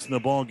 10 points in the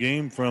ball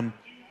game from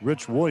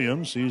Rich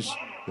Williams. He's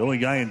the only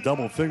guy in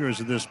double figures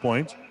at this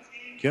point.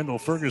 Kendall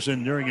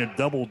Ferguson nearing a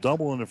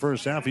double-double in the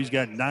first half. He's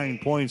got 9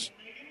 points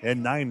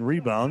and 9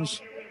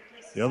 rebounds.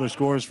 The other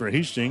scores for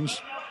Hastings,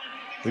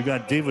 we've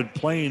got David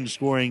Plain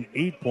scoring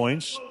 8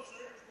 points,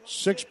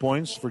 6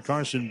 points for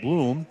Carson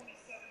Bloom.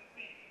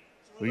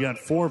 We got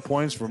 4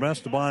 points from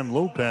Esteban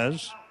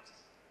Lopez,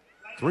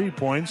 3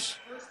 points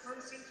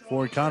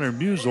for Connor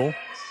Musel,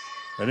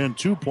 and then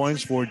 2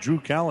 points for Drew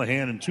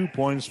Callahan and 2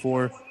 points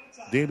for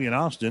Damian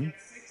Austin.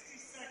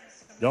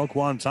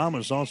 Delquan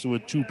Thomas also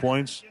with 2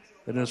 points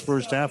in this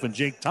first half, and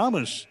Jake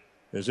Thomas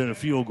is in a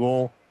field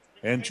goal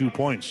and 2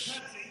 points.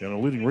 And a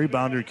leading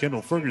rebounder,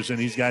 Kendall Ferguson,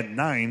 he's got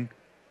 9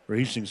 for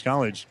Hastings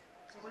College.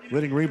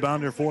 Leading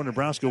rebounder for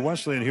Nebraska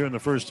Wesleyan here in the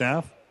first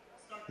half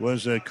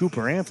was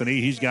Cooper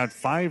Anthony. He's got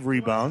 5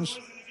 rebounds.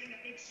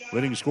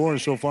 Leading scorer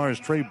so far is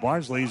Trey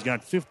Barnsley. He's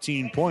got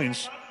 15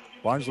 points.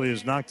 Barnsley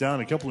has knocked down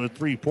a couple of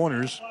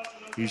three-pointers.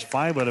 He's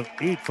 5 out of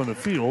 8 from the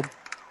field.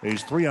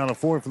 He's 3 out of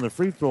 4 from the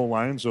free throw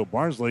line. So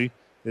Barnsley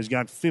has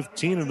got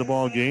 15 in the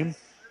ball game.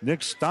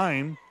 Nick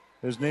Stein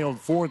has nailed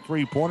 4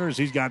 3-pointers.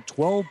 He's got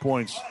 12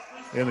 points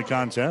in the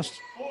contest.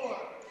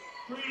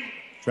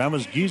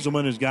 Travis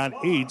Gieselman has got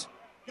 8.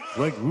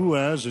 Blake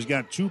Ruiz has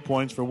got 2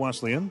 points for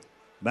Wesleyan.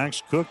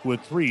 Max Cook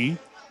with 3.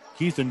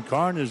 Keithan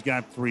Karn has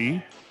got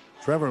 3.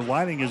 Trevor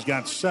Lighting has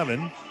got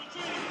 7.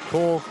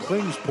 Cole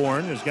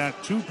Klingsporn has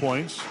got 2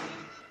 points.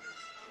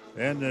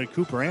 And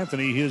Cooper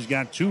Anthony, he has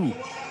got 2.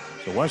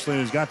 So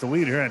Wesleyan has got the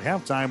lead here at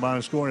halftime by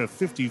a score of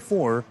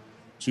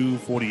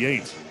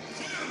 54-48.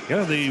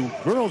 In the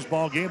girls'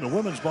 ball game, the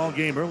women's ball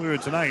game earlier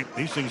tonight,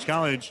 Hastings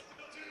College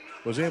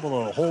was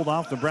able to hold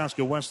off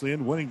Nebraska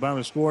Wesleyan, winning by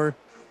the score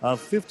of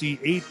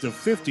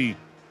 58-50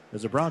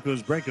 as the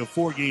Broncos break a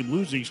 4-game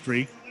losing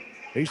streak.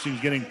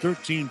 Hastings getting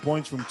 13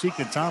 points from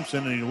Tika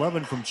Thompson and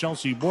 11 from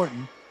Chelsea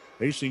Morton.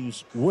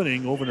 Hastings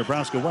winning over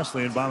Nebraska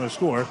Wesleyan by the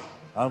score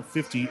of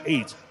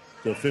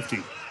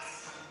 58-50.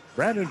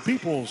 Brandon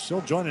Peoples,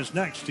 he'll join us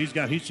next. He's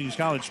got Hastings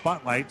College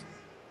Spotlight.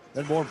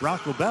 Then more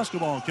Bronco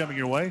basketball coming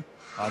your way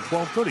on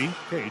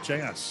 1230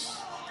 KHAS.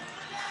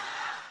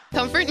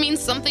 Comfort means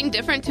something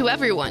different to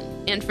everyone,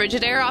 and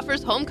Frigidaire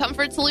offers home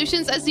comfort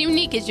solutions as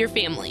unique as your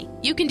family.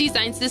 You can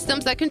design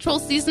systems that control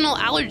seasonal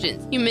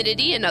allergens,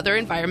 humidity, and other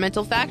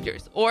environmental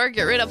factors, or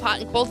get rid of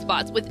hot and cold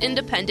spots with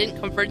independent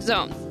comfort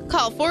zones.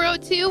 Call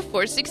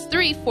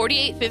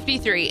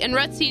 402-463-4853, and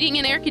Ruts Heating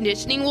and Air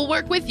Conditioning will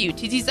work with you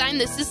to design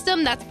the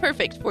system that's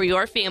perfect for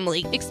your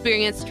family.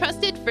 Experience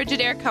trusted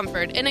Frigidaire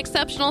comfort and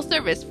exceptional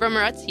service from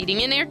Ruts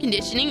Heating and Air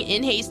Conditioning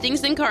in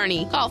Hastings and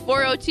Kearney. Call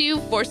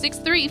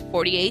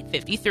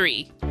 402-463-4853.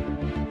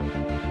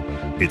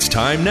 It's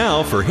time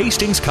now for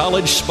Hastings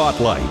College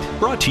Spotlight,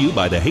 brought to you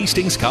by the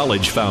Hastings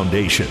College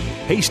Foundation.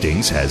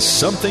 Hastings has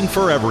something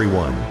for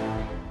everyone.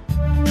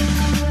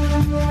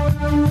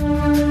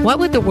 What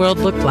would the world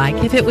look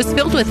like if it was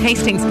filled with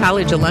Hastings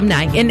College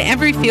alumni in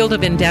every field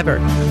of endeavor?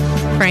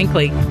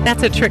 Frankly,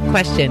 that's a trick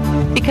question,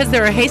 because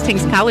there are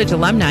Hastings College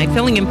alumni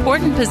filling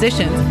important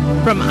positions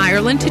from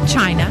Ireland to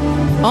China,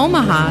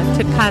 Omaha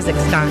to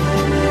Kazakhstan.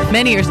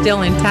 Many are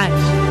still in touch.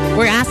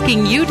 We're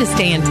asking you to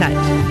stay in touch.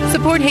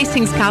 Support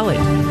Hastings College.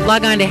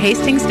 Log on to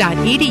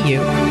hastings.edu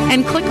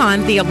and click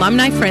on the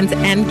Alumni Friends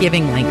and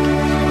Giving link.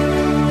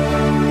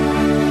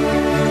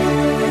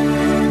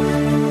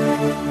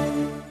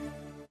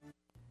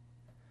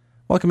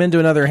 Welcome into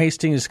another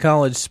Hastings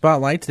College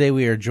Spotlight. Today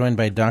we are joined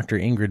by Dr.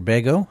 Ingrid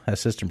Bego,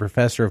 Assistant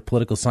Professor of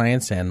Political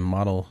Science and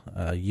Model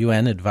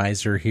UN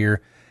Advisor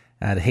here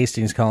at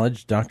Hastings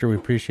College. Doctor, we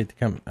appreciate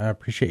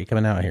you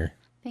coming out here.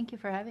 Thank you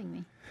for having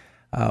me.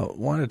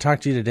 Wanted to talk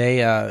to you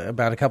today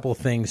about a couple of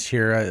things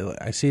here.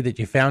 I see that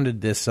you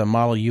founded this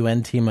Model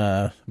UN team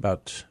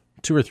about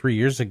 2 or 3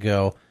 years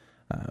ago.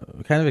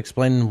 Kind of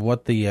explain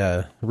what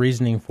the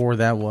reasoning for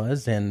that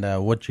was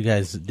and what you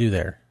guys do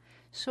there.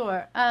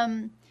 Sure.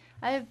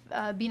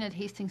 I've been at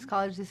Hastings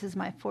College. This is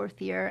my 4th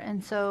year,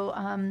 and so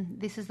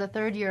this is the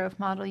 3rd year of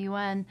Model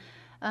UN.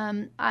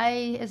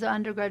 I, as an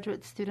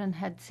undergraduate student,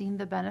 had seen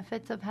the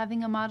benefits of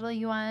having a Model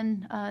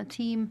UN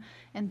team,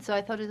 and so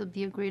I thought it would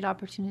be a great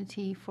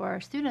opportunity for our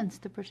students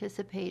to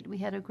participate. We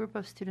had a group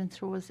of students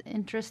who was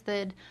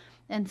interested,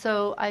 and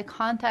so I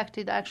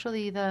contacted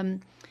actually the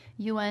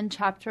UN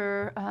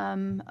chapter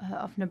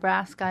of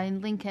Nebraska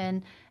in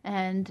Lincoln,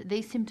 and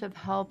they seem to have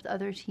helped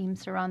other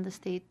teams around the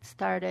state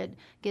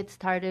get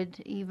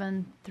started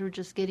even through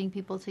just getting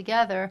people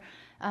together.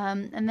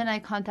 And then I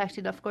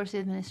contacted, of course, the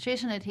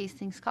administration at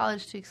Hastings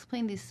College to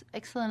explain this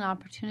excellent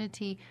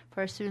opportunity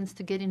for our students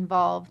to get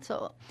involved.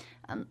 So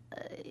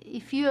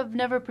if you have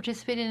never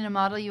participated in a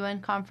Model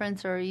UN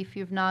conference, or if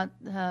you've not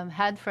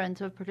had friends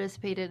who have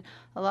participated,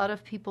 a lot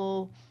of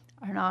people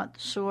are not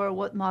sure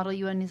what Model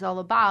UN is all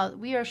about.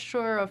 We are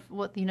sure of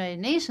what the United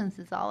Nations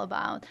is all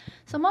about.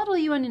 So Model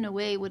UN, in a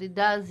way, what it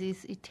does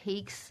is it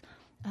takes,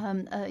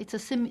 it's a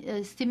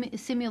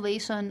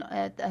simulation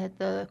at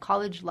the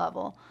college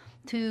level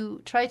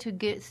to try to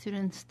get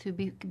students to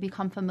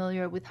become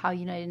familiar with how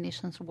United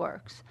Nations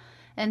works.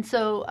 And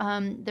so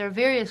there are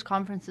various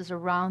conferences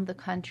around the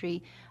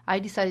country. I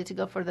decided to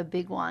go for the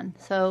big one.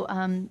 So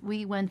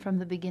we went from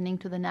the beginning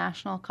to the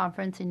national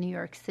conference in New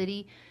York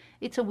City.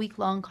 It's a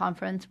week-long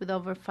conference with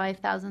over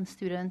 5,000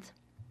 students,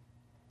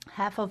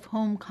 half of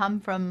whom come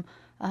from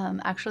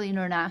actually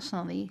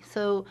internationally.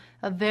 So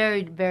a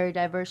very, very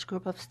diverse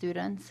group of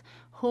students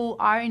who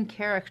are in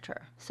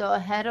character. So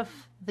ahead of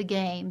the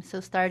game, so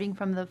starting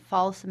from the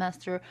fall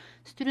semester,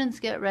 students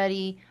get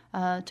ready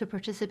to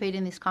participate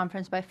in this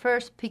conference by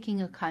first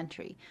picking a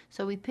country.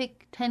 So we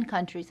pick 10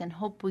 countries and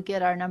hope we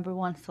get our number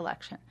 1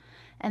 selection.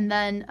 And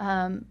then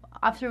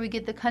after we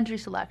get the country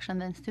selection,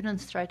 then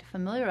students try to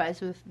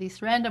familiarize with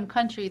this random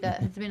country that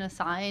has been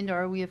assigned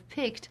or we have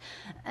picked,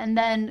 and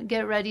then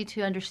get ready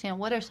to understand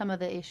what are some of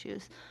the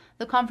issues.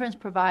 The conference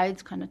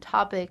provides kind of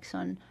topics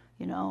on,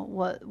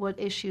 what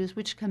issues,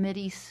 which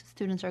committees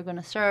students are going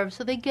to serve,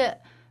 so they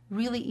get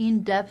really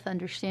in-depth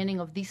understanding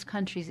of these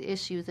countries'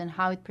 issues and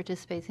how it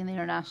participates in the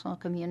international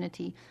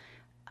community.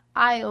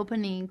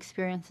 Eye-opening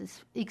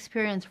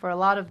experience for a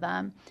lot of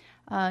them.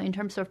 In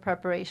terms of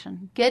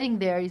preparation. Getting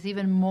there is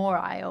even more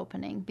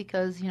eye-opening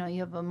because, you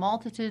have a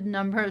multitude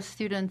number of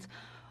students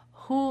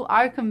who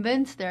are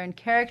convinced they're in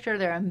character,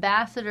 they're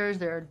ambassadors,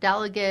 they're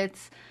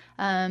delegates.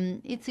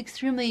 It's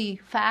extremely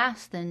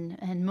fast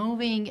and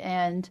moving,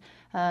 and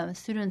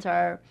students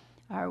are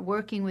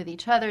working with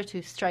each other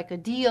to strike a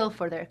deal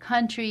for their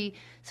country.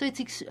 So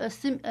it's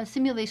a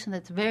simulation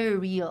that's very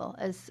real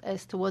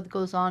as to what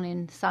goes on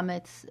in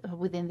summits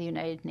within the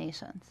United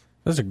Nations.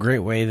 That's a great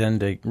way then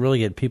to really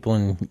get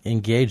people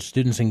engaged,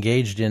 students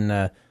engaged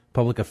in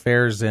public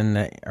affairs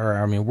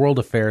world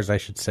affairs, I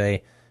should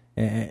say,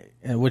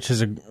 which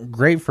is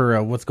great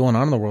for what's going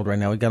on in the world right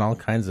now. We've got all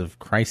kinds of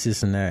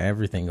crisis and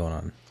everything going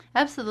on.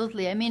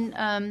 Absolutely. I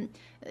mean,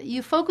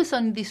 you focus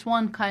on this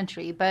one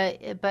country,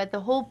 but the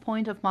whole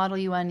point of Model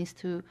UN is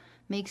to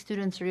make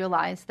students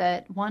realize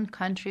that one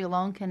country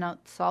alone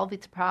cannot solve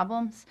its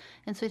problems,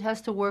 and so it has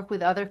to work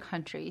with other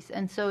countries.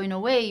 And so in a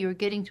way, you're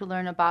getting to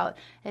learn about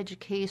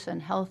education,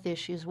 health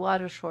issues,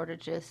 water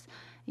shortages,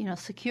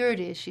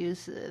 security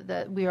issues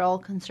that we're all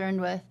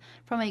concerned with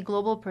from a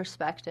global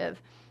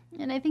perspective.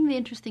 And I think the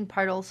interesting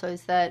part also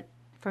is that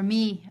for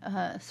me,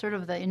 sort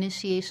of the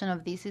initiation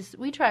of these is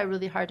we try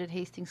really hard at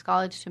Hastings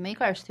College to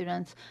make our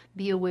students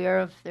be aware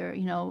of their,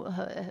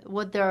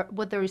 what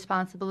their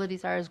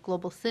responsibilities are as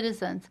global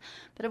citizens.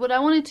 But what I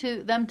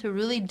wanted them to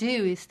really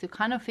do is to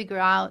kind of figure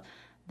out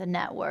the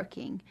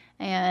networking.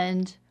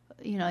 And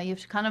you have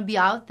to kind of be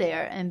out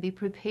there and be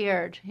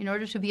prepared. In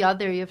order to be out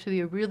there, you have to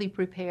be really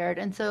prepared.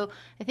 And so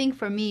I think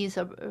for me,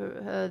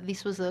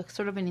 this was a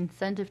sort of an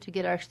incentive to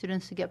get our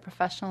students to get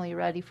professionally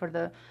ready for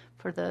the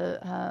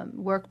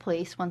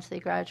workplace once they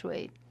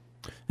graduate.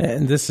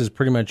 And this is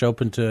pretty much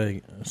open to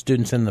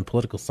students in the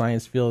political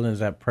science field. Is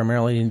that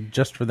primarily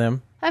just for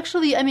them?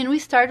 Actually, I mean, we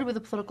started with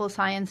the political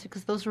science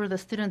because those were the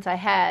students I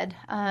had.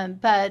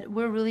 But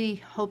we're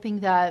really hoping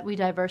that we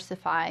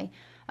diversify.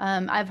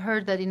 I've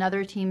heard that in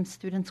other teams,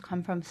 students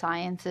come from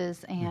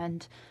sciences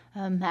and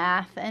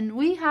math, and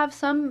we have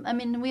some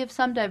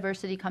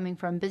diversity coming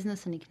from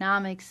business and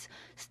economics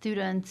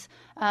students,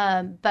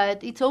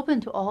 but it's open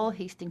to all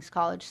Hastings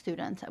College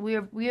students.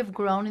 We have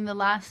grown in the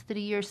last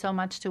 3 years so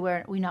much to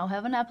where we now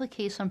have an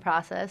application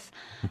process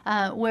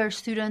where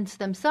students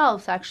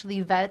themselves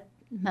actually vet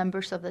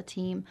members of the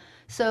team.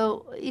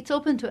 So it's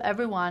open to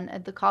everyone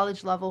at the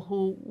college level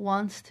who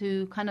wants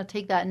to kind of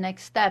take that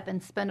next step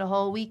and spend a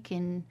whole week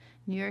in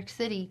New York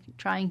City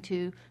trying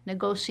to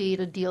negotiate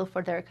a deal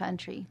for their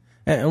country.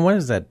 And when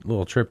does that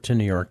little trip to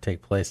New York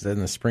take place? Is that in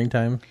the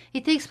springtime?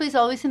 It takes place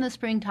always in the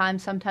springtime,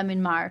 sometime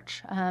in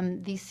March.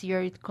 This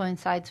year it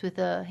coincides with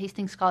the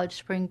Hastings College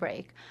spring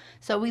break.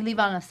 So we leave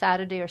on a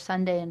Saturday or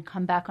Sunday and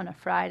come back on a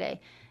Friday.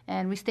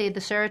 And we stay at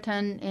the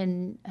Sheraton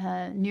in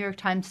New York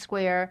Times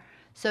Square.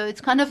 So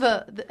it's kind of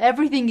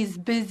everything is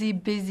busy,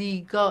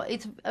 go.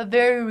 It's a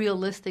very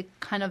realistic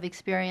kind of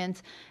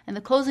experience. And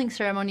the closing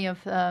ceremony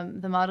of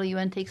the Model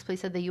UN takes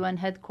place at the UN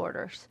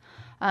headquarters.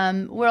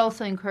 We're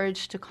also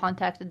encouraged to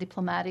contact the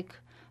diplomatic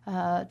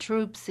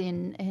troops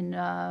in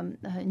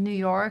New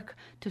York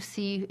to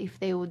see if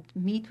they would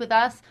meet with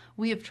us.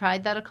 We have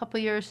tried that a couple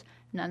of years.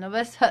 None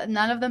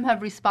of them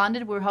have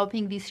responded. We're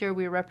hoping this year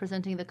we're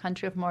representing the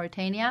country of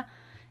Mauritania.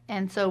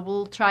 And so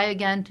we'll try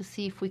again to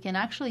see if we can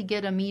actually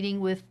get a meeting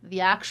with the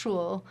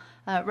actual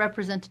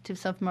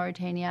representatives of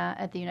Mauritania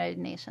at the United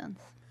Nations.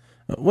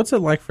 What's it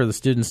like for the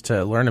students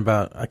to learn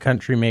about a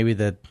country maybe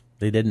that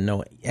they didn't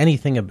know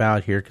anything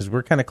about here? Because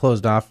we're kind of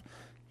closed off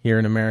here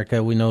in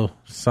America. We know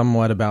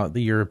somewhat about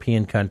the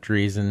European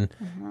countries and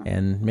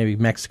maybe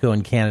Mexico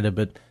and Canada,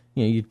 but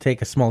you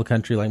take a small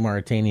country like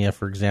Mauritania,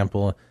 for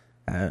example.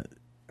 I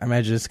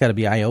imagine it's got to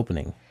be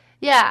eye-opening.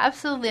 Yeah,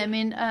 absolutely. I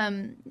mean,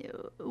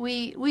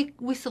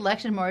 we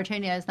selected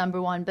Mauritania as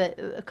number one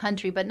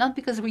country, but not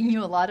because we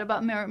knew a lot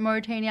about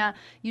Mauritania.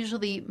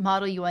 Usually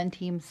Model UN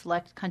teams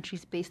select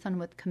countries based on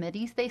what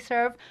committees they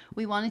serve.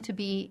 We wanted to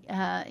be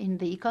in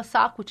the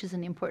ECOSOC, which is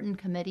an important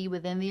committee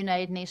within the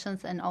United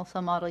Nations, and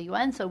also Model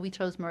UN, so we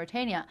chose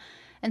Mauritania.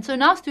 And so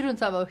now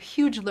students have a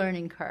huge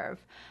learning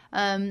curve.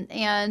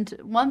 And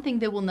one thing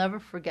they will never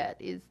forget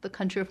is the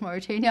country of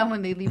Mauritania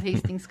when they leave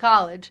Hastings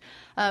College,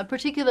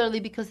 particularly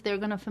because they're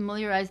going to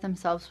familiarize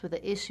themselves with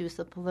the issues,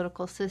 the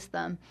political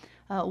system.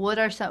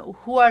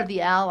 Who are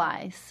the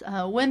allies?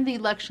 When the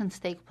elections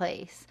take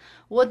place?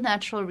 What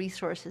natural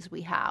resources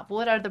we have?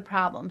 What are the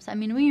problems? I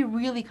mean, we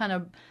really kind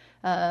of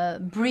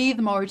breathe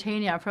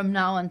Mauritania from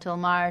now until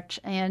March.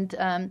 And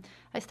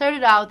I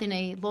started out in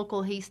a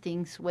local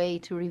Hastings way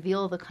to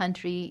reveal the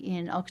country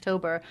in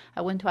October.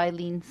 I went to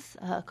Eileen's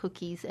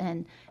cookies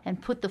and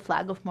put the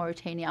flag of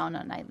Mauritania on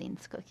an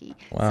Eileen's cookie.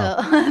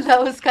 Wow. So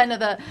that was kind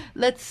of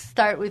let's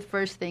start with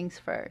first things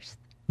first.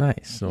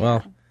 Nice. Yeah.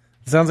 Well,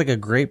 it sounds like a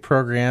great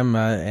program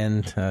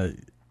and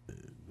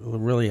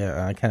really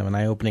a kind of an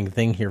eye-opening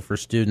thing here for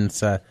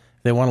students. If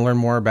they want to learn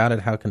more about it,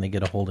 how can they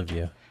get a hold of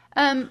you?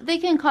 They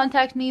can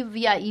contact me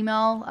via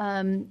email.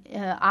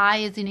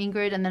 I as in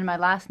Ingrid, and then my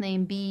last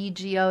name,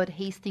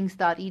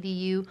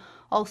 bego@hastings.edu.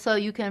 Also,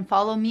 you can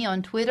follow me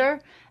on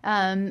Twitter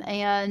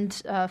and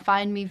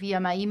find me via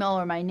my email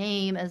or my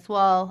name as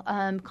well.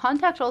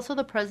 Contact also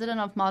the president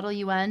of Model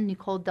UN,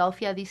 Nicole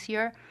Delphia, this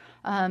year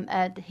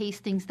at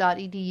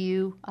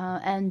hastings.edu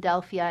and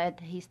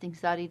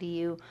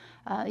delphia@hastings.edu.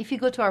 If you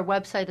go to our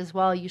website as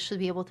well, you should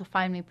be able to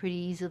find me pretty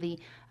easily.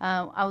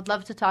 I would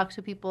love to talk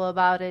to people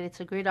about it. It's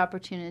a great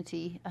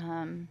opportunity.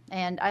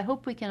 And I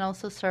hope we can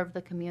also serve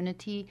the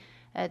community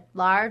at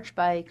large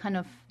by kind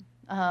of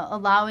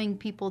allowing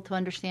people to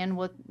understand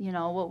what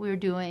we're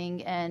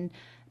doing and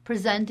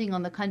presenting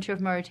on the country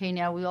of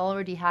Mauritania. We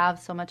already have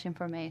so much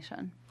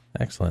information.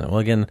 Excellent. Well,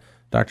 again,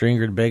 Dr.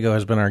 Ingrid Bego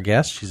has been our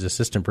guest. She's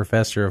assistant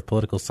professor of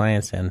political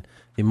science and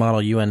the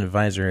Model UN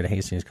advisor at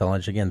Hastings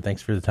College. Again,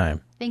 thanks for the time.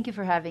 Thank you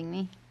for having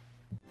me.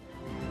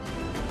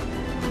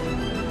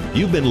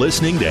 You've been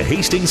listening to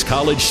Hastings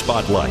College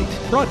Spotlight,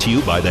 brought to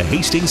you by the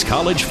Hastings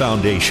College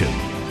Foundation.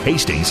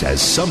 Hastings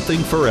has something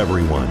for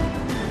everyone.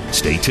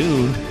 Stay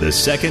tuned. The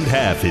second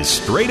half is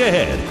straight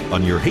ahead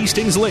on your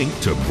Hastings link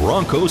to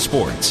Bronco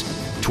Sports.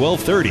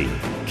 1230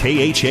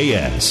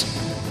 KHAS.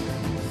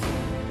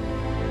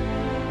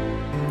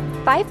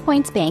 5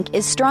 Points Bank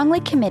is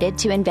strongly committed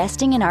to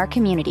investing in our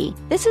community.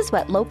 This is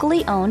what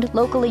locally owned,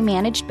 locally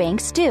managed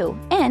banks do,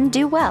 and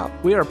do well.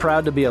 We are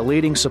proud to be a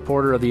leading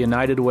supporter of the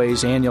United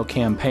Way's annual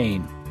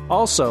campaign.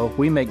 Also,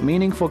 we make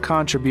meaningful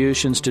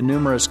contributions to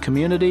numerous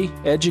community,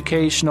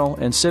 educational,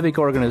 and civic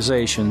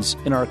organizations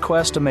in our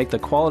quest to make the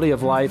quality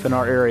of life in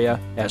our area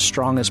as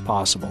strong as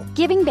possible.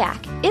 Giving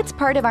back. It's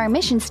part of our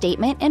mission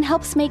statement and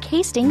helps make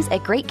Hastings a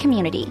great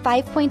community.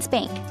 5 Points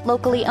Bank.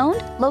 Locally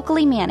owned,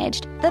 locally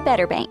managed. The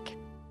better bank.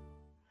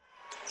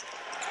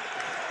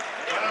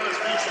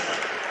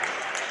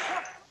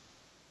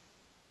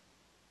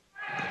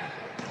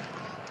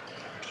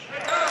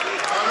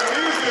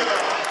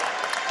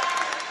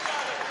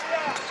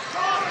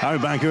 All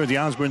right, back here at the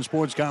Osborne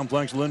Sports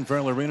Complex, Lynn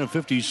Farrell Arena,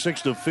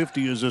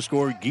 56-50 is the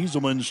score.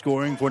 Gieselman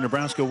scoring for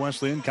Nebraska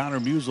Wesleyan.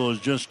 Connor Musel has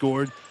just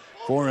scored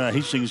for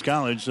Hastings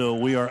College. So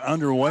we are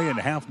underway in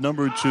half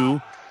number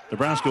 2.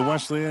 Nebraska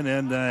Wesleyan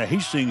and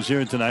Hastings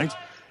here tonight.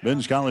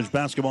 Men's college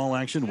basketball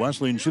action.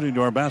 Wesleyan shooting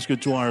to our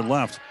basket to our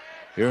left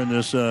here in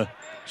this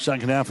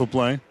second half of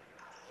play.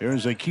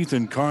 Here's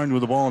Keithan Karn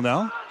with the ball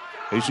now.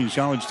 Hastings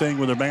College staying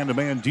with their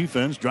man-to-man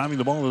defense. Driving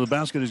the ball to the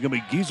basket is going to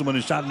be Gieselman.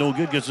 His shot no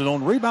good. Gets his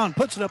own rebound.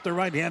 Puts it up there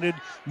right-handed.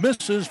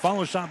 Misses.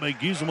 Follow shot by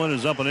Gieselman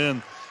is up and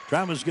in.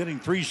 Travis getting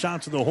 3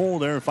 shots in the hole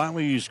there.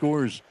 Finally, he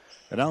scores.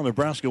 And now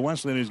Nebraska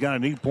Wesleyan has got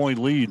an 8-point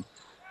lead.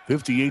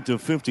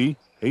 58-50.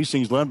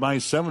 Hastings led by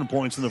 7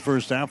 points in the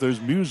first half. There's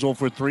Musel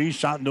for 3.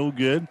 Shot no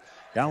good.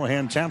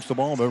 Callahan taps the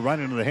ball, but right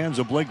into the hands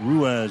of Blake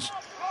Ruiz.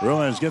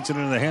 Ruiz gets it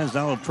into the hands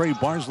now of Trey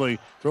Barnsley.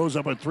 Throws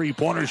up a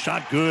 3-pointer.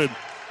 Shot good.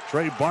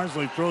 Trey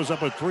Barnsley throws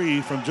up a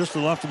 3 from just the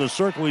left of the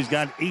circle. He's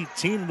got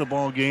 18 in the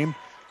ball game.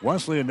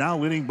 Wesleyan now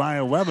leading by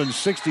 11,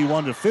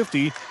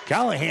 61-50.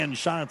 Callahan's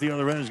shot at the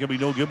other end is going to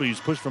be no good, but he's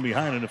pushed from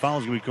behind, and the foul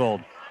is going to be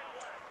called.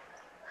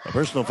 A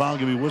personal foul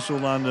going to be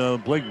whistled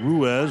on Blake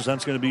Ruiz.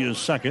 That's going to be his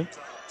second.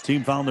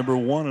 Team foul number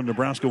 1 on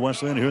Nebraska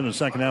Wesleyan here in the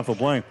second half of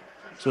play.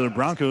 So the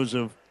Broncos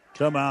have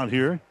come out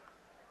here.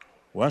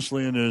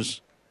 Wesleyan has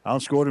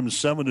outscored him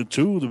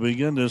 7-2 to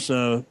begin this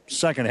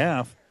second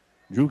half.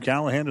 Drew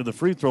Callahan to the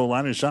free throw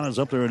line. His shot is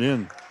up there and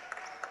in.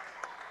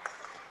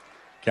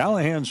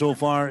 Callahan so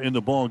far in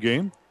the ball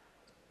game.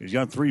 He's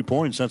got 3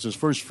 points. That's his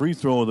first free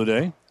throw of the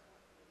day.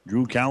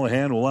 Drew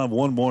Callahan will have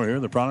one more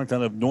here. The product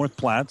out of North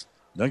Platte.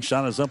 Next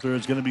shot is up there.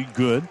 It's going to be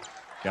good.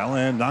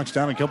 Callahan knocks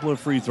down a couple of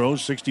free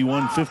throws.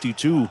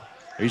 61-52.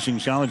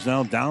 Hastings College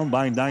now down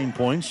by 9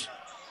 points.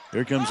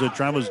 Here comes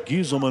Travis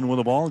Gieselman with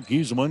the ball.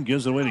 Gieselman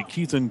gives it away to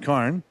Keithan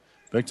Karn.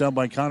 Picked up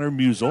by Connor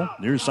Musel.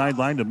 Near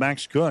sideline to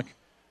Max Cook.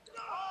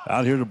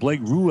 Out here to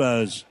Blake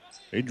Ruiz.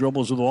 He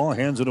dribbles with the ball,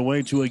 hands it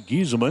away to a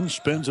Gieselman.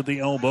 Spins at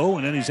the elbow,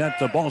 and then he's had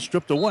the ball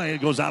stripped away.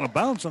 It goes out of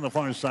bounds on the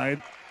far side.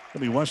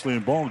 It'll be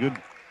Wesleyan ball. Good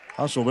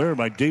hustle there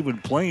by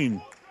David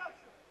Plain.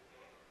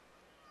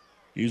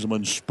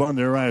 Gieselman spun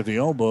there right at the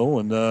elbow,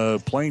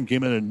 and Plain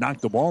came in and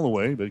knocked the ball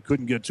away, but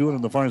couldn't get to it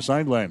on the far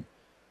sideline.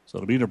 So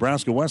it'll be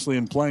Nebraska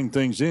Wesleyan playing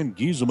things in.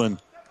 Gieselman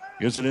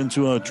gets it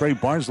into Trey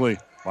Barnsley.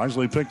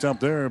 Barnsley picked up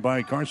there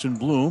by Carson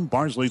Bloom.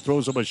 Barnsley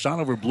throws up a shot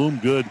over Bloom.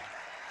 Good.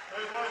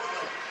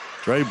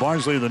 Trey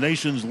Barnsley, the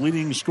nation's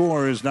leading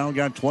scorer, has now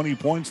got 20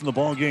 points in the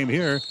ball game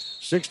here.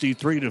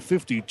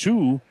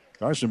 63-52.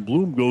 Carson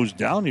Bloom goes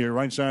down here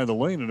right side of the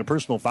lane, and a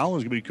personal foul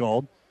is going to be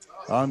called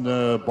on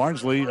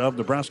Barnsley of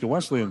Nebraska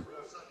Wesleyan.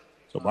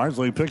 So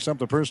Barnsley picks up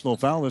the personal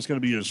foul. That's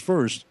going to be his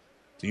first.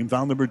 Team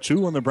foul number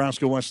 2 on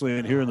Nebraska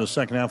Wesleyan here in the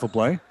second half of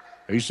play.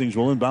 Hastings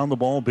will inbound the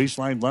ball,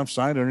 baseline left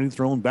side underneath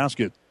their own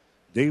basket.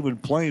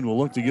 David Plain will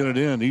look to get it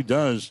in. He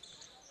does.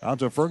 Out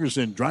to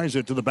Ferguson, drives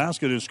it to the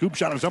basket. His scoop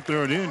shot is up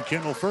there and in.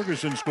 Kendall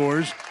Ferguson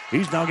scores.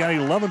 He's now got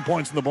 11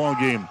 points in the ball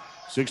game.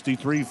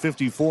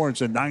 63-54.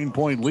 It's a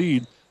 9-point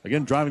lead.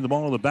 Again, driving the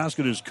ball to the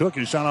basket is Cook.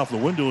 His shot off the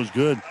window is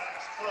good.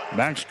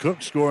 Max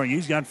Cook scoring.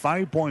 He's got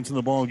 5 points in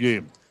the ball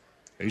game.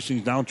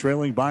 Hastings now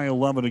trailing by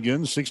 11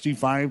 again,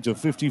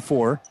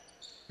 65-54.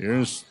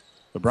 Here's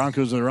the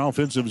Broncos in their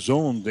offensive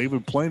zone.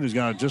 David Plain has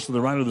got it just to the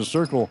right of the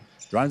circle.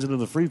 Drives into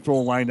the free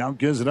throw line. Now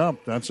gives it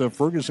up. That's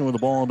Ferguson with the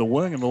ball on the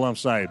wing on the left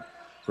side.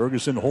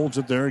 Ferguson holds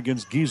it there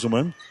against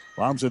Gieselman.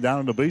 Lobs it down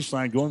on the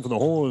baseline. Going for the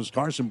hole is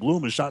Carson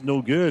Bloom. His shot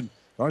no good.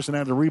 Carson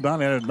had the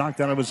rebound. Had it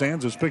knocked out of his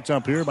hands. It's picked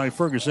up here by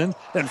Ferguson.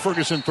 And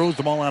Ferguson throws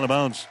the ball out of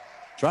bounds.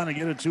 Trying to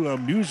get it to a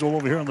Musel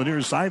over here on the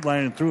near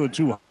sideline and threw it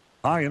too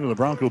high into the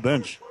Bronco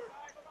bench.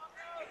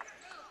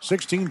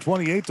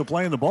 16:28 to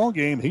play in the ball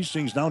game.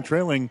 Hastings now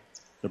trailing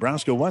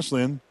Nebraska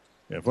Wesleyan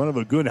in front of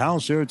a good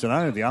house here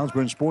tonight at the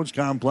Osborne Sports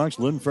Complex,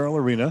 Lynn Farrell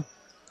Arena.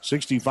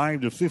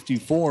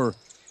 65-54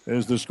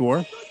 is the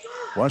score.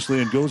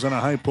 Wesleyan goes on a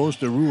high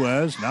post to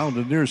Ruiz. Now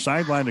the near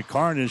sideline to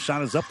Karn. His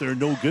shot is up there.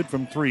 No good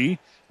from 3.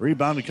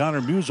 Rebound to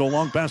Connor Musel.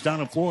 Long pass down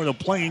the floor. The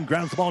Plain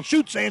grabs the ball,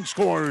 shoots, and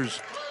scores.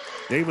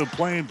 David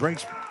Plain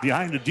breaks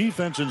behind the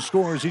defense and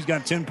scores. He's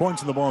got 10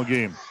 points in the ball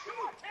game.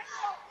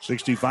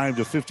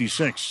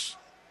 65-56.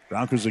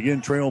 Broncos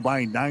again trail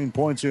by 9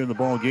 points here in the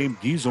ball game.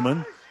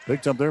 Gieselman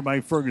picked up there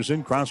by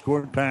Ferguson.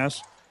 Cross-court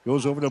pass.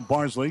 Goes over to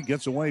Barnsley.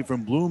 Gets away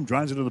from Bloom.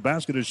 Drives into the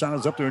basket. His shot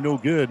is up there. No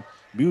good.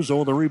 Musel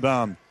with the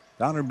rebound.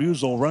 Connor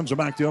Musel runs it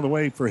back the other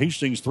way for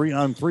Hastings.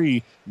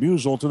 3-on-3.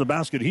 Musel to the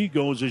basket. He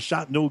goes. His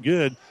shot no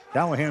good.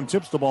 Callahan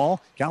tips the ball.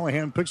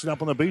 Callahan picks it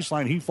up on the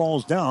baseline. He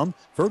falls down.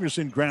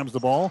 Ferguson grabs the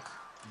ball.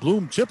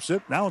 Bloom chips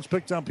it. Now it's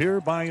picked up here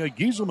by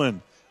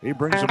Gieselman. He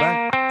brings it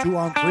back.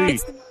 2-on-3.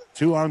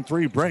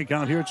 2-on-3 break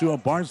out here to a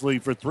Barnsley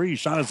for 3.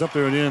 Shot is up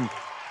there and in.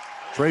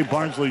 Trey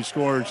Barnsley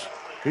scores.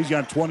 He's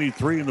got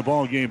 23 in the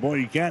ball game. Boy,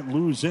 you can't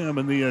lose him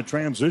in the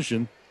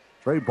transition.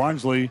 Trey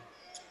Barnsley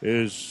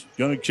is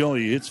going to kill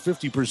you. It's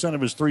 50%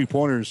 of his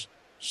three-pointers.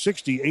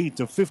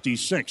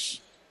 68-56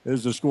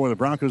 is the score. The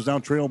Broncos now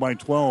trail by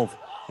 12.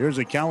 Here's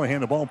a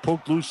Callahan. The ball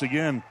poked loose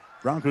again.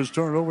 Broncos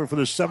turn it over for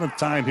the 7th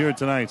time here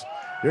tonight.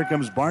 Here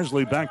comes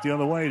Barnsley back the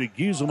other way to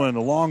Gieselman. A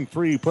long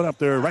 3 put up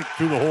there right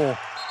through the hole.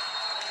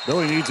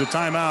 Billy needs a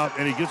timeout,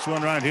 and he gets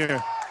one right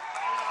here.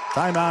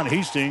 Timeout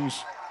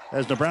Hastings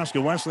as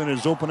Nebraska Wesleyan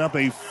has opened up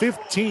a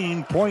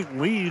 15-point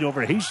lead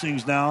over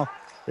Hastings now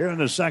here in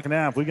the second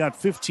half. We got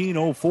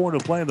 15:04 to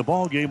play in the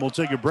ball game. We'll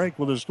take a break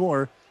with a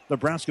score.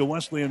 Nebraska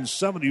Wesleyan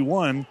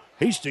 71,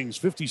 Hastings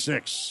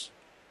 56.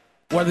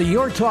 Whether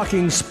you're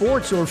talking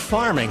sports or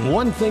farming,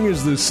 one thing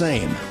is the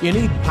same. You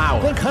need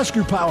power. Think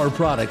Husker Power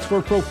products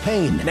for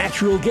propane,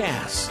 natural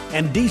gas,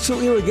 and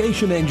diesel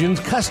irrigation engines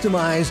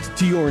customized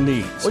to your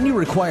needs. When you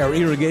require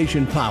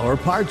irrigation power,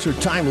 parts, or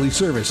timely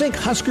service, think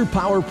Husker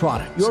Power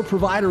products, your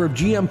provider of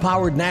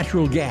GM-powered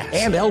natural gas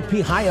and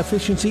LP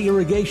high-efficiency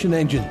irrigation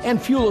engine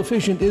and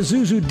fuel-efficient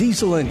Isuzu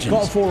diesel engines.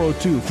 Call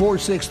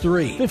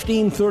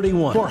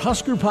 402-463-1531 for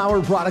Husker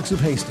Power products of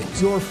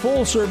Hastings, your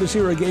full-service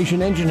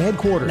irrigation engine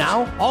headquarters.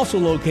 Now,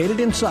 also located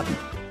in Sutton.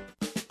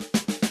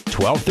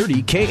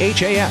 1230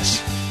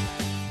 KHAS.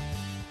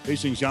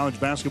 Hastings College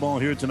basketball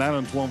here tonight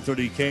on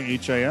 1230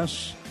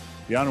 KHAS.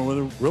 The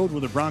honor road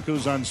with the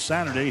Broncos on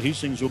Saturday.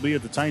 Hastings will be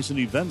at the Tyson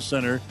Event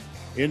Center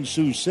in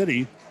Sioux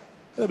City.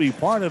 It'll be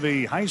part of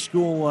a high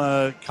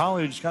school,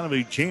 college kind of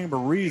a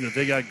jamboree that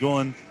they got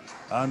going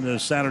on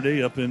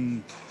Saturday up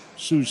in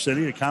Sioux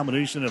City. A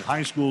combination of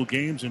high school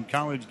games and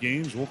college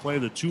games. We'll play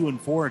the 2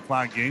 and 4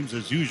 o'clock games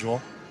as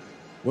usual.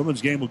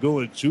 Women's game will go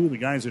at 2. The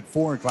guys at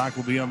 4 o'clock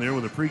will be on there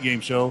with a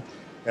pregame show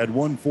at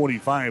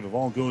 1:45 if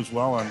all goes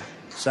well on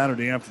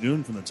Saturday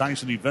afternoon from the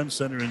Tyson Event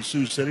Center in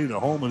Sioux City, the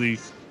home of the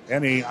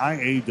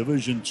NAIA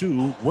Division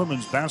II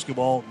Women's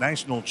Basketball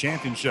National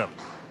Championship.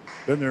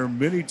 Been there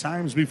many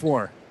times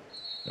before.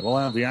 And we'll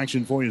have the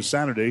action for you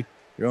Saturday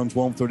here on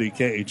 1230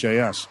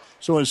 KHAS.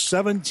 So a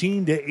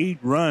 17-8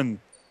 run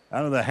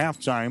out of the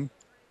halftime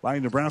by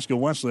Nebraska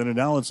Wesleyan, and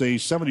now it's a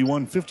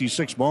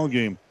 71-56 ball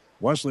game.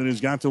 Wesleyan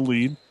has got the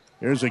lead.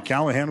 There's a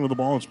Callahan with the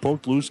ball. It's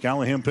poked loose.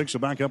 Callahan picks it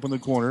back up in the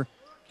corner.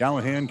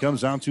 Callahan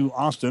comes out to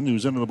Austin,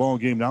 who's into the ball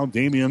game now.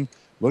 Damian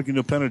looking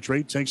to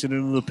penetrate, takes it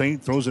into the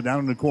paint, throws it down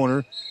in the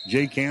corner.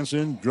 Jake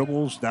Hansen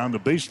dribbles down the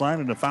baseline,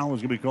 and the foul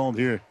is going to be called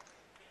here.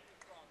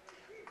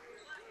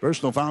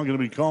 Personal foul going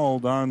to be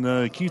called on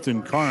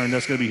Keithan Karn.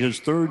 That's going to be his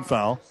third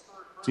foul.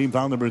 Team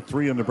foul number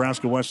 3 on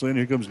Nebraska Wesleyan.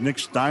 Here comes Nick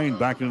Stein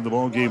back into the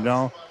ball game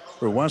now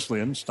for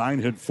Wesleyan. Stein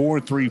hit 4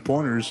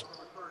 3-pointers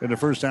in the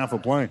first half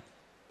of play.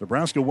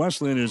 Nebraska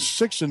Wesleyan is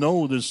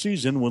 6-0 this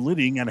season when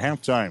leading at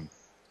halftime.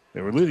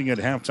 They were leading at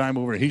halftime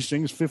over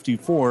Hastings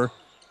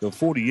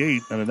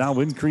 54-48, and have now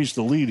increased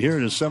the lead here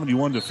to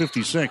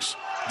 71-56.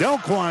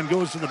 Delquan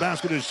goes to the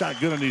basket. His shot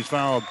good, and he's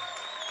fouled.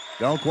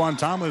 Delquan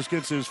Thomas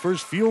gets his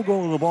first field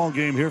goal of the ball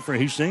game here for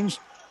Hastings.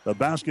 The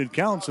basket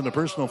counts, and the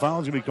personal foul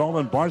is going to be called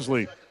on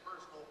Barsley.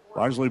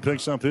 Barsley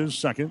picks up his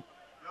second.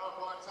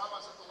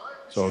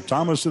 So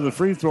Thomas to the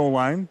free throw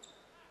line.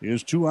 He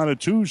is 2 out of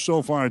 2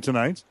 so far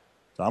tonight.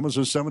 Thomas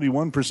is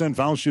 71%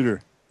 foul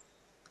shooter.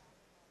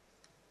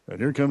 And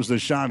here comes the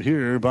shot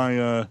here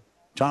by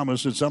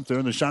Thomas. It's up there,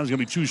 and the shot is going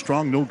to be too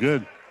strong. No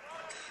good.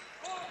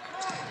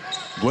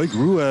 Blake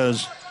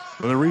Ruiz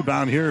with a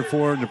rebound here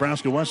for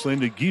Nebraska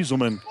Wesleyan to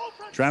Gieselman.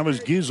 Travis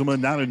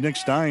Gieselman down to Nick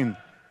Stein.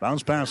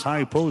 Bounce pass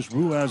high post.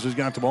 Ruiz has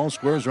got the ball.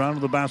 Squares around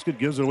to the basket.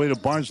 Gives it away to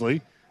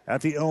Barnsley.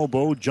 At the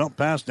elbow. Jump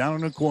pass down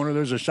in the corner.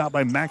 There's a shot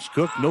by Max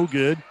Cook. No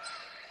good.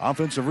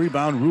 Offensive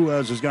rebound.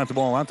 Ruiz has got the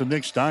ball out to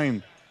Nick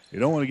Stein. You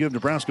don't want to give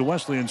Nebraska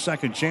Wesleyan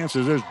second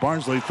chances. There's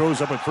Barnsley.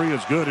 Throws up a 3.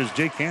 It's good as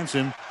Jake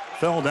Hansen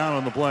fell down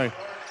on the play.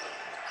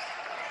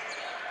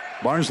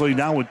 Barnsley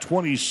now with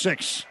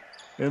 26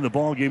 in the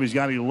ball game. He's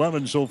got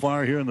 11 so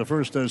far here in the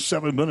first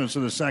 7 minutes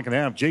of the second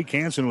half. Jake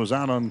Hansen was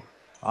out on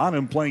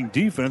him playing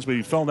defense, but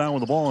he fell down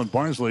with the ball, and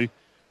Barnsley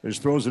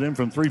just throws it in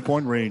from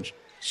three-point range.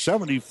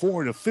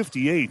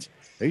 74-58.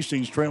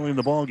 Hastings trailing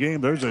the ball game.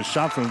 There's a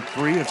shot from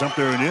 3. It's up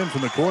there and in from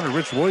the corner.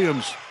 Rich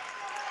Williams.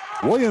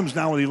 Williams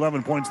now with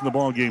 11 points in the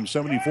ball game.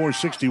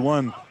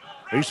 74-61.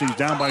 Hastings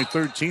down by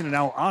 13, and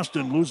now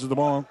Austin loses the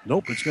ball.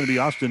 Nope, it's going to be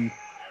Austin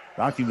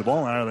knocking the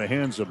ball out of the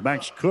hands of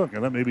Max Cook. I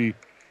thought maybe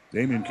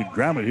Damian could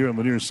grab it here on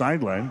the near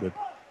sideline, but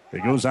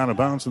it goes out of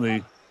bounds, and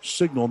they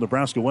signal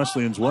Nebraska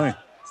Wesleyan's way.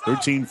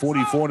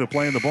 13:44 to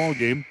play in the ball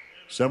game.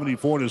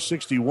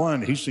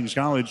 74-61. Hastings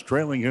College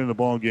trailing here in the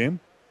ball game.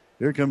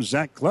 Here comes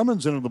Zach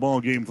Clemens into the ball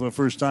game for the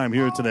first time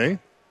here today.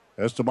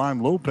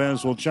 Esteban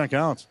Lopez will check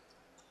out.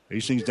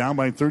 Hastings down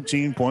by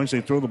 13 points.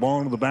 They throw the ball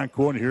into the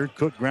backcourt here.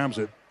 Cook grabs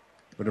it.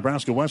 But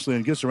Nebraska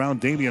Wesleyan gets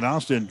around Damian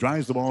Austin,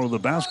 drives the ball to the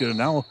basket, and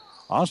now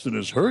Austin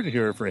is hurt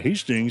here for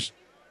Hastings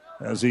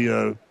as he,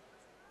 I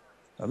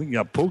think he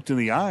got poked in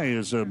the eye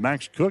as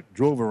Max Cook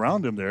drove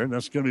around him there. And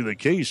that's going to be the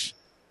case.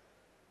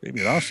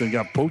 Damian Austin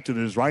got poked in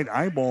his right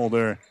eyeball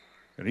there,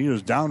 and he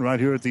is down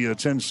right here at the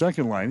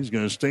 10-second line. He's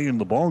going to stay in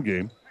the ball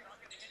game.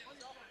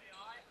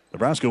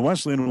 Nebraska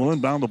Wesleyan will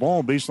inbound the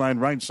ball, baseline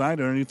right side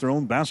underneath their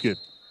own basket.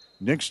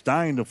 Nick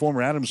Stein, the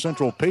former Adams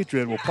Central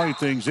Patriot, will play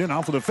things in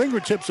off of the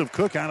fingertips of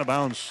Cook out of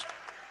bounds.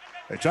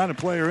 They try to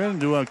play her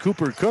into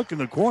Cooper Cook in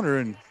the corner,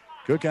 and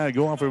Cook had to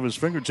go off of his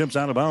fingertips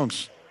out of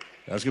bounds.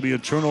 That's going to be a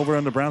turnover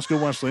on Nebraska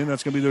Wesleyan.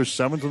 That's going to be their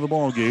 7th of the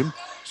ball game.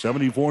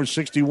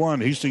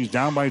 74-61. Hastings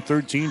down by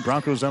 13.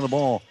 Broncos on the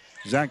ball.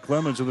 Zach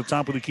Clemens at the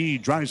top of the key.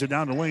 Drives it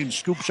down the lane.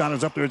 Scoop shot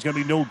is up there. It's going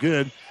to be no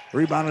good.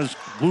 Rebound is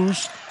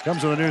loose.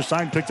 Comes to the near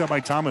side. Picked up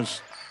by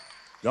Thomas.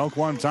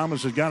 Delquan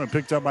Thomas has got it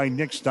picked up by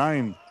Nick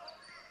Stein.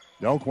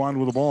 Delquan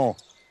with the ball.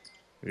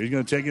 He's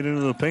going to take it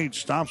into the paint.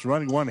 Stops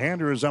running.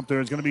 One-hander is up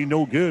there. It's going to be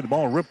no good.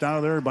 Ball ripped out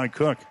of there by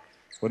Cook.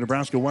 for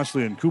Nebraska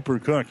Wesleyan. Cooper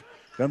Cook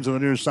comes to the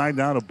near side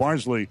now to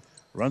Barnsley.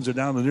 Runs it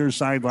down the near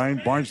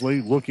sideline.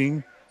 Barnsley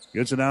looking.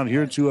 Gets it out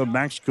here to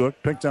Max Cook.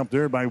 Picked up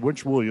there by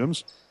Rich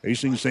Williams.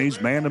 Hastings stays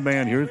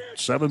man-to-man here.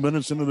 7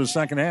 minutes into the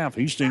second half.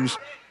 Hastings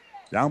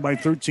down by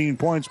 13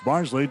 points.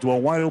 Barnsley to a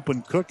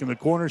wide-open Cook in the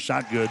corner.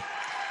 Shot good.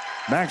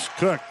 Max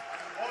Cook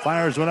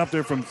fires one up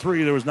there from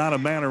three. There was not a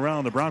man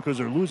around. The Broncos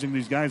are losing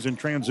these guys in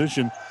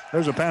transition.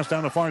 There's a pass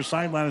down the far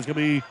sideline. It's going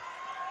to be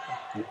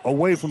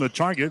away from the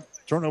target.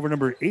 Turnover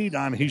number 8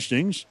 on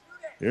Hastings.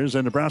 Here's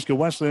a Nebraska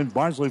Wesleyan.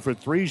 Barnsley for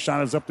three.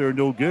 Shot is up there.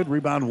 No good.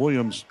 Rebound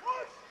Williams.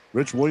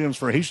 Rich Williams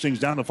for Hastings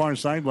down the far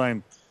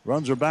sideline.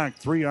 Runs her back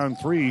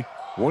 3-on-3.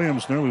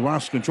 Williams nearly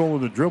lost control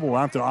of the dribble.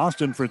 Out to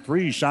Austin for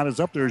three. Shot is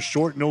up there.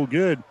 Short. No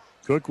good.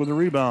 Cook with a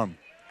rebound.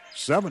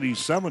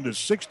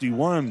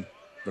 77-61.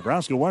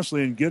 Nebraska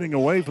Wesleyan getting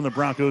away from the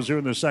Broncos here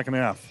in the second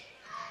half.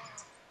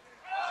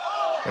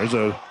 There's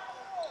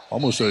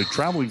almost a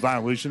traveling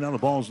violation. Now the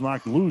ball's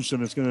knocked loose,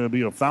 and it's going to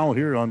be a foul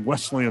here on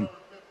Wesleyan.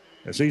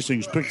 As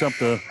Hastings picked up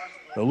the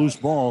loose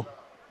ball,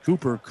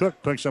 Cooper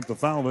Cook picks up the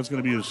foul. That's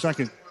going to be his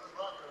second.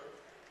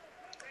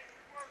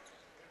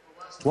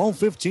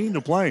 12:15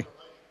 to play.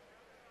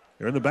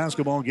 Here in the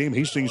basketball game,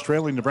 Hastings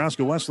trailing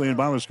Nebraska Wesleyan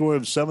by the score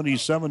of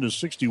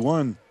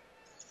 77-61.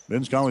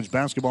 Men's college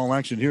basketball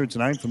action here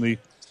tonight from the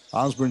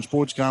Osborne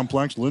Sports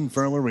Complex, Lynn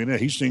Farrell Arena.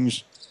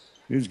 Hastings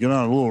is getting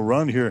on a little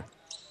run here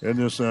in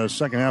this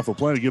second half of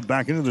play to get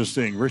back into this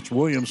thing. Rich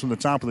Williams from the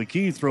top of the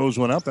key throws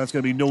one up. That's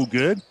going to be no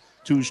good.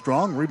 Too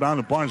strong. Rebound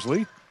to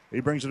Barnsley. He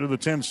brings it to the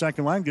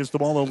 10-second line. Gets the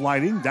ball to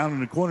Lighting. Down in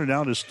the corner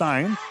now to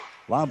Stein.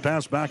 Lob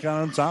pass back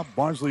out on top.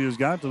 Barnsley has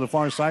got to the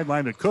far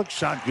sideline to Cook.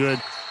 Shot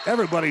good.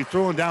 Everybody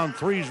throwing down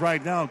threes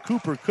right now.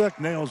 Cooper Cook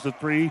nails the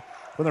three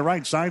from the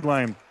right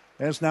sideline.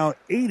 That's now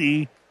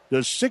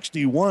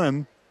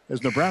 80-61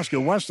 as Nebraska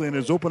Wesleyan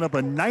has opened up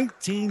a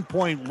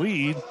 19-point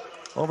lead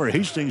over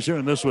Hastings here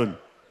in this one.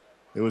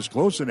 It was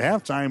close at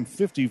halftime,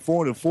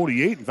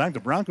 54-48. In fact, the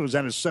Broncos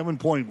had a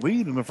 7-point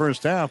lead in the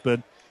first half,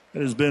 but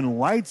it has been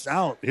lights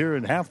out here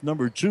in half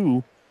number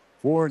 2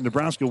 for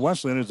Nebraska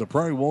Wesleyan as the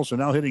Prairie Wolves are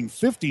now hitting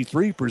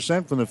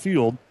 53% from the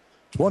field,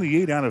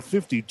 28 out of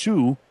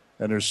 52,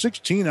 and they're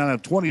 16 out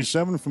of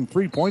 27 from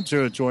three-point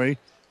territory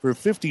for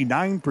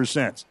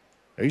 59%.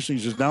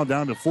 Hastings is now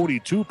down to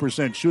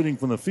 42% shooting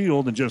from the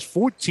field and just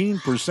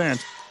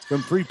 14%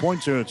 from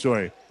three-point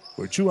territory.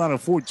 We're 2 out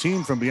of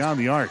 14 from beyond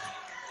the arc.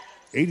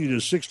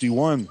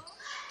 80-61.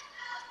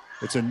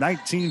 It's a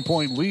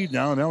 19-point lead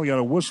now. Now we got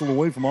a whistle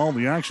away from all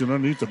the action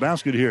underneath the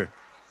basket here.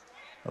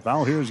 A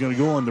foul here is going to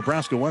go on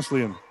Nebraska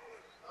Wesleyan.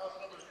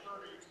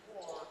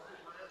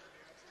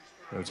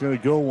 It's going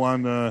to go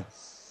on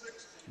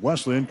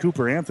Wesleyan.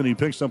 Cooper Anthony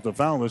picks up the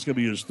foul. That's going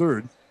to be his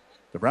third.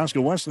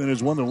 Nebraska Wesleyan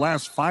has won the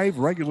last 5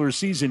 regular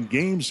season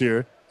games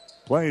here.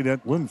 Played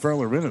at Lynn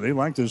Farrell Arena. They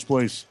like this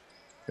place.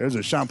 There's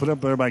a shot put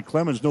up there by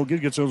Clemens. No good.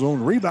 Gets his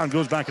own rebound.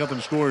 Goes back up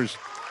and scores.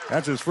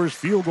 That's his first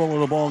field goal of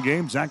the ball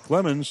game. Zach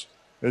Clemens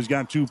has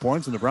got 2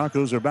 points, and the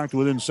Broncos are back to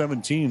within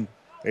 17,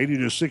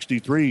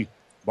 80-63.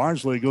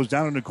 Barnsley goes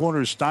down in the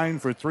corner. Stein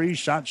for three.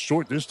 Shot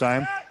short this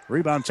time.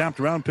 Rebound tapped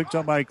around, picked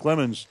up by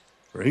Clemens.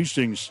 For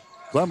Hastings,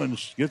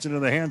 Clemens gets into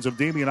the hands of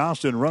Damian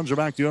Austin. Runs her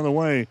back the other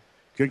way.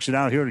 Kicks it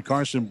out here to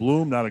Carson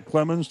Bloom. Now to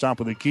Clemens, top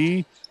of the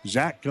key.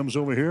 Zach comes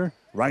over here.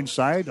 Right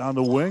side on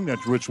the wing.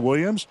 That's Rich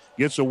Williams.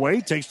 Gets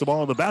away, takes the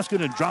ball to the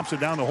basket, and drops it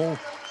down the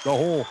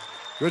hole.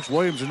 Rich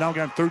Williams has now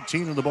got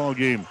 13 in the ball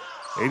game.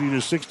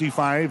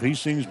 80-65.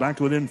 Hastings back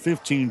to within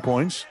 15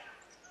 points.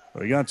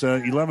 We got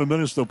 11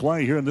 minutes to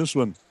play here in this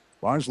one.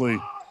 Barnsley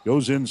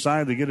goes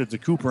inside to get it to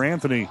Cooper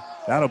Anthony.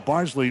 Out of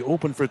Barnsley,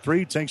 open for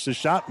three, takes the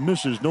shot,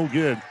 misses, no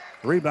good.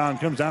 Rebound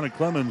comes down to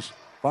Clemens,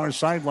 far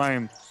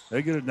sideline.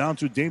 They get it down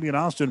to Damian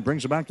Austin,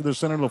 brings it back to the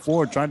center of the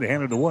floor, trying to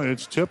hand it away.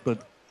 It's tipped,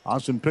 but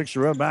Austin picks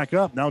her up back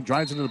up. Now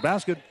drives into the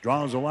basket,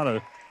 draws a lot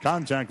of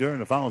contact there,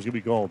 and the foul is going to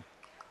be called.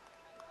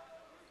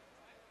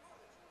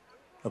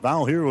 A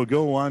foul here will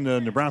go on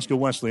Nebraska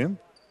Wesleyan.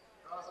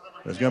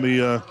 There's going to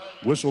be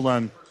whistled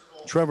on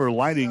Trevor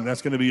Lighting.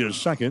 That's going to be his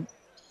second.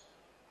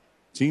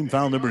 Team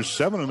foul number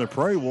 7 on the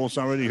Prairie Wolves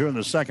already here in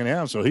the second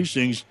half. So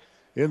Hastings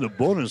in the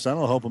bonus.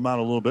 That'll help them out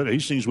a little bit.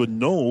 Hastings with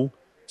no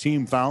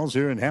team fouls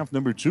here in half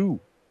number 2.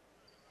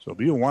 So it'll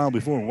be a while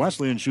before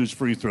Wesleyan shoots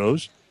free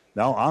throws.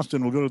 Now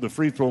Austin will go to the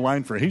free throw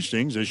line for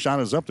Hastings. His shot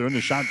is up there and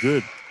the shot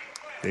good.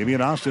 Damian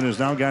Austin has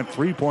now got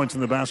 3 points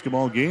in the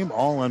basketball game,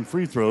 all on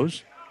free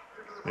throws.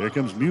 Here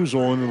comes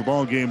Musel into the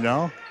ball game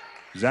now.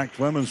 Zach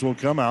Clemens will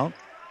come out.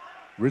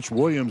 Rich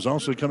Williams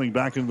also coming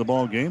back into the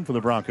ball game for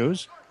the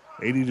Broncos.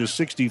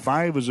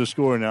 80-65 is the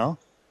score now.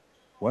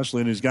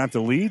 Wesleyan has got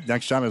the lead.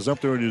 Next shot is up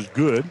there. It is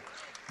good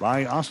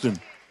by Austin.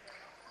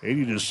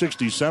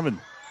 80-67.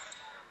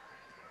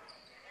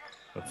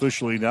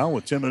 Officially now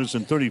with 10 minutes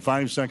and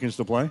 35 seconds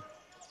to play.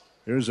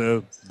 Here's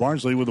a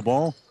Barnsley with the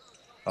ball.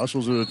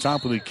 Hustles to the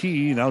top of the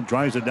key. Now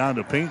drives it down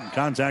to paint.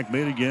 Contact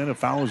made again. A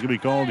foul is going to be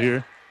called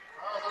here.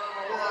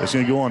 It's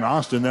going to go on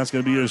Austin. That's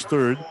going to be his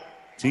third.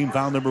 Team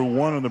foul number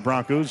 1 on the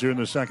Broncos here in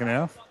the second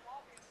half.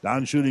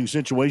 Non-shooting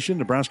situation.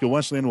 Nebraska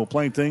Wesleyan will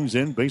play things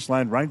in.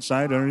 Baseline right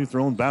side underneath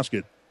their own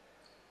basket.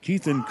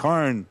 Keithan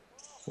Karn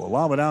will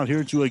lob it out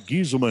here to a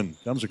Gieselman.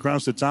 Comes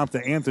across the top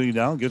to Anthony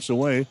now. Gets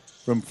away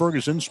from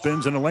Ferguson.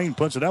 Spins in the lane.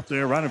 Puts it up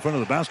there right in front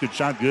of the basket.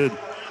 Shot good.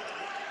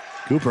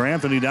 Cooper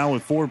Anthony now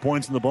with 4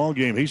 points in the ball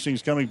game.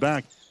 Hastings coming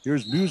back.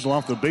 Here's Musel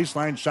off the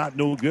baseline. Shot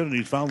no good, and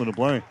he's fouled in the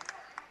play.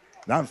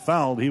 Not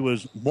fouled. He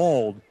was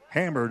mauled,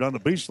 hammered on the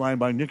baseline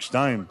by Nick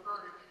Stein.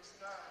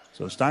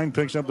 So Stein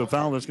picks up the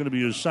foul. That's going to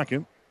be his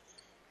second.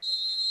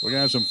 We're going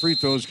to have some free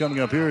throws coming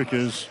up here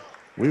because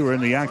we were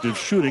in the act of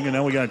shooting, and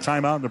now we got a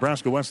timeout.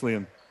 Nebraska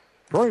Wesleyan.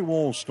 Prairie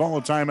Wolves call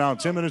a timeout.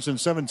 10 minutes and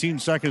 17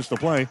 seconds to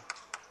play.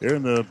 Here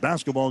in the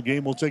basketball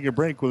game, we'll take a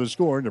break with a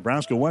score.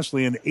 Nebraska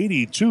Wesleyan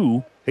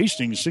 82,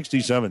 Hastings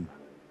 67.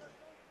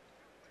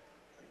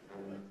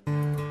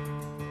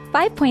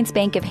 5 Points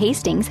Bank of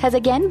Hastings has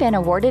again been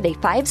awarded a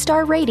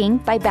 5-star rating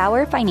by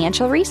Bauer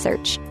Financial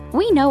Research.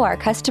 We know our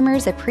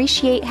customers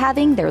appreciate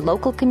having their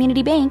local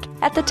community bank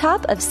at the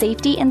top of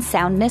safety and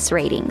soundness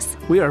ratings.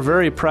 We are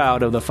very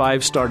proud of the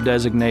 5-star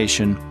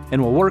designation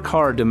and will work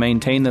hard to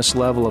maintain this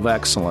level of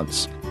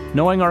excellence.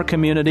 Knowing our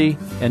community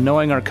and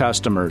knowing our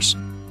customers,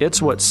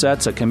 it's what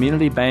sets a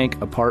community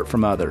bank apart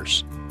from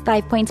others.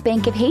 5 Points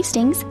Bank of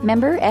Hastings,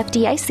 member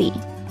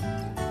FDIC.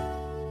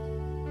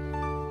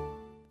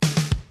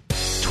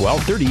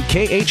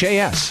 1230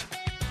 KHAS.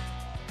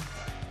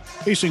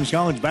 Hastings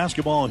College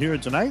basketball here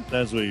tonight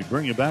as we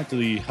bring you back to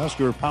the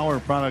Husker Power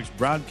Products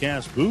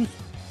broadcast booth.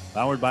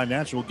 Powered by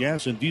natural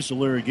gas and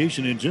diesel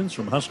irrigation engines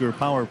from Husker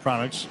Power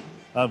Products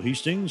of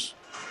Hastings.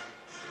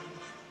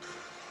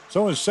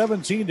 So a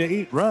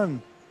 17-8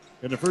 run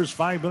in the first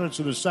 5 minutes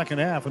of the second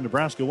half, and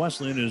Nebraska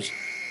Wesleyan has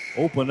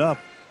opened up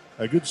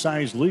a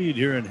good-sized lead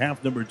here in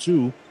half number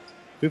 2.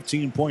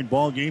 15-point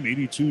ball game,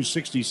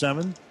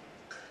 82-67.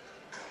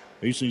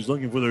 Hastings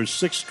looking for their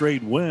 6th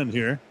straight win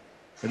here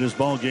in this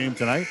ball game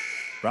tonight.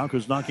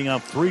 Broncos knocking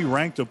out 3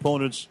 ranked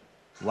opponents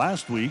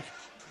last week,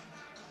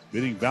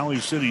 beating Valley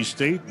City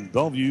State and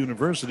Bellevue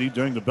University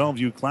during the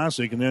Bellevue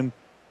Classic, and then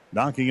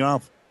knocking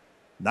off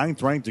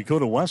 9th-ranked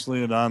Dakota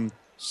Wesleyan on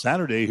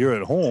Saturday here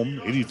at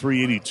home,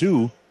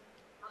 83-82.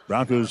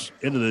 Broncos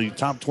into the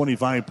top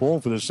 25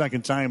 poll for the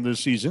second time this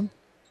season,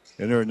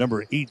 and they're at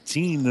number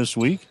 18 this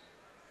week.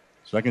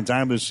 Second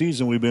time this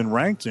season we've been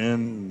ranked,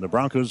 and the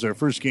Broncos, their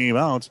first game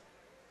out,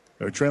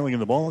 are trailing in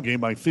the ball game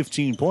by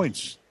 15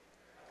 points.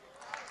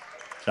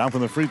 Down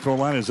from the free throw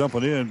line is up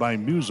and in by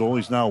Musel.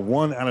 He's now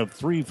 1 out of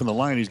 3 from the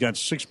line. He's got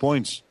 6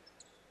 points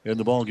in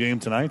the ball game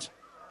tonight.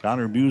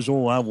 Connor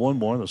Musel will have one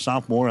more, the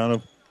sophomore out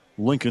of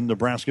Lincoln,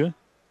 Nebraska.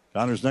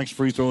 Connor's next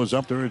free throw is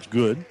up there. It's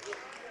good.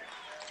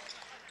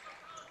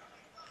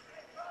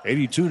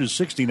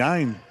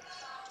 82-69.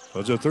 So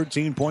it's a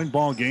 13-point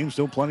ball game.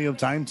 Still plenty of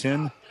time.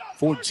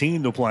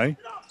 10-14 to play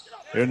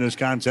here in this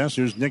contest.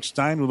 Here's Nick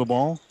Stein with the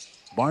ball.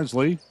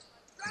 Barnsley,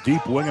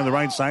 deep wing on the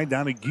right side,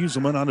 down to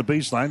Gieselman on the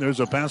baseline. There's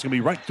a pass going to be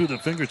right through the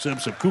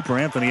fingertips of Cooper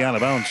Anthony, out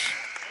of bounds.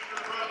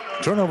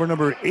 Turnover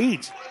number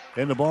 8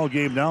 in the ball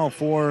game now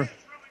for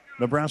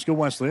Nebraska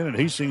Wesleyan, and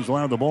Hastings will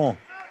have the ball.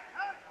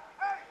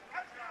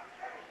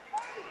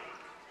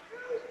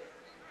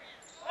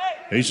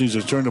 Hastings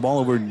has turned the ball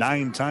over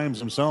 9 times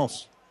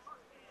themselves.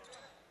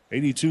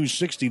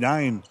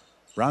 82-69.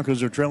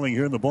 Broncos are trailing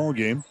here in the ball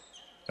game.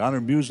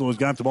 Connor Musel has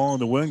got the ball in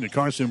the wing to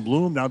Carson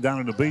Bloom. Now down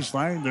in the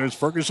baseline. There's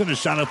Ferguson. A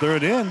shot up there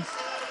and in.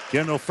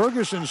 Kendall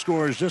Ferguson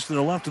scores just to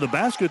the left of the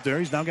basket there.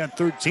 He's now got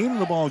 13 in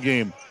the ball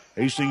game.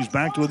 Hastings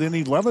back to within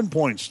 11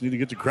 points. Need to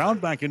get the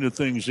crowd back into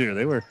things here.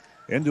 They were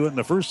into it in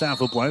the first half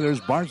of play. There's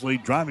Barnsley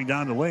driving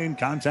down the lane.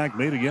 Contact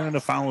made again, and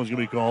a foul is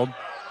going to be called.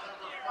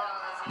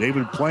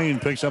 David Plain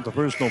picks up the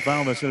personal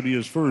foul. That's going to be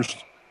his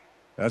first.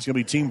 That's going to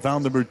be team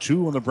foul number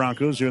 2 on the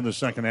Broncos here in the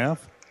second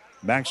half.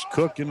 Max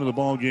Cook into the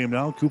ball game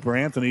now. Cooper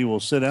Anthony will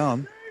sit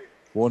down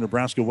for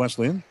Nebraska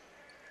Wesleyan.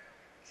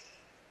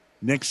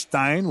 Nick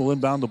Stein will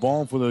inbound the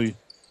ball for the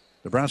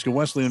Nebraska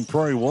Wesleyan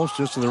Prairie Wolves,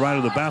 just to the right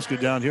of the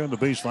basket down here on the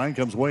baseline.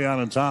 Comes way out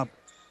on top.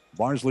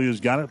 Barnsley has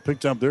got it.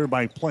 Picked up there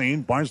by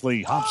Plain.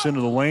 Barnsley hops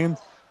into the lane.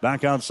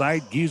 Back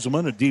outside.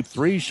 Gieselman, a deep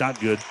 3. Shot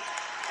good.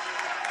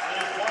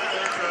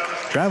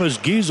 Travis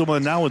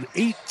Gieselman now with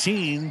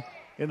 18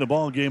 in the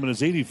ball game, and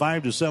it's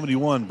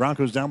 85-71.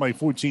 Broncos down by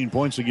 14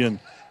 points again.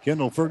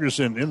 Kendall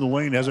Ferguson in the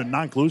lane, has it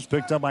knocked loose,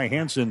 picked up by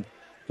Hansen.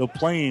 The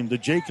Plain, the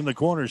Jake in the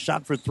corner,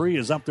 shot for 3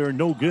 is up there,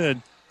 no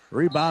good.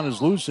 Rebound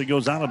is loose, it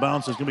goes out of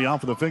bounds. It's going to be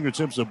off of the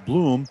fingertips of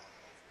Bloom.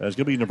 That's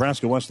going to be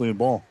Nebraska Wesleyan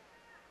ball.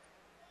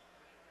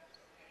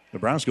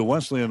 Nebraska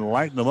Wesleyan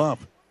lighting them up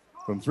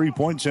from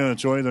three-point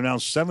territory. They're now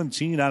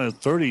 17 out of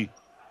 30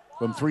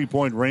 from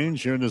three-point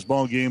range here in this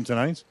ball game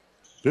tonight.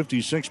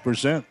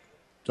 56%.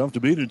 Tough to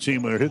beat a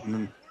team that are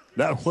hitting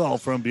that well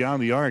from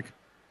beyond the arc.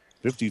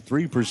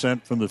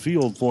 53% from the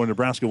field for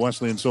Nebraska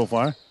Wesleyan so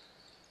far.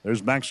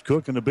 There's Max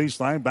Cook in the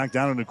baseline. Back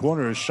down in the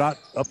corner. A shot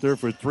up there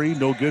for 3.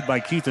 No good by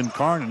Keithan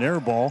Karn. An air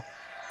ball.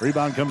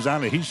 Rebound comes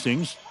down to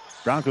Hastings.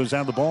 Broncos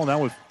have the ball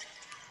now with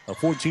a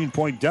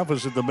 14-point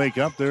deficit to make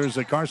up. There's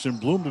a Carson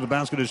Bloom to the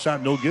basket. A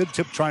shot no good.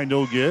 Tip try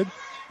no good.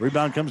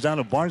 Rebound comes down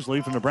to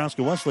Barnsley from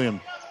Nebraska Wesleyan.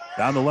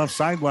 Down the left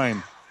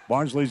sideline.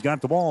 Barnsley's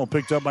got the ball,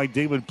 picked up by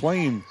David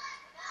Plain.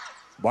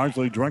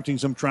 Barnsley directing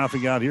some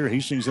traffic out here.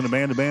 Hastings in a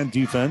man-to-man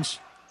defense.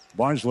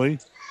 Barnsley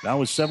now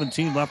with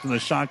 17 left in the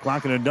shot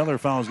clock, and another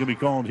foul is going to be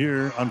called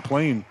here on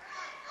Plain.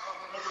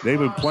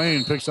 David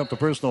Plain picks up the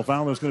personal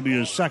foul. That's going to be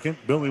his second.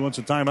 Billy wants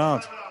a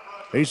timeout.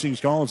 Hastings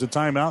calls a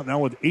timeout now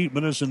with 8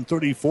 minutes and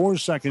 34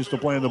 seconds to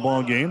play in the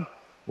ball game.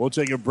 We'll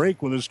take a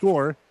break with a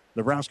score.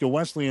 Nebraska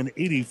Wesleyan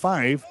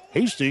 85,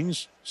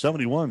 Hastings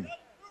 71.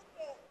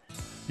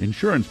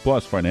 Insurance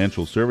Plus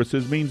Financial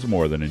Services means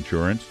more than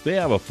insurance. They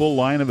have a full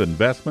line of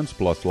investments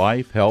plus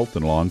life, health,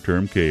 and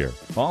long-term care.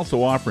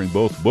 Also offering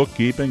both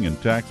bookkeeping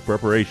and tax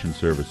preparation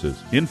services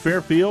in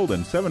Fairfield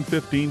and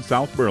 715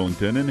 South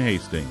Burlington in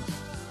Hastings.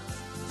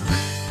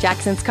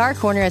 Jackson's Car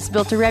Corner has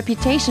built a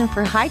reputation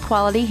for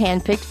high-quality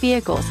hand-picked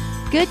vehicles.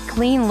 Good,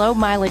 clean,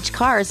 low-mileage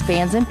cars,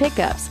 vans, and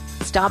pickups.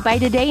 Stop by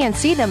today and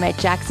see them at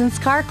Jackson's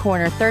Car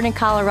Corner, 3rd and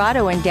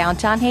Colorado in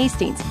downtown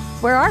Hastings,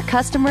 where our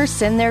customers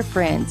send their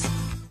friends.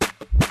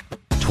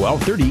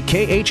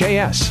 1230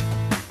 KHAS.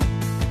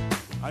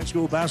 High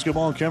school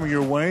basketball coming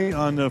your way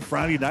on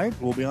Friday night.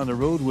 We'll be on the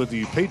road with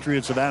the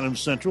Patriots of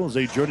Adams Central as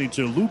they journey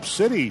to Loop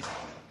City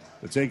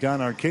to take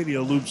on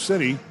Arcadia Loop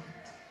City.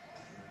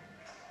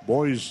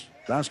 Boys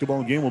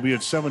basketball game will be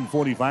at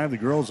 7:45. The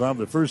girls have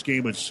the first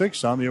game at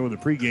 6 on the air with a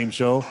pregame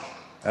show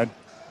at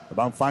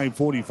about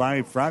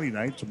 5:45 Friday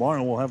night.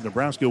 Tomorrow we'll have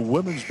Nebraska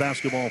women's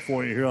basketball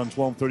for you here on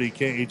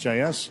 1230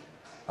 KHIS.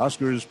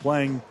 Huskers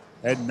playing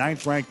at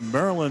 9th-ranked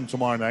Maryland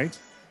tomorrow night.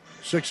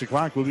 6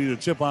 o'clock will be the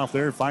tip-off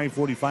there.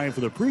 5:45 for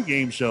the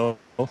pregame show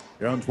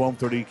here on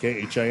 1230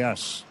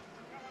 KHIS.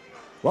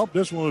 Well,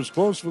 this one was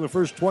close for the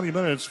first 20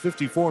 minutes.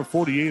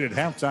 54-48 at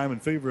halftime in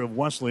favor of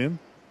Wesleyan.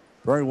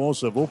 Prairie Wolves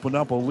have opened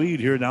up a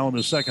lead here now in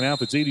the second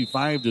half. It's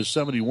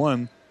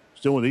 85-71.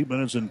 Still with 8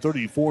 minutes and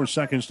 34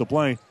 seconds to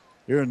play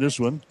here in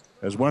this one.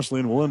 As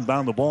Wesleyan will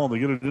inbound the ball. They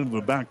get it into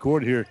the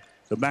backcourt here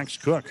to Max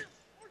Cook.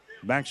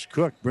 Max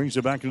Cook brings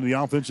it back into the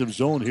offensive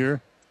zone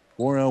here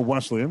for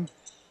Wesleyan.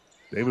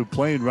 David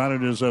Plain right at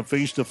his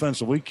face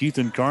defensively.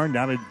 Keithan Karn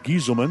down at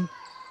Gieselman.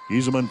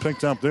 Gieselman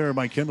picked up there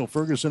by Kendall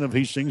Ferguson of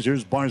Hastings.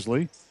 Here's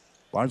Barnsley.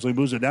 Barnsley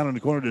moves it down in the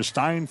corner to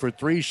Stein for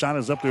 3. Shot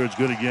is up there. It's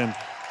good again.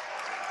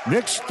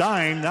 Nick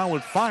Stein now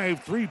with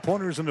 5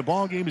 3-pointers in the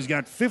ball game. He's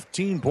got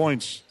 15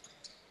 points.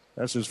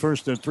 That's his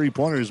first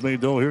 3-pointers made,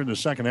 though, here in the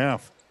second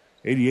half.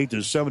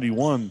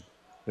 88-71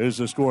 is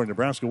the score.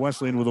 Nebraska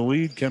Wesleyan with a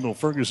lead. Kendall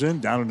Ferguson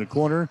down in the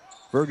corner.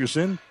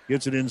 Ferguson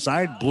gets it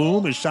inside.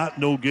 Bloom, his shot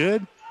no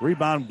good.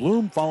 Rebound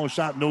Bloom, follow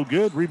shot no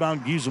good.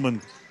 Rebound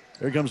Gieselman.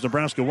 Here comes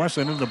Nebraska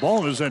Wesleyan, and the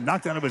ball is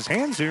knocked out of his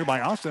hands here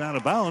by Austin out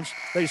of bounds.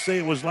 They say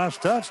it was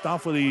last touched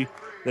off of the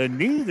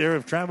knee there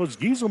of Travis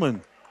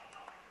Gieselman.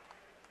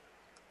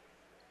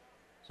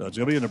 So it's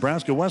going to be a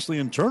Nebraska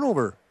Wesleyan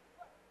turnover.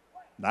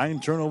 9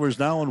 turnovers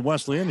now in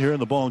Wesleyan here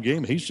in the ball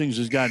game. Hastings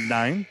has got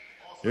 9.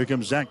 Here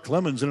comes Zach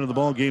Clemens into the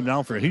ball game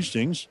now for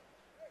Hastings.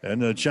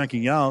 And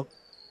checking out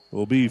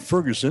will be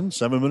Ferguson.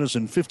 7 minutes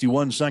and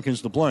 51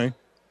 seconds to play.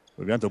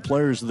 We've got the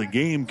players of the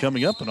game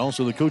coming up and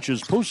also the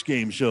coaches'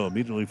 post-game show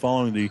immediately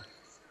following the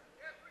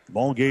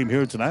ball game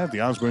here tonight at the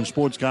Osborne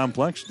Sports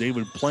Complex.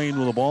 David Plain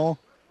with the ball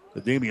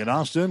to Damian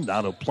Austin.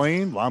 Down to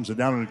Plain. Lobs it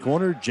down in the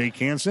corner. Jake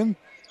Hansen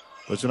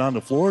puts it on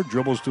the floor.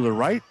 Dribbles to the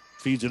right.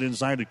 Feeds it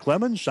inside to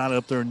Clemens. Shot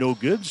up there, no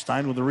good.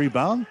 Stein with the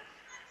rebound.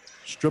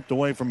 Stripped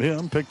away from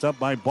him. Picked up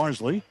by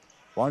Barnsley.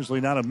 Barnsley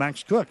now to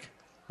Max Cook.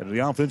 Into the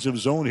offensive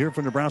zone here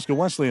for Nebraska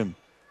Wesleyan.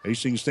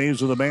 Hastings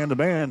stays with a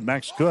man-to-man.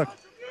 Max Cook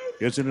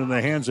gets it in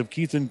the hands of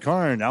Keithan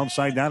Karn.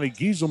 Outside down to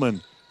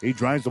Gieselman. He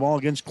drives the ball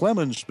against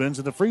Clemens. Spins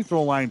at the free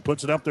throw line.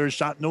 Puts it up there.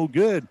 Shot no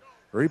good.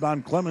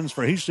 Rebound Clemens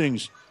for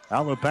Hastings.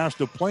 Outlet pass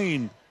to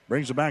Plain.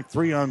 Brings it back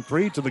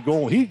 3-on-3 to the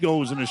goal. He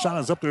goes, and the shot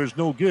is up there. It's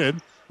no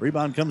good.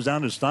 Rebound comes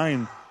down to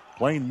Stein.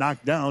 Plain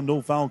knocked down.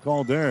 No foul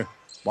called there.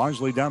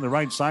 Barnsley down the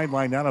right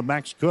sideline. Now to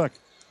Max Cook.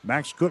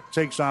 Max Cook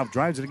takes off.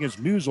 Drives it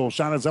against Musel.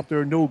 Shot is up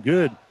there. No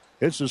good.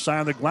 Hits the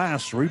side of the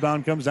glass.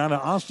 Rebound comes down to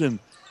Austin.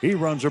 He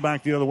runs her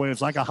back the other way.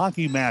 It's like a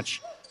hockey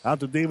match. Out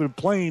to David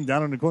Plain.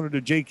 Down in the corner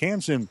to Jake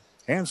Hansen.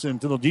 Hansen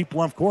to the deep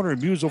left corner.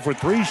 Musel for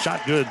 3.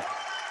 Shot good.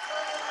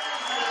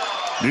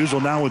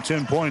 Musel now with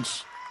 10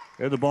 points.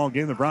 In the ball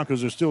game, the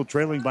Broncos are still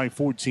trailing by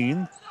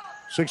 14.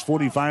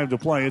 6:45 to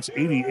play. It's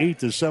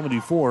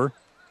 88-74.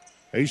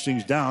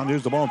 Hastings down.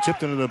 Here's the ball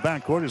tipped into the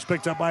backcourt. It's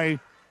picked up by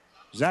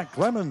Zach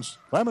Clemens.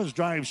 Clemens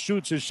drives,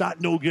 shoots. His shot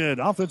no good.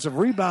 Offensive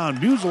rebound.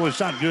 Musel is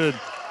shot good.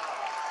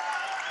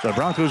 The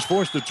Broncos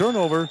forced the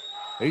turnover.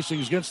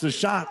 Hastings gets the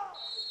shot.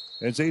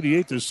 It's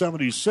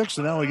 88-76,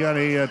 and now we got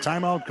a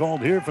timeout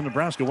called here from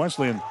Nebraska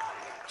Wesleyan.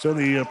 So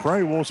the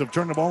Prairie Wolves have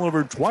turned the ball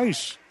over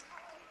twice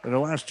in the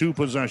last 2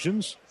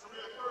 possessions.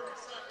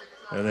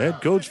 And the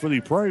head coach for the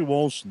Prairie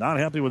Wolves not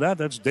happy with that.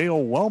 That's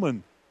Dale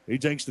Wellman. He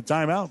takes the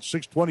timeout.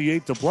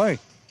 6:28 to play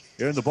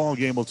here in the ball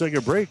game. We'll take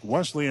a break.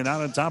 Wesleyan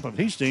out on top of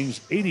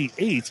Hastings,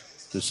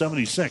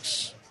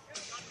 88-76.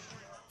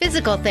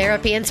 Physical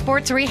Therapy and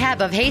Sports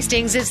Rehab of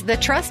Hastings is the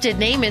trusted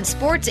name in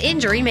sports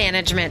injury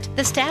management.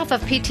 The staff of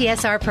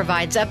PTSR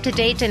provides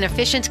up-to-date and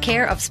efficient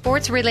care of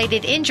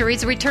sports-related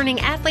injuries, returning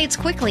athletes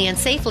quickly and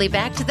safely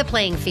back to the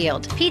playing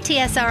field.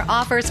 PTSR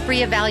offers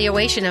free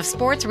evaluation of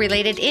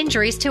sports-related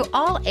injuries to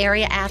all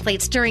area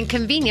athletes during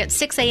convenient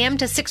 6 a.m.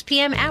 to 6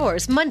 p.m.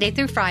 hours, Monday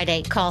through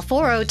Friday. Call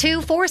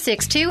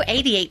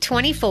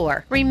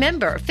 402-462-8824.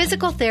 Remember,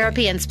 Physical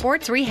Therapy and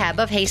Sports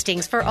Rehab of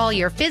Hastings for all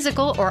your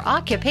physical or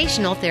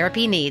occupational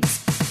therapy needs.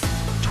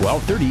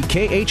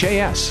 1230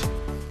 KHAS.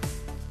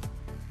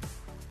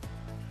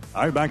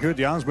 All right, back here at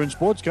the Osborne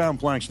Sports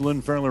Complex,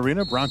 Lynn Farrell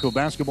Arena. Bronco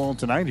basketball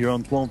tonight here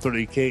on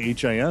 1230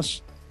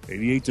 KHAS.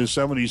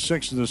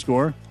 88-76 to the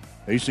score.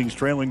 Hastings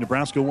trailing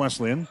Nebraska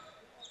Wesleyan.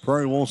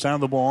 Prairie Wolves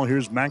have the ball.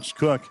 Here's Max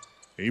Cook.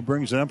 He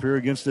brings it up here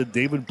against the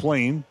David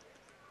Plain.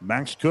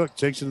 Max Cook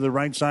takes it to the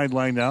right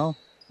sideline now.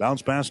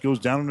 Bounce pass goes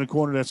down in the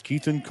corner. That's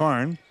Keithan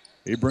Karn.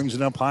 He brings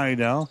it up high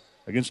now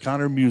against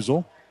Connor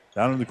Musel.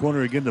 Down in the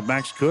corner again to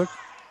Max Cook.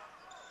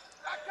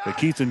 To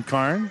Keithan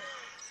Karn.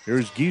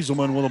 Here's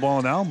Gieselman with the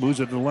ball now. Moves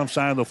it to the left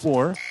side of the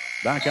floor.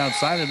 Back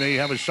outside, and they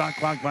have a shot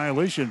clock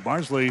violation.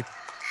 Barnsley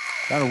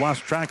kind of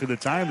lost track of the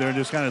time there and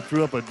just kind of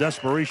threw up a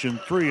desperation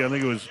three. I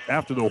think it was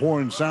after the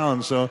horn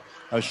sound. So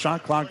a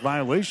shot clock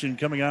violation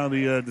coming out of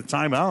the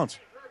timeout.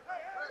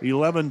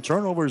 11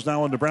 turnovers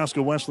now on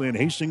Nebraska Wesleyan.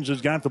 Hastings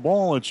has got the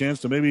ball. A chance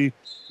to maybe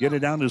get it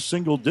down to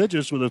single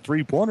digits with a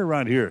three-pointer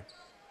right here.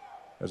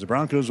 As the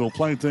Broncos will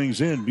play things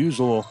in, Musel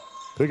will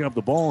pick up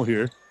the ball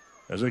here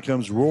as it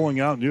comes rolling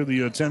out near the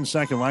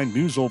 10-second line.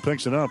 Musel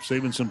picks it up,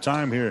 saving some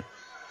time here.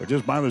 But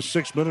just by the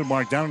 6-minute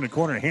mark, down in the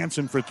corner,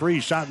 Hansen for three.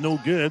 Shot no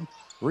good.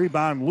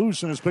 Rebound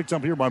loose and is picked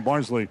up here by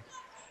Barnsley.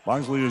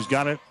 Barnsley has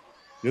got it.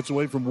 Gets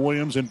away from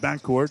Williams in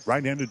backcourt.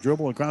 Right-handed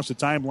dribble across the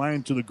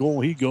timeline to the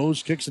goal. He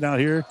goes, kicks it out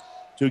here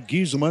to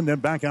Gieselman. Then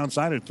back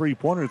outside, a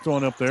three-pointer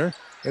thrown up there.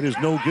 It is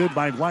no good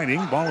by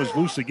Lighting. Ball is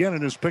loose again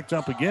and is picked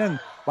up again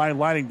by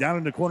Lighting. Down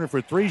in the corner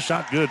for three.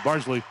 Shot good.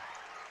 Barnsley.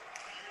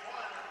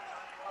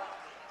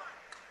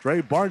 Trey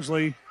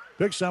Barnsley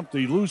picks up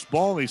the loose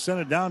ball. They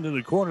send it down to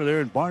the corner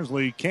there, and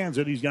Barnsley cans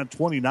it. He's got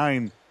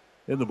 29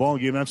 in the ball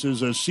game. That's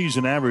his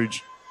season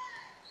average.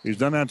 He's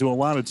done that to a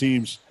lot of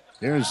teams.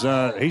 There's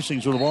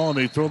Hastings with the ball, and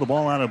they throw the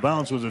ball out of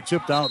bounds. Was it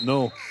tipped out?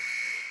 No.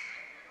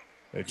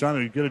 They try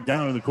to get it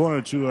down in the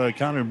corner to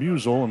Connor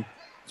Musel and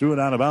threw it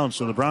out of bounds.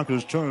 So the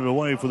Broncos turn it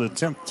away for the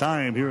 10th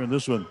time here in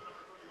this one.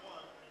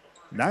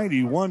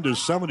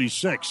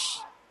 91-76.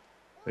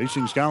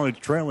 Hastings College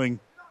trailing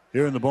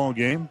here in the ball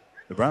game.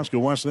 Nebraska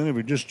Wesleyan, if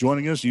you're just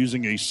joining us,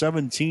 using a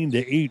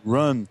 17-8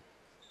 run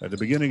at the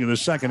beginning of the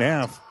second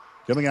half.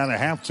 Coming out of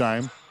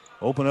halftime,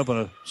 open up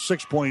a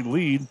 6-point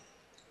lead.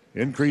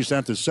 Increase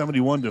that to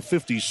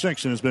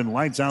 71-56, and it's been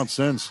lights out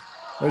since.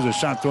 There's a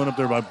shot thrown up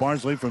there by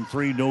Barnsley from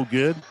three, no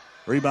good.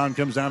 Rebound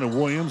comes down to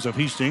Williams of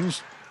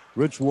Hastings.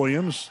 Rich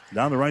Williams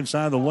down the right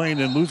side of the lane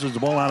and loses the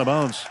ball out of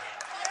bounds.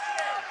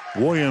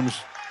 Williams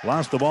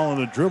lost the ball in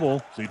the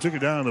dribble, so he took it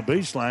down on the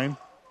baseline.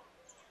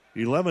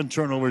 11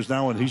 turnovers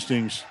now in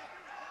Hastings.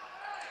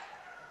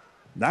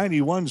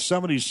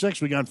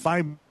 91-76. We got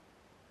 5.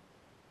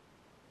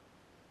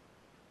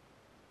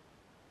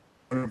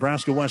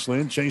 Nebraska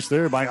Wesleyan chased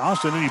there by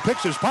Austin, and he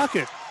picks his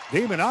pocket.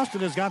 Damon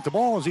Austin has got the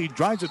ball as he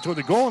drives it toward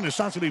the goal, and his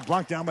shot's going to be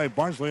blocked down by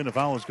Barnsley, and the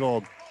foul is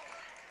called.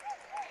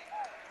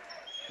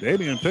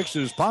 Damian picks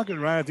his pocket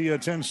right at the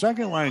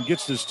 10-second line,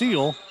 gets the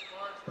steal.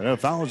 And a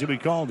foul is going to be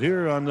called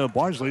here on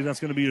Barnsley. That's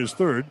going to be his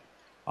third.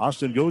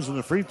 Austin goes to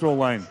the free throw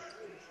line.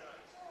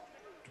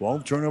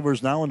 12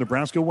 turnovers now in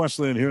Nebraska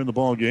Wesleyan here in the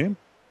ball game.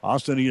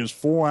 Austin, he is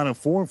 4 out of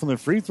 4 from the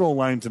free throw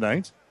line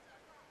tonight.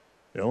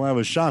 He'll have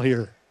a shot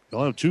here.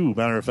 He'll have two,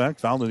 matter of fact.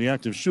 Fouled in the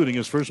act of shooting.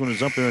 His first one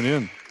is up there and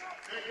in.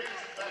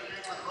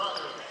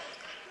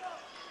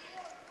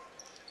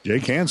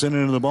 Jake Hansen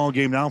into the ball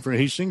game now for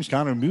Hastings.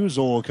 Connor Musel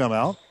will come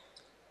out.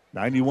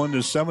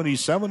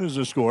 91-77 is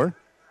the score.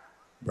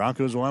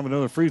 Broncos will have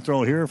another free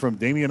throw here from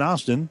Damian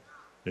Austin.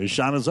 His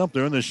shot is up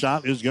there, and the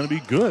shot is going to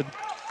be good.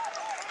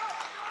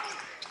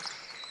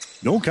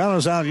 No count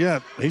is out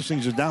yet.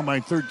 Hastings is down by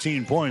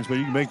 13 points, but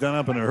you can make that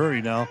up in a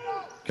hurry now.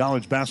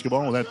 College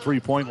basketball with that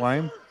three-point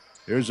line.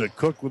 Here's a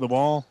Cook with the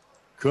ball.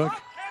 Cook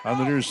on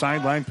the near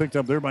sideline, picked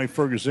up there by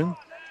Ferguson.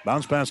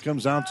 Bounce pass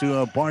comes out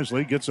to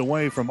Barnsley. Gets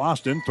away from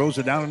Austin. Throws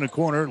it down in the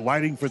corner.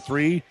 Lighting for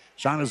three.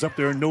 Shot is up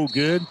there, no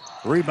good.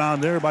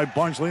 Rebound there by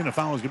Barnsley, and a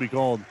foul is going to be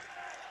called.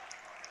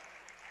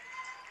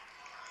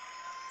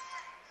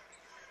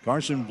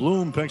 Carson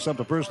Bloom picks up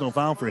the personal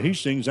foul for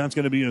Hastings. That's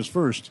going to be his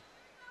first.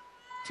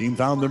 Team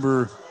foul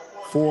number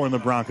 4 in the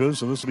Broncos,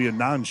 so this will be a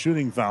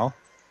non-shooting foul.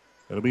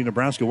 It'll be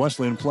Nebraska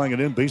Wesleyan playing it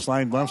in.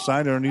 Baseline left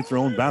side underneath their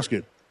own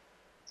basket.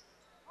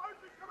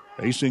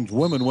 Hastings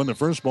women won the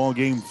first ball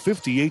game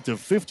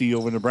 58-50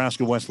 over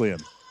Nebraska Wesleyan.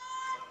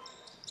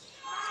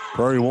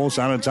 Prairie Wolves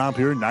out on top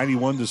here,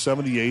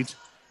 91-78.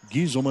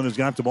 Gieselman has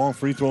got the ball.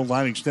 Free throw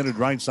line extended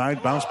right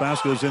side. Bounce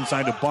pass goes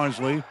inside to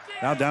Barnsley.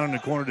 Now down in the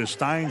corner to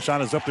Stein.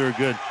 Shot is up there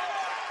good.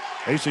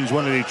 Hastings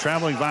wanted a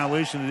traveling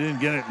violation and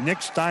didn't get it.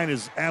 Nick Stein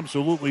has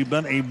absolutely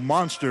been a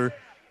monster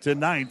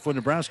tonight for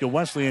Nebraska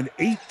Wesleyan.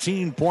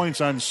 18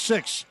 points on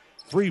 6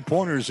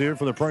 3-pointers here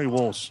for the Prairie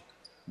Wolves.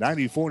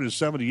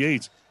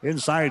 94-78.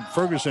 Inside,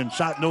 Ferguson,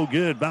 shot no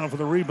good. Battle for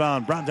the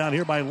rebound. Brought down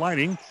here by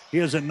Lighting. He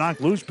has it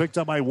knocked loose. Picked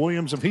up by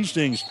Williams of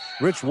Hastings.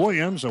 Rich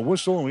Williams, a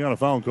whistle, and we got a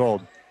foul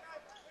called.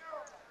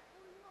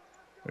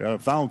 We got a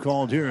foul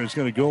called here. It's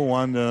going to go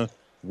on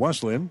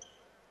Wesleyan.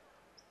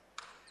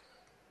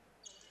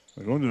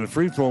 We're going to the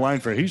free throw line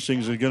for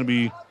Hastings. It's going to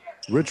be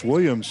Rich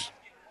Williams.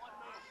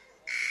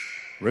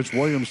 Rich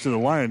Williams to the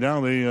line.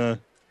 Now they want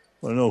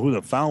to know who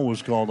the foul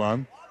was called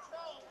on.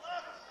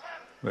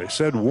 They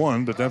said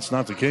 1, but that's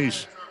not the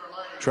case.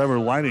 Trevor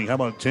Lighting, how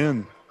about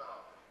 10?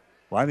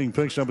 Lighting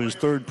picks up his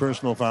 3rd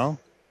personal foul.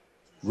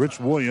 Rich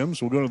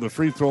Williams will go to the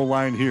free throw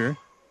line here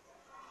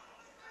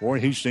for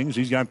Hastings.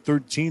 He's got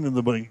 13 in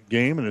the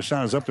game, and the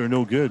shot is up there,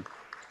 no good.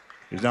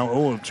 He's now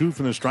 0 of 2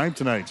 from the stripe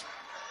tonight.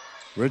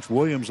 Rich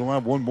Williams will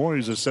have one more.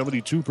 He's a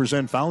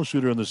 72% foul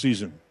shooter in the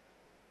season.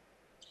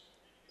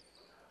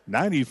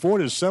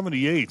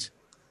 94-78.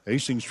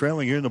 Hastings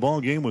trailing here in the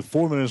ball game with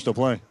 4 minutes to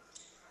play.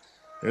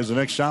 There's the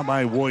next shot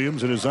by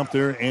Williams. It is up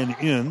there and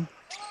in.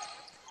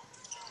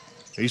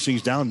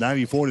 Hastings down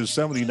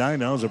 94-79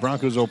 now as the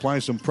Broncos will apply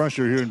some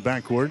pressure here in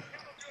backcourt.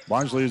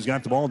 Barnsley has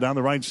got the ball down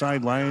the right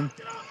sideline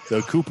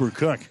to Cooper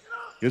Cook.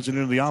 Gets it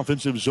into the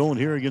offensive zone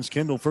here against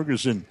Kendall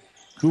Ferguson.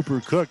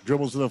 Cooper Cook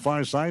dribbles to the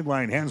far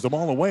sideline, hands the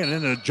ball away, and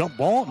then a jump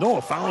ball. No,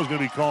 a foul is going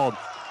to be called.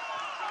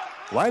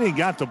 Lighting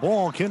got the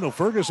ball. Kendall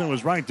Ferguson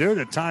was right there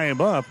to tie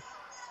him up.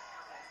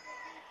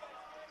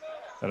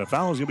 And a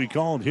foul is going to be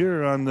called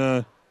here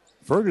on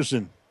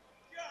Ferguson.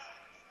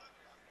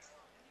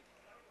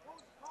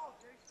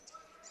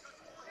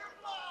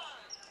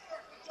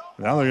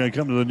 Now they're going to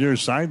come to the near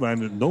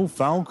sideline. No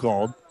foul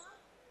called.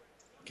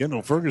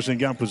 Kendall Ferguson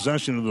got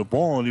possession of the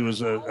ball, and he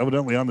was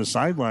evidently on the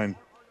sideline.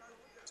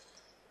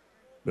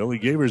 Billy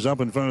Gavers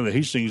up in front of the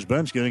Hastings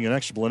bench getting an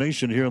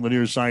explanation here on the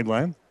near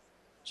sideline.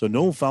 So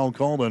no foul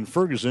called on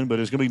Ferguson, but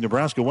it's going to be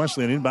Nebraska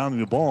Wesleyan inbounding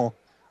the ball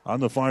on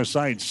the far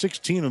side.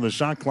 16 on the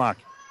shot clock.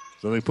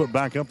 So they put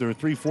back up there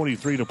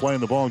 3:43 to play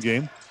in the ball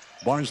game.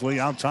 Barnsley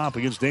out top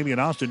against Damian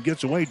Austin.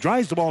 Gets away,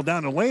 drives the ball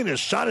down the lane. His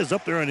shot is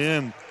up there and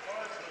in.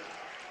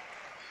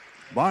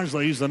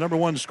 Barnsley, he's the number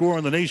 1 scorer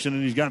in the nation,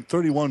 and he's got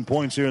 31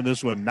 points here in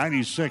this one.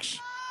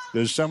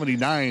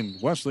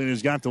 96-79. Wesleyan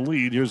has got the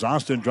lead. Here's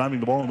Austin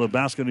driving the ball in the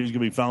basket, and he's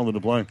going to be fouled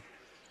into play.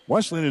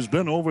 Wesleyan has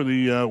been over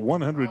the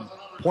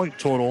 100-point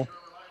total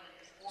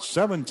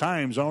 7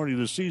 times already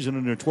this season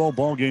in their 12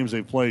 ball games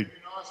they've played.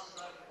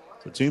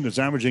 It's a team that's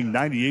averaging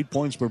 98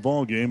 points per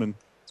ball game, and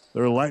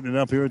they're lighting it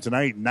up here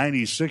tonight.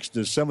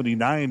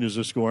 96-79 is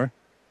the score.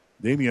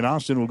 Damian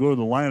Austin will go to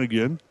the line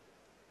again.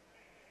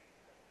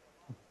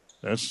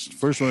 That's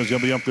first one is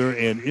going to be up there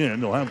and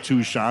in. They'll have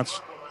 2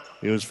 shots.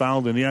 He was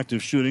fouled in the act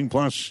of shooting.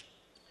 Plus,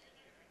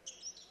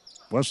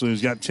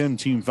 Wesleyan's got 10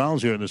 team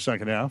fouls here in the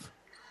second half.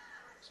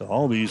 So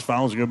all these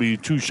fouls are going to be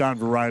 2-shot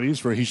varieties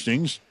for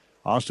Hastings.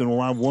 Austin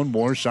will have one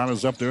more. Shot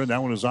is up there.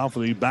 That one is off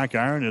of the back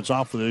iron. It's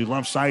off of the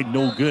left side.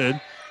 No good.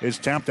 It's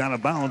tapped out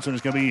of bounds, and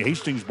it's going to be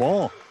Hastings'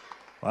 ball.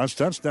 Last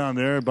touchdown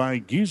there by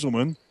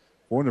Gieselman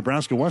for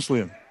Nebraska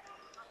Wesleyan.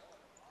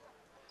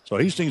 So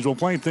Hastings will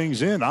play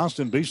things in.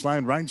 Austin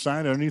baseline right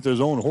side underneath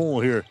his own hole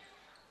here.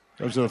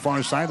 Goes to the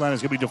far sideline.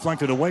 It's going to be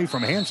deflected away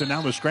from Hansen.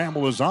 Now the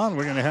scramble is on.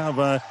 We're going to have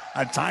a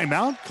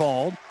timeout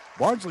called.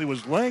 Bardsley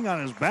was laying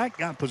on his back,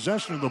 got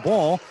possession of the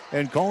ball,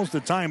 and calls the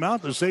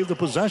timeout to save the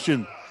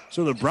possession.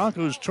 So the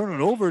Broncos turn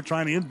it over,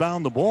 trying to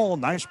inbound the ball.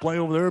 Nice play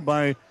over there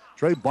by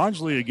Trey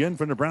Bardsley again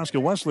for Nebraska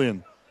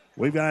Wesleyan.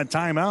 We've got a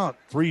timeout.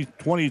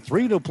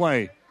 3:23 to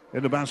play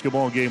in the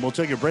basketball game. We'll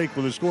take a break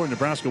with the score.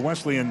 Nebraska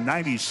Wesleyan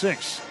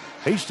 96,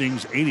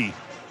 Hastings 80.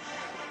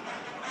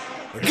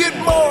 Get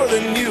more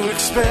than you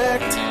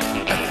expect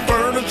at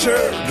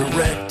Furniture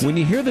Direct. When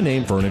you hear the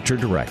name Furniture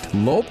Direct,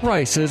 low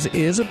prices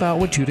is about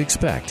what you'd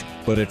expect.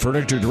 But at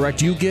Furniture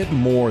Direct, you get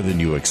more than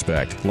you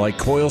expect, like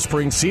coil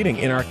spring seating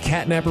in our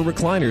catnapper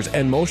recliners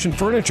and motion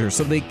furniture,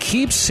 so they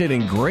keep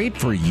sitting great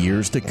for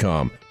years to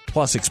come.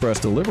 Plus express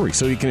delivery,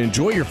 so you can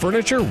enjoy your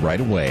furniture right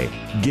away.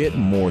 Get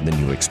more than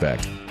you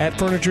expect at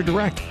Furniture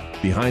Direct,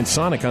 behind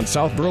Sonic on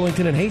South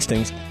Burlington and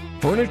Hastings,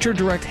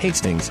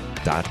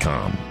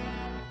 FurnitureDirectHastings.com.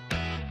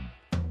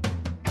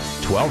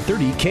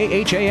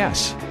 1230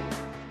 KHAS.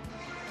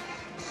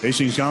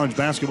 Hastings College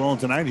basketball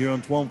tonight here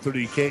on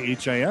 1230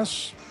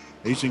 KHAS.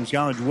 Hastings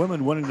College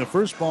women winning the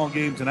first ball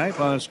game tonight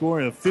by a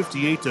score of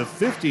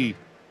 58-50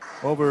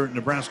 over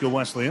Nebraska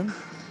Wesleyan.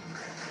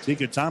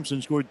 Tika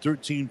Thompson scored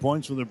 13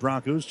 points for the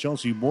Broncos.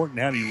 Chelsea Morton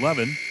had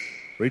 11.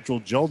 Rachel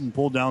Jelden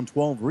pulled down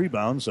 12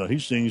 rebounds. So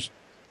Hastings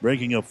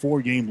breaking a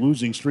 4-game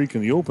losing streak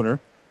in the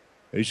opener.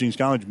 Hastings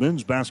College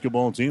men's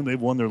basketball team,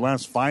 they've won their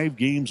last 5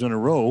 games in a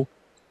row,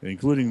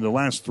 including the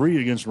last 3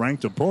 against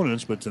ranked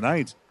opponents. But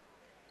tonight,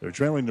 they're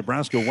trailing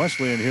Nebraska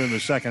Wesleyan here in the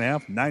second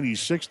half,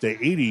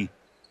 96-80,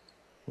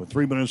 with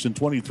 3 minutes and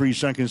 23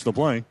 seconds to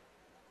play.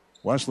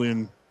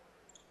 Wesleyan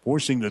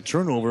forcing the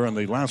turnover on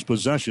the last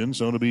possession,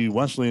 so it'll be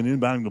Wesleyan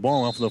inbounding the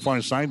ball off of the far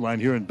sideline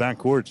here in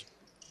backcourt.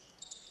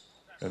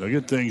 And they'll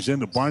get things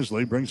into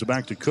Barnsley. Brings it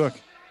back to Cook.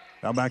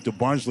 Now back to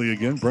Barnsley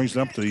again. Brings it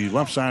up to the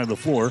left side of the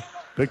floor.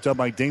 Picked up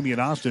by Damian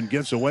Austin.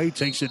 Gets away.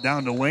 Takes it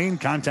down to Lane.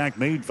 Contact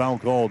made. Foul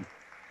called.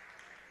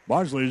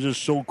 Barnsley is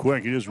just so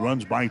quick. He just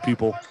runs by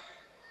people.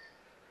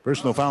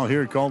 Personal foul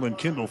here called on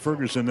Kendall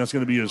Ferguson. That's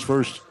going to be his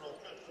first.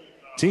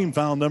 Team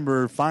foul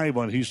number 5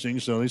 on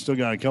Hastings. So they still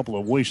got a couple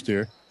of wastes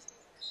here.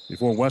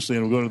 Before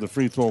Wesleyan will go to the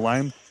free throw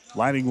line.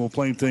 Lighting will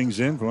play things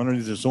in from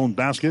underneath his own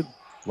basket.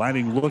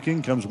 Lighting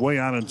looking. Comes way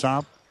out on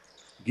top.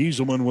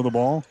 Gieselman with the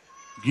ball.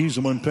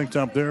 Gieselman picked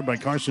up there by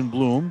Carson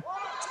Bloom.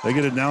 They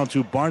get it now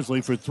to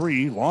Barnsley for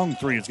 3. Long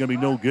 3. It's going to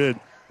be no good.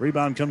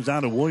 Rebound comes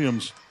down to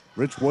Williams.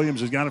 Rich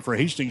Williams has got it for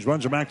Hastings.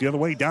 Runs it back the other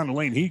way. Down the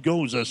lane. He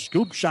goes. A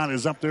scoop shot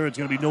is up there. It's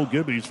going to be no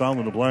good, but he's fouled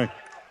in the play.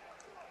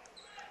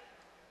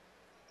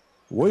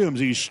 Williams,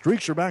 he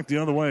streaks her back the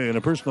other way, and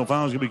a personal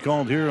foul is going to be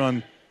called here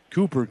on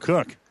Cooper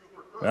Cook.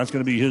 That's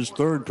going to be his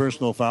 3rd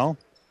personal foul.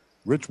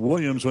 Rich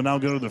Williams will now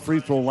go to the free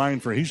throw line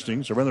for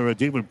Hastings, or rather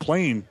David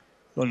Plain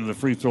going to the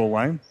free throw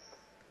line.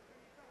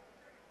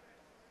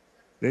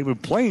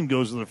 David Plain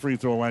goes to the free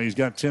throw line. He's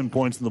got 10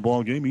 points in the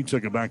ball game. He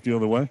took it back the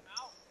other way.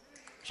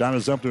 Shot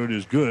is up there. It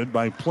is good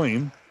by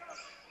Plain.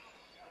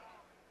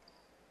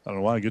 I don't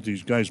know why I get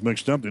these guys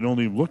mixed up. They don't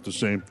even look the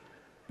same.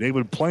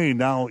 David Plain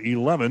now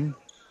 11.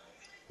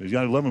 He's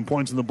got 11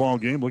 points in the ball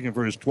game. Looking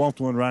for his 12th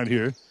one right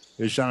here.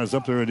 His shot is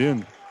up there and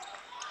in.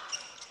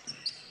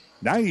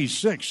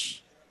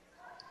 96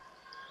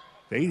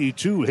 to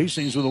 82.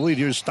 Hastings with the lead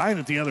here. Stein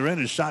at the other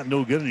end. His shot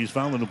no good, and he's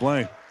fouled in the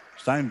play.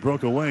 Stein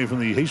broke away from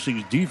the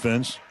Hastings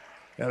defense.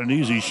 Had an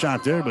easy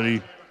shot there, but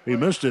he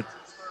missed it.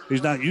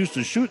 He's not used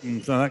to shooting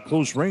from that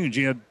close range.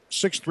 He had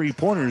 6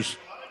 3-pointers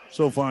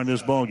so far in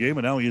this ball game,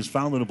 and now he is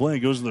fouled in the play. He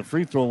goes to the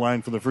free throw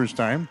line for the first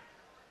time.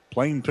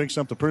 Plain picks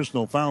up the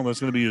personal foul. That's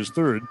going to be his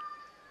 3rd.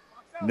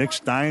 Nick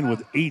Stein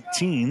with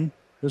 18.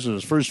 This is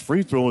his first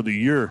free throw of the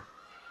year.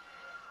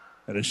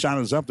 And his shot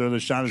is up there. The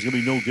shot is going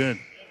to be no good.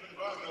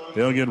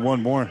 They'll get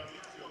one more.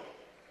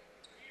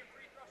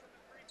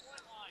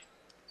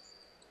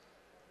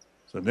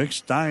 So Nick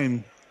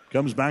Stein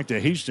comes back to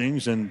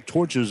Hastings and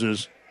torches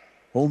his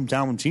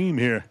hometown team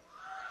here.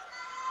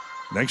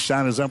 Next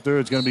shot is up there.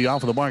 It's going to be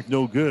off of the mark.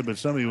 No good, but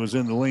somebody was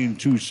in the lane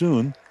too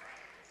soon.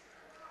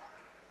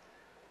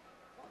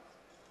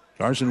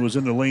 Carson was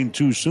in the lane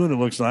too soon, it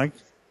looks like.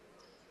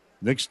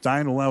 Nick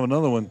Stein will have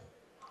another one.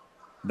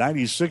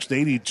 96 to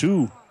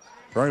 82.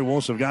 Prairie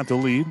Wolves have got the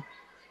lead.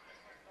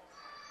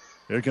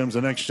 Here comes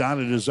the next shot.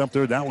 It is up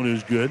there. That one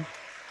is good.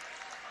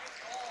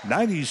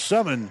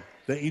 97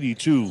 to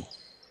 82.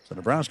 So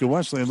Nebraska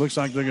Wesleyan looks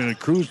like they're going to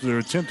cruise to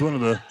their 10th win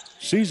of the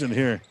season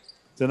here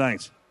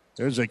tonight.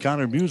 There's a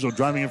Connor Musel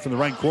driving in from the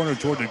right corner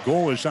toward the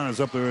goal. His shot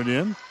is up there and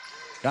in.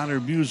 Connor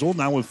Musel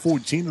now with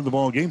 14 in the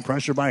ball game.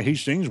 Pressure by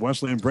Hastings.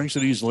 Wesleyan breaks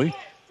it easily.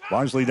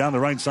 Barnsley down the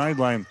right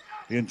sideline.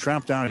 Being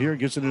trapped out here.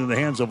 Gets it into the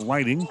hands of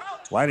Lighting.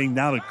 Lighting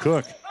now to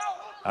Cook.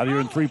 Out here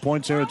in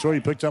 3-point territory.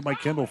 Picked up by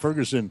Kendall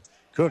Ferguson.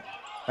 Cook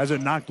has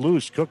it knocked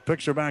loose. Cook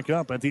picks her back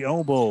up at the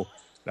elbow.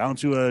 Down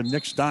to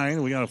Nick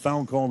Stein. We got a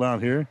foul called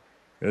out here.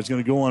 It's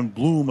going to go on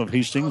Bloom of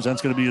Hastings. That's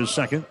going to be his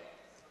 2nd.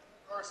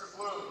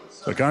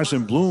 So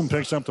Carson Bloom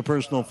picks up the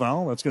personal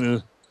foul. That's going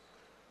to,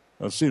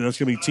 that's going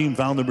to be team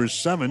foul number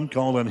 7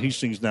 called on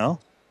Hastings now.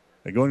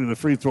 And going to the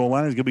free throw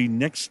line is going to be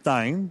Nick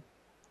Stein.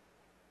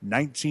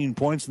 19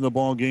 points in the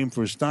ball game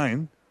for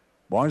Stein.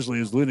 Barnsley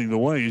is leading the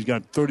way. He's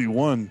got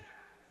 31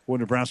 for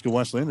Nebraska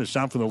Wesleyan. The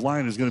shot from the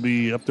line is going to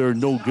be up there,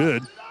 no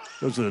good.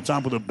 Goes to the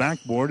top of the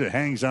backboard. It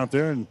hangs out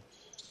there, and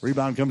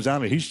rebound comes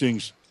out of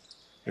Hastings.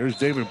 Here's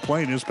David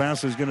Plain. His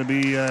pass is going to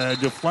be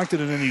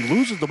deflected, and then he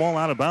loses the ball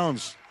out of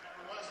bounds.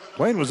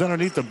 Plain was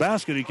underneath the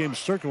basket. He came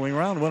circling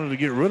around, wanted to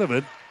get rid of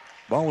it.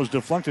 Ball was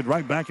deflected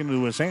right back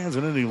into his hands,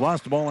 and then he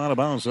lost the ball out of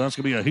bounds. So that's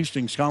going to be a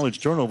Hastings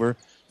College turnover.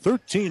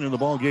 13 in the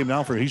ball game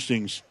now for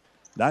Hastings.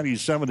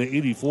 97 to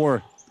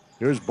 84.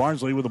 Here's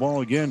Barnsley with the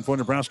ball again for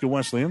Nebraska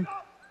Wesleyan.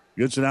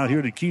 Gets it out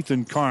here to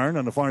Keithan Karn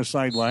on the far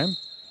sideline.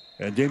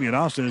 And Damian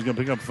Austin is going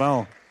to pick up the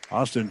foul.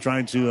 Austin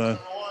trying to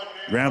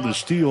grab the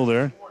steal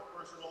there.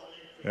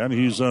 And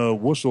he's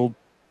whistled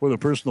for the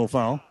personal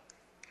foul.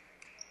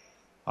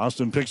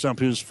 Austin picks up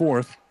his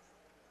 4th.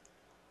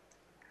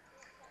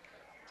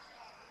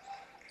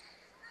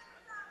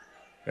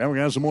 And we're going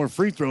to have some more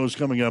free throws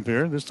coming up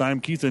here. This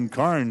time Keithan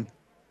Karn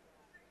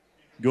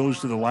goes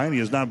to the line. He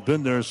has not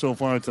been there so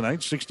far tonight.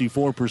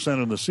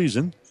 64% of the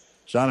season.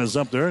 Shot is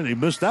up there, and he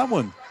missed that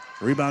one.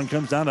 Rebound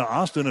comes down to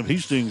Austin of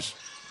Hastings.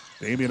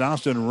 Damian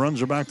Austin runs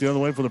her back the other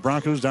way for the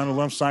Broncos. Down the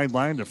left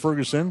sideline to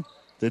Ferguson.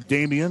 To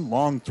Damian.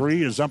 Long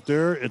 3 is up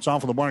there. It's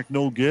off of the mark.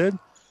 No good.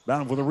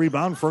 Bound for the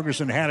rebound.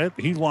 Ferguson had it.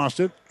 He lost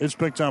it. It's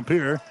picked up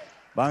here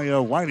by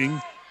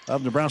Whiting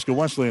of Nebraska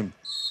Wesleyan.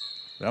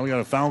 Now we got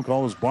a foul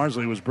call as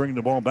Barnsley was bringing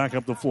the ball back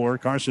up the floor.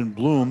 Carson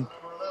Bloom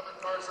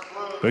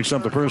picks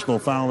up the personal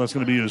foul. That's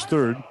going to be his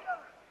 3rd.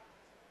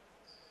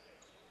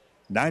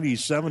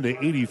 97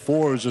 to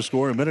 84 is the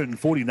score. 1 minute and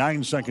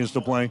 49 seconds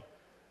to play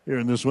here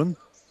in this one.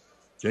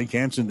 Jake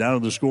Hansen down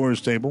at the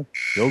scorer's table.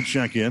 He'll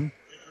check in.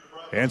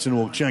 Hansen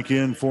will check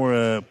in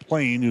for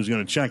Plain, who's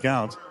going to check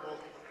out.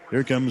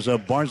 Here comes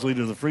Barnsley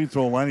to the free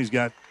throw line. He's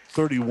got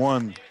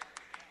 31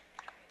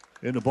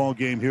 in the ball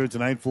game here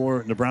tonight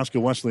for Nebraska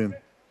Wesleyan.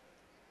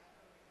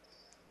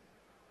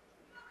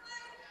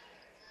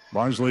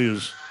 Barnsley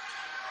is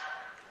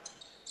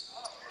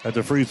at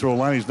the free throw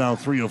line. He's now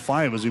 3 of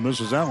 5 as he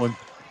misses that one.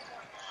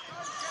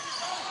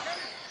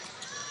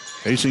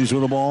 Hastings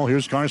with the ball.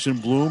 Here's Carson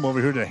Bloom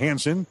over here to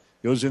Hansen.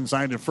 Goes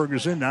inside to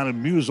Ferguson. Now to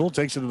Musel.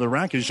 Takes it to the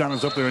rack. His shot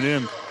is up there and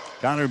in.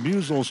 Connor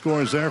Musel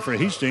scores there for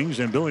Hastings,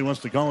 and Billy wants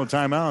to call a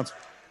timeout.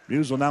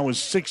 Musel now with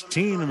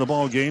 16 in the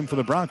ball game for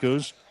the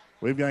Broncos.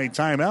 We've got a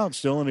timeout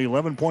still in the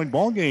 11-point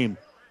ball game.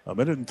 1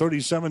 minute and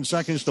 37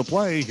 seconds to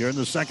play here in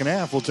the second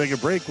half. We'll take a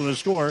break with a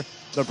score.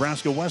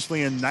 Nebraska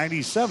Wesleyan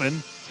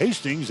 97,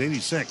 Hastings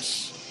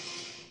 86.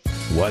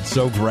 What's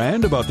so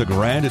grand about the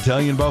Grand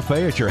Italian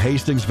Buffet at your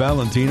Hastings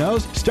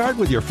Valentino's? Start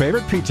with your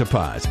favorite pizza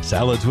pies,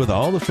 salads with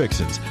all the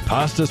fixins,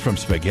 pastas from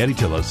spaghetti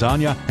to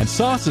lasagna, and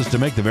sauces to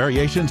make the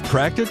variations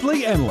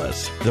practically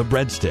endless. The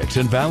breadsticks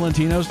and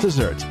Valentino's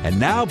desserts, and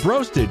now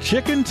roasted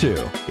chicken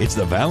too. It's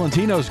the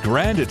Valentino's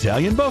Grand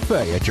Italian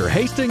Buffet at your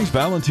Hastings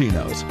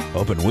Valentino's.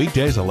 Open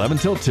weekdays 11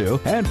 till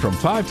 2 and from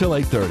 5 till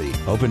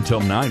 8:30. Open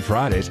till 9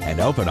 Fridays and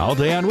open all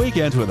day on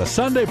weekends with a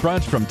Sunday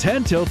brunch from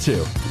 10 till 2.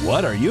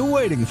 What are you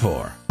waiting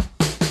for?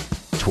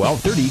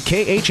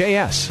 1230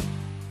 KHAS.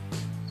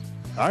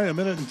 All right, 1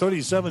 minute and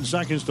 37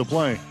 seconds to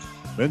play.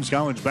 Men's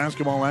college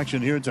basketball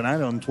action here tonight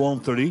on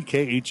 1230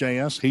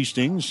 KHAS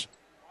Hastings.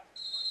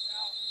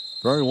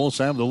 Prairie Wolves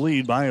have the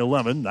lead by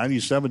 11,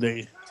 97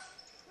 to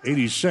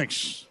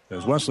 86.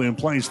 As Wesleyan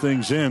plays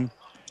things in,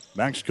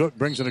 Max Cook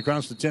brings it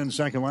across the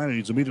 10-second line, and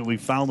he's immediately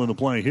fouled in the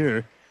play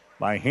here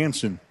by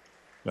Hansen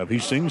of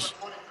Hastings.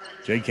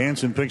 Jake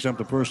Hansen picks up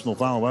the personal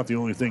foul. About the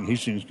only thing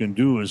Hastings can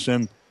do is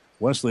send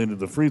Wesleyan to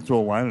the free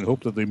throw line and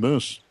hope that they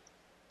miss.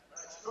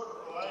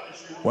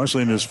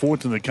 Wesleyan is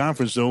fourth in the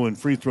conference, though, in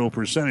free throw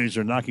percentage.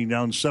 They're knocking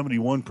down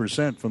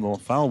 71% from the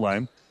foul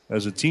line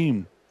as a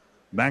team.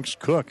 Max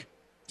Cook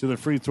to the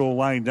free throw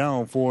line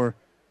now for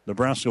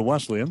Nebraska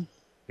Wesleyan.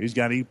 He's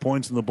got 8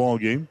 points in the ball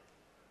game.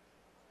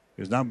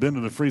 He's not been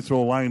to the free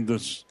throw line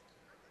this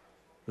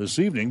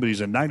evening, but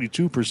he's a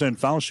 92%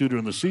 foul shooter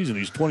in the season.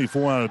 He's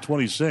 24 out of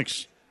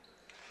 26.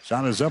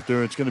 Shot is up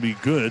there. It's going to be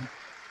good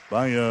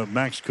by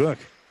Max Cook.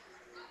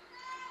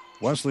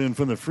 Wesleyan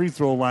from the free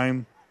throw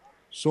line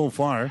so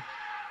far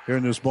here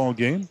in this ball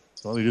game.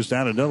 Well, he just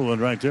added another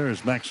one right there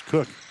as Max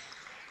Cook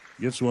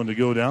gets one to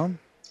go down.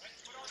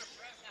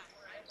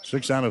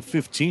 6 out of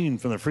 15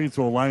 from the free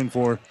throw line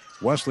for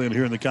Wesleyan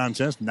here in the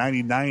contest.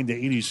 99 to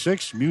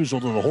 86.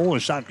 Musel to the hole. A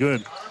shot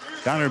good.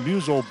 Connor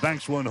Musel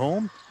banks one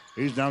home.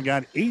 He's now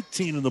got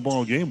 18 in the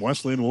ball game.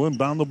 Wesleyan will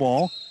inbound the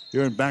ball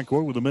here in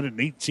backcourt with 1 minute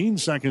and 18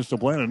 seconds to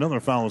play. And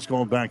another foul is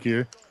called back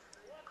here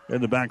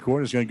in the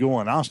backcourt. Is going to go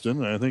on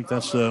Austin. I think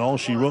that's all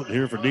she wrote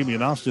here for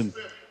Damian Austin.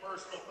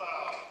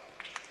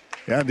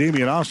 Yeah,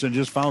 Damian Austin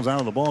just fouls out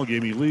of the ball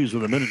game. He leaves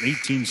with 1 minute and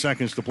 18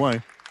 seconds to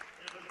play.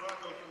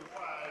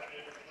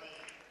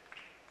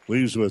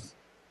 Leaves with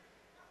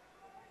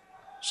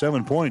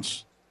 7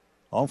 points,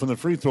 all from the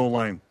free throw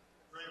line.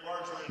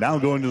 Now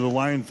going to the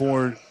line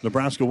for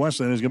Nebraska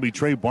Wesleyan is going to be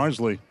Trey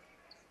Barnsley.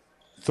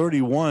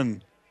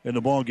 31 in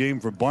the ball game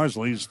for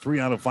Barnsley. He's 3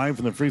 out of 5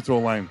 from the free throw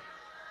line.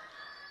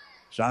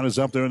 Shot is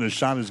up there, and the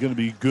shot is going to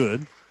be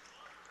good.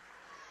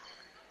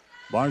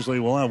 Barnsley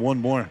will have one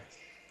more.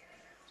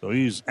 So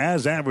he's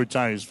as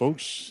advertised,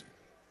 folks.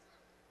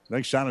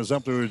 Next shot is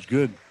up there. It's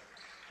good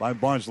by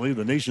Barnsley,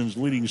 the nation's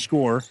leading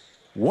scorer.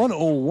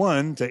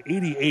 101 to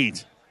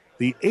 88.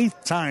 The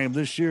 8th time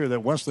this year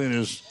that Wesleyan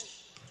has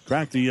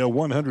cracked the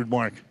 100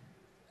 mark.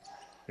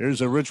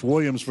 Here's a Rich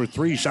Williams for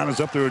 3. Shot is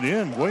up there and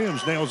in.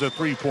 Williams nails a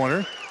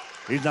three-pointer.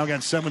 He's now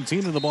got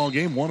 17 in the ball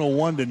game,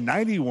 101 to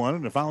 91,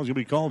 and the foul is going to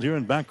be called here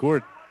in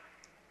backcourt.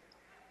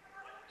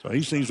 So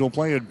Hastings will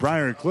play at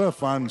Briar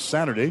Cliff on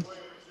Saturday.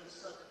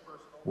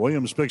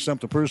 Williams picks up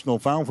the personal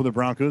foul for the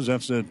Broncos.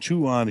 That's a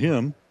 2 on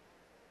him.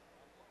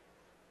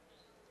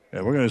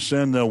 And we're going to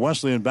send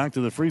Wesleyan back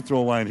to the free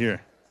throw line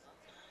here.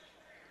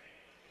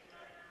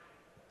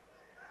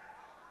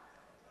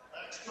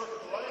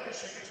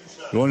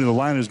 Going to the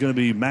line is going to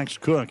be Max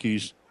Cook.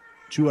 He's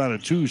 2 out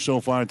of 2 so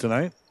far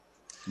tonight.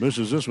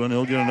 Misses this one,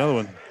 he'll get another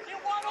one.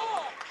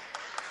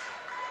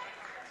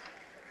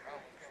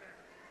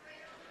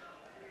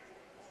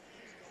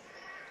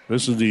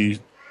 This is the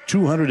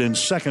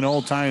 202nd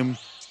all-time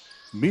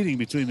meeting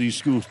between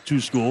these two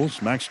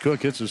schools. Max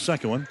Cook hits his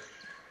second one.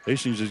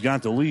 Hastings has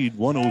got the lead,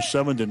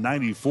 107 to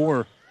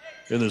 94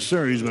 in the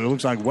series, but it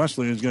looks like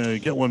Wesleyan is going to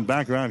get one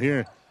back around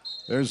here.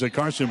 There's a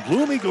Carson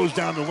Bloom. He goes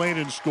down the lane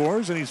and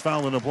scores, and he's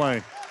fouling the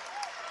play.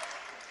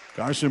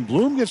 Carson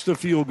Bloom gets the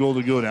field goal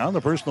to go down. The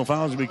personal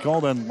foul is going to be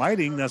called on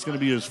Lighting. That's going to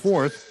be his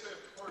 4th.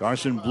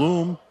 Carson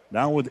Bloom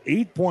now with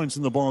 8 points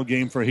in the ball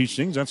game for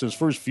Hastings. That's his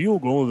first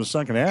field goal of the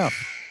second half.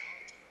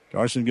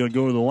 Carson going to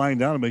go to the line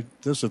down and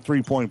make this a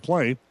 3-point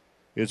play.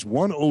 It's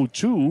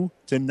 102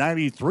 to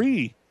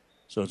 93.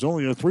 So it's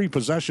only a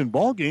 3-possession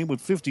ball game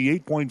with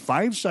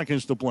 58.5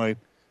 seconds to play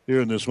here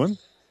in this one.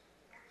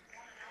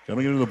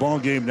 Coming into the ball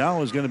game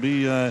now is going to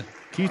be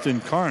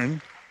Keithan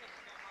Karn.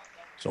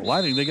 So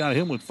Lighting, they got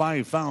him with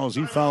 5 fouls.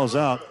 He fouls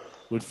out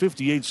with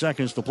 58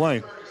 seconds to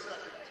play.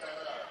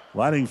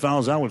 Lighting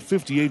fouls out with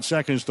 58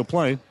 seconds to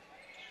play.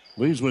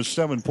 Leaves with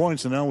 7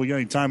 points, and now we got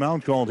a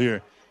timeout called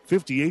here.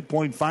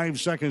 58.5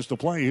 seconds to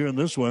play here in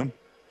this one.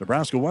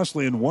 Nebraska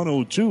Wesleyan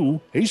 102,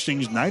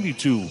 Hastings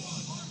 92.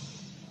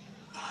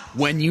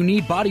 When you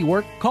need body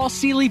work, call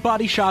Seeley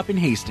Body Shop in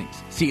Hastings.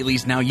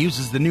 Seeley's now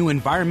uses the new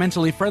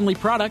environmentally friendly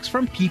products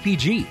from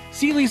PPG.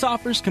 Seeley's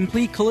offers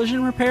complete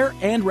collision repair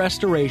and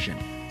restoration.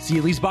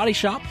 Seeley's Body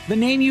Shop, the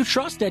name you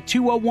trust at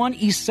 201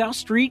 East South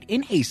Street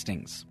in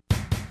Hastings.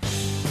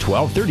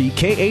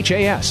 1230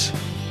 KHAS.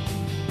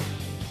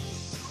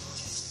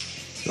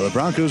 So the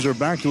Broncos are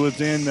back to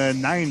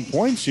within 9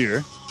 points here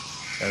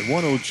at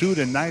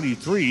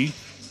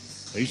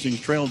 102-93. Hastings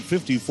trailed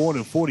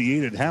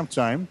 54-48 at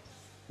halftime.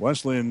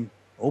 Wesleyan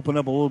opened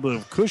up a little bit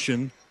of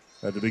cushion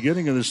at the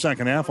beginning of the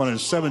second half on a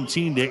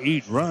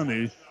 17-8 run.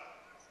 They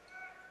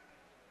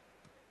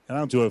got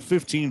out to a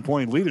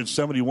 15-point lead at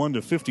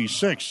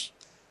 71-56.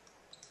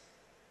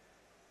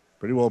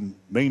 Pretty well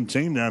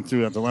maintained that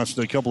throughout the last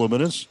couple of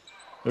minutes.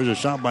 There's a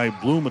shot by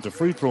Bloom at the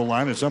free throw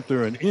line. It's up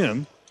there and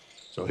in.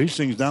 So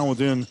Hastings down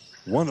within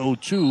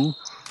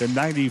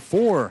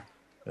 102-94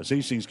 as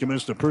Hastings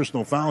commits a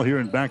personal foul here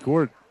in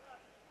backcourt.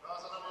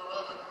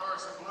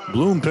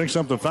 Bloom picks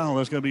up the foul.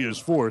 That's going to be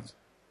his 4th.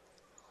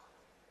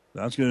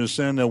 That's going to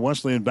send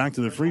Wesleyan back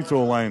to the free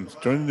throw line.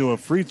 Turned into a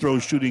free throw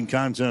shooting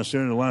contest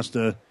here in the last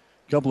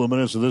couple of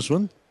minutes of this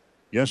one.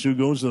 Guess who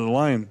goes to the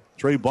line?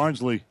 Trey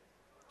Bardsley.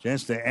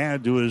 Chance to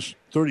add to his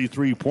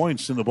 33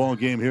 points in the ball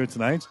game here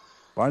tonight.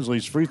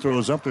 Bardsley's free throw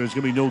is up there. It's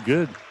going to be no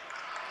good.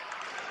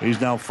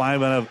 He's now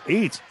 5 out of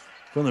 8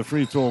 from the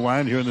free throw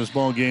line here in this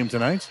ball game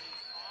tonight.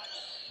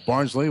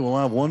 Bardsley will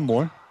have one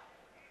more.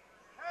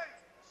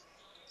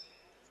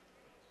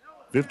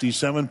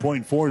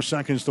 57.4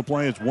 seconds to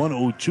play. It's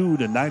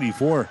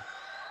 102-94.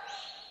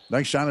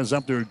 Next shot is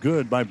up there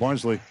good by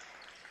Bardsley.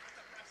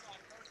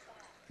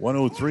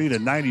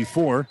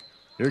 103-94.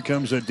 Here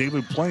comes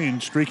David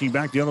Plain streaking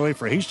back the other way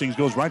for Hastings.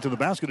 Goes right to the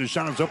basket. His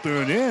shot is up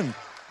there and in.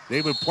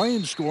 David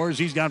Plain scores.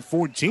 He's got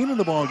 14 in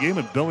the ball game,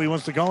 and Billy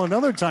wants to call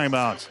another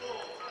timeout.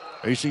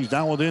 Hastings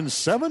down within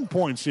 7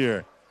 points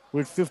here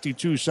with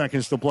 52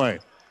 seconds to play.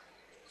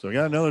 So we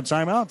got another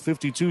timeout.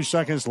 52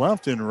 seconds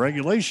left in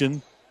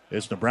regulation.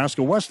 It's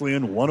Nebraska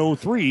Wesleyan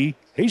 103,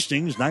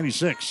 Hastings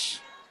 96.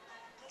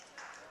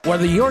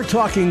 Whether you're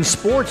talking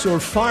sports or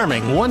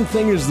farming, one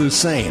thing is the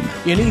same.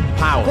 You need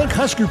power. Think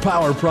Husker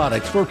Power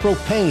products for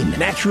propane,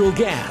 natural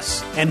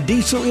gas, and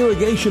diesel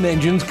irrigation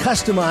engines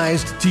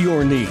customized to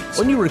your needs.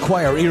 When you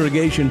require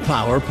irrigation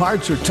power,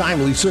 parts, or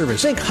timely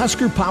service, think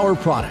Husker Power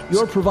products,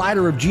 your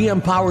provider of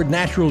GM-powered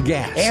natural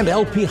gas and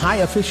LP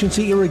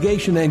high-efficiency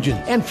irrigation engine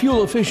and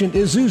fuel-efficient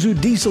Isuzu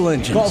diesel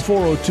engines. Call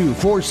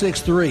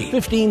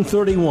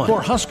 402-463-1531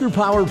 for Husker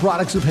Power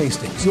products of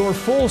Hastings, your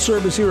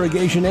full-service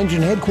irrigation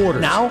engine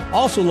headquarters. Now,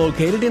 also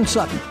located in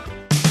Sutton.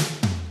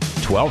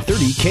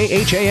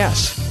 1230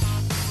 KHAS.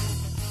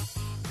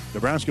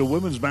 Nebraska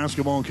women's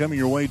basketball coming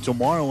your way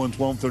tomorrow on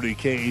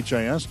 1230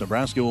 KHAS.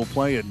 Nebraska will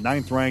play at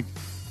 9th-ranked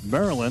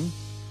Maryland.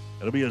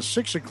 It'll be a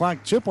 6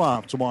 o'clock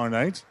tip-off tomorrow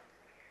night.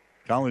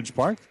 College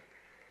Park.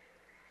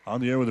 On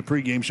the air with a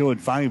pregame show at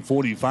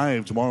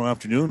 5:45 tomorrow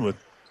afternoon with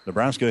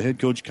Nebraska head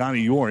coach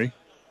Connie Yorey.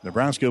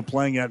 Nebraska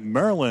playing at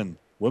Maryland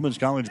women's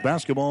college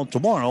basketball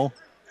tomorrow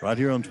right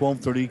here on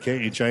 1230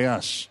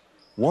 KHAS.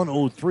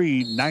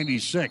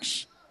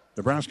 103-96.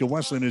 Nebraska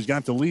Wesleyan has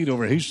got the lead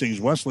over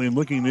Hastings. Wesleyan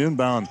looking to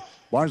inbound.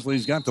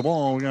 Bardsley's got the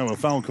ball. We got a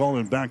foul call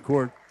in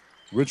backcourt.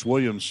 Rich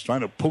Williams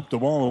trying to poke the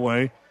ball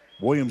away.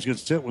 Williams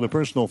gets hit with a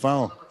personal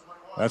foul.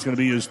 That's going to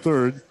be his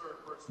 3rd.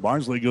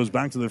 Bardsley goes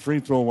back to the free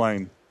throw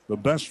line. The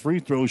best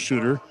free throw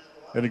shooter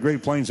at the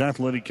Great Plains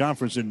Athletic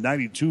Conference at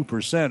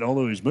 92%,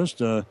 although he's missed,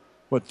 3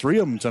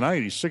 of them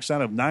tonight. He's 6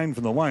 out of 9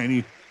 from the line.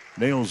 He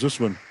nails this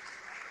one.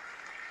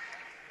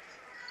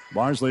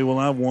 Bardsley will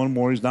have one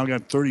more. He's now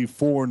got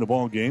 34 in the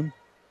ball game.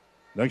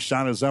 Next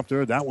shot is up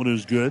there. That one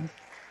is good.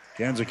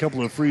 Cans a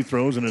couple of free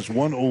throws, and it's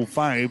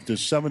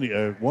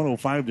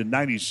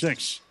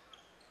 105-96.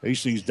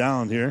 Hastings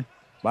down here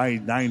by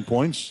 9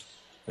 points.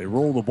 They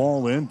roll the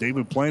ball in.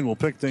 David Plain will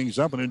pick things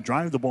up and then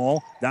drive the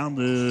ball down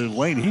the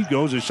lane. He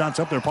goes. His shot's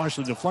up there,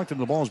 partially deflected.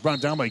 The ball is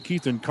brought down by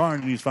Keithan Karn,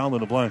 and he's fouled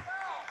in the play.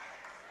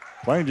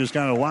 Plain just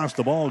kind of lost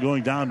the ball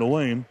going down the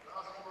lane.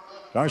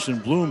 Carson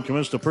Bloom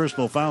commits a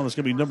personal foul. That's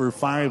going to be number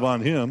 5 on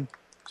him.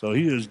 So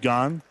he is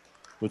gone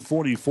with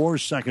 44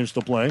 seconds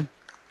to play.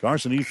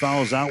 Carson, he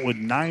fouls out with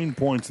 9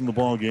 points in the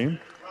ball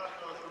game.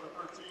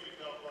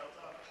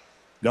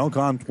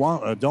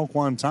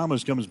 Delquan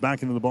Thomas comes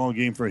back into the ball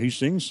game for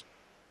Hastings.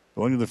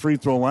 Going to the free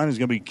throw line is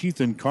going to be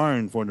Keithan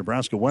Karn for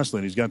Nebraska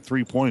Wesleyan. He's got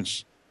 3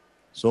 points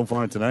so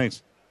far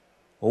tonight.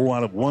 0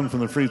 out of 1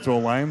 from the free throw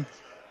line.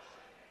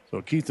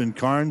 So Keithan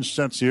Karn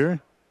sets here.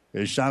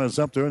 His shot is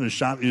up there, and the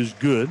shot is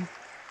good.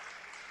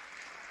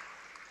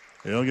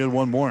 He'll get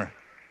one more.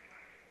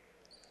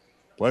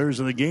 Players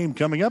of the game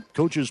coming up.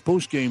 Coach's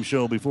post-game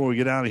show before we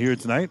get out of here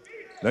tonight.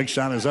 Next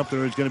shot is up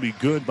there. It's going to be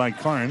good by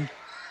Karn.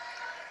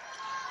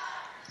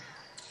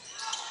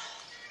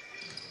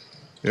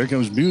 Here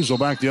comes Musel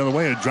back the other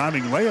way. A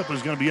driving layup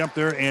is going to be up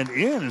there and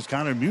in as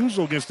Connor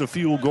Musel gets the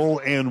field goal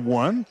and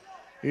one.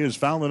 He is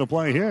fouling the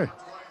play here.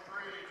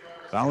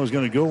 Foul is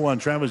going to go on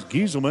Travis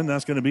Gieselman.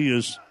 That's going to be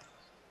his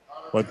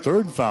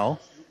third foul.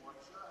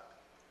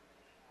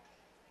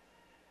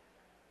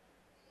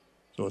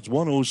 So it's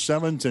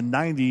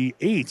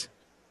 107-98.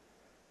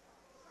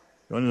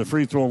 Going to the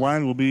free throw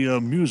line will be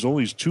Musel.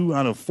 He's 2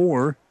 out of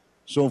 4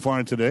 so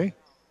far today.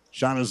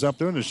 Shot is up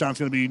there, and the shot's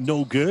going to be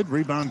no good.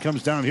 Rebound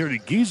comes down here to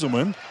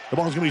Gieselman. The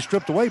ball's going to be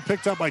stripped away,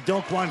 picked up by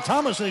Delquan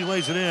Thomas, and he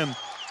lays it in.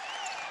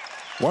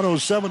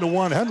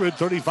 107-100,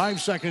 35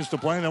 seconds to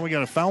play. Now we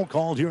got a foul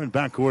called here in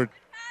backcourt.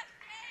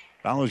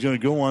 Foul is going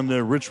to go on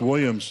Rich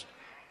Williams.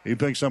 He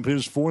picks up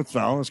his fourth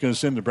foul. It's going to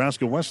send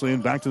Nebraska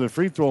Wesleyan back to the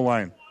free throw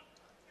line.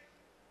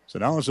 So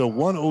now it's a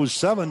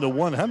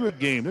 107-100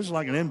 game. This is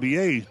like an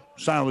NBA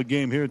style of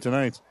game here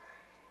tonight.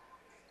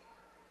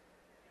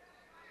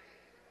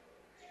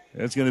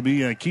 It's going to be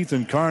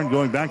Keithan Karn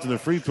going back to the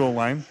free throw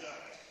line.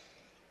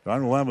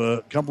 Karn will have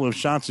a couple of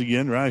shots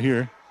again right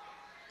here.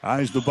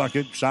 Eyes the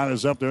bucket. Shot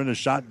is up there and the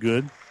shot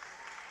good.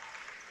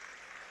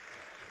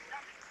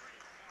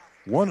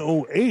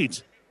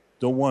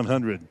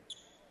 108-100.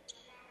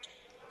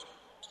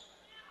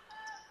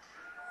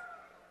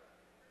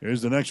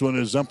 Here's the next one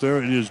is up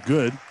there. It is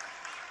good.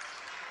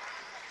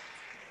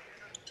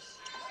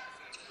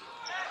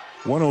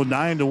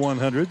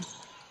 109-100.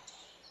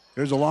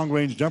 Here's a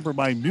long-range jumper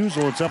by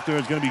Musel. It's up there.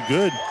 It's going to be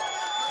good.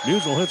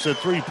 Musel hits a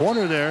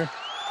three-pointer there.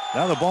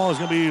 Now the ball is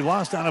going to be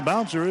lost out of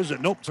bounds, or is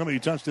it? Nope, somebody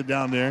touched it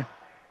down there.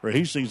 For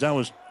Hastings, that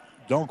was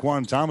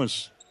Delquan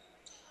Thomas.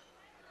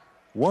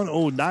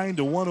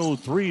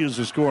 109-103 is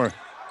the score.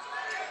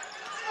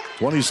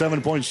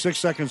 27.6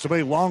 seconds to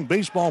play. Long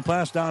baseball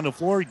pass down the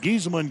floor.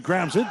 Gieselman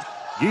grabs it.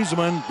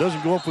 Gieselman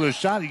doesn't go up for the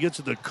shot. He gets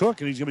it to Cook,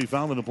 and he's going to be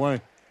fouled in the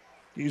play.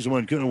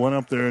 Gieselman could have went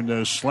up there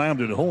and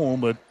slammed it home,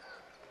 but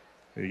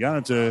he got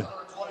it to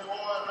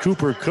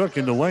Cooper Cook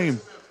in the lane.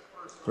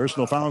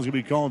 Personal foul is going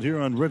to be called here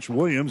on Rich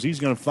Williams. He's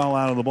going to foul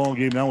out of the ball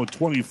game now with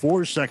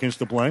 24 seconds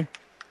to play.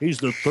 He's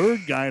the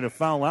third guy to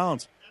foul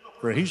out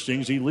for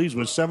Hastings. He leads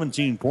with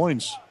 17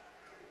 points.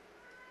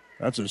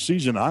 That's a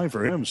season high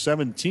for him,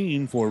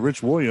 17 for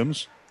Rich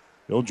Williams.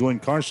 He'll join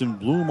Carson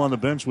Bloom on the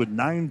bench with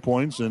 9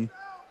 points and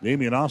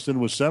Damian Austin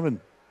with 7.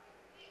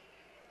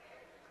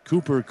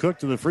 Cooper Cook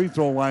to the free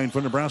throw line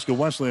for Nebraska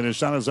Wesleyan. His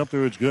shot is up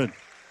there. It's good.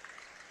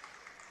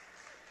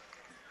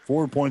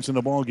 4 points in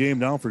the ball game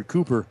now for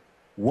Cooper.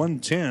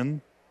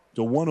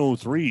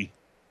 110-103.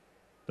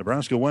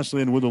 Nebraska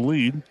Wesleyan with a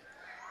lead.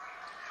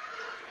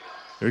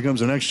 Here comes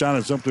the next shot.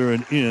 It's up there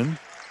and in.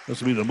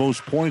 This will be the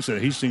most points that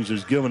Hastings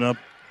has given up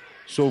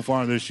so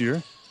far this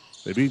year.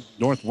 They beat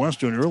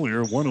Northwestern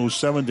earlier,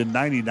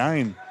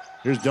 107-99.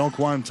 Here's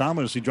Delquan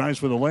Thomas. He drives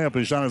for the layup.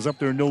 His shot is up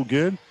there, no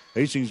good.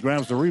 Hastings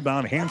grabs the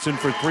rebound. Hansen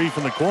for 3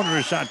 from the corner.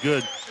 His shot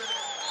good.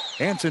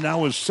 Hansen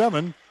now is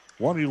 7.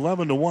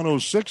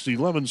 111-106.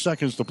 11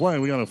 seconds to play.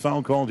 We got a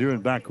foul called here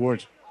in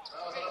backcourt.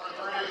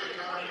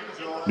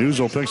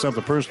 Musel picks up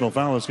the personal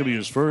foul. That's going to be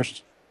his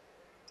first.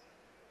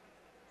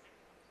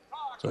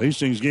 So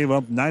Hastings gave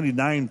up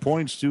 99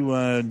 points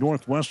to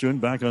Northwestern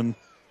back on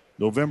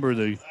November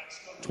the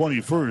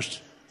 21st.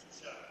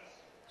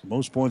 The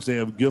most points they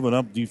have given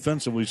up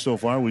defensively so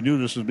far. We knew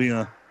this would be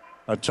a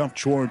tough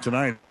chore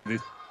tonight. They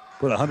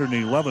put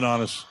 111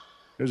 on us.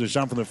 There's a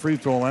shot from the free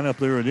throw line up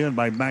there and in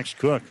by Max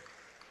Cook.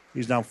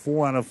 He's now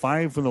 4 out of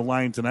 5 from the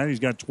line tonight. He's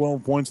got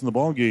 12 points in the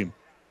ball game.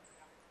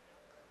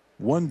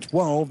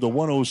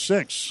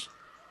 112-106.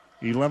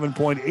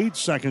 11.8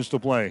 seconds to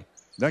play.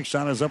 Next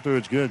shot is up there.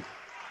 It's good.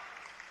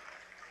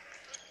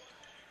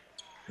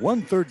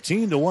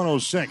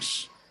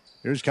 113-106.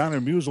 Here's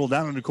Connor Musel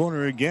down in the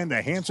corner again to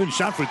Hansen.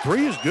 Shot for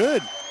 3 is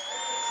good.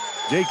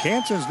 Jake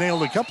Hansen's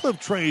nailed a couple of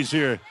trays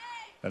here.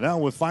 And now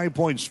with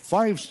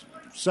 5.5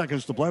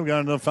 seconds to play, we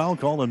got another foul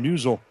call on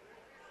Musel.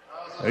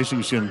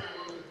 Hastings can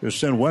just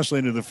send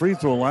Wesleyan to the free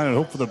throw line and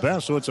hope for the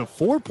best. So it's a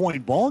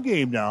 4-point ball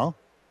game now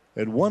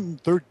at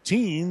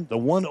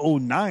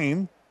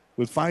 113-109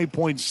 with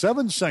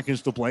 5.7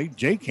 seconds to play.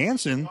 Jake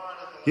Hansen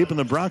keeping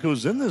the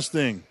Broncos in this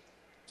thing.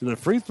 To the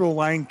free throw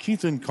line,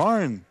 Keithan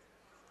Karn.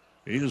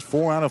 He is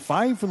 4 out of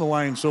 5 from the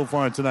line so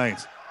far tonight.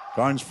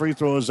 Karn's free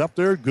throw is up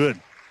there. Good.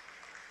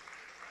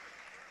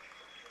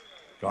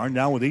 Karn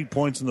now with 8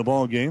 points in the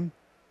ball game.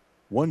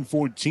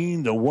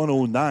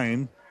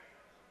 114-109.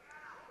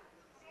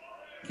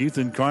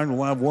 Keithan Karn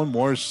will have one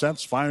more.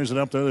 Sets, fires it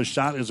up there. The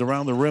shot is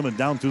around the rim and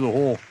down through the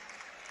hole.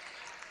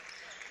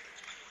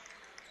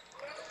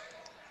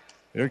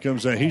 Here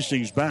comes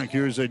Hastings back.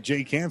 Here's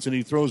Jake Hansen.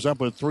 He throws up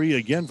a 3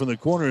 again from the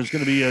corner. It's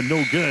going to be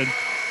no good.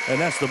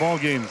 And that's the ball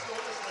game.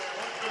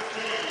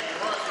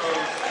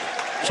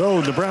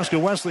 So Nebraska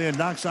Wesleyan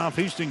knocks off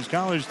Hastings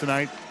College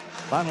tonight.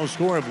 Final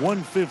score of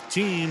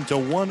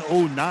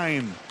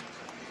 115-109.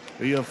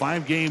 The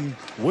 5-game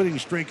winning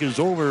streak is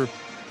over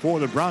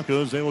for the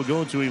Broncos. They will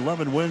go to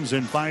 11 wins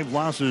and 5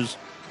 losses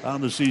on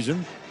the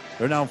season.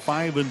 They're now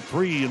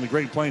 5-3 in the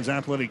Great Plains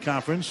Athletic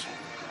Conference.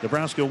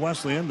 Nebraska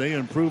Wesleyan, they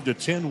improved to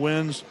 10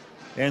 wins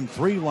and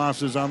 3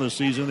 losses on the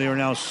season. They are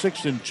now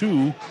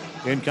 6-2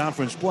 in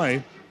conference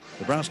play.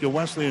 Nebraska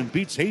Wesleyan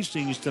beats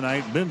Hastings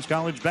tonight, men's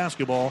college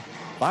basketball.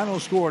 Final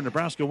score,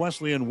 Nebraska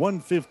Wesleyan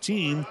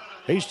 115,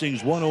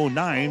 Hastings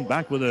 109.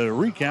 Back with a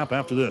recap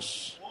after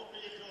this.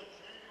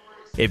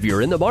 If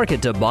you're in the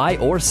market to buy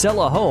or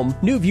sell a home,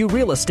 New View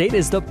Real Estate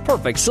is the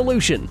perfect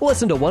solution.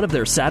 Listen to one of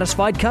their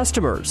satisfied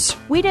customers.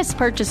 We just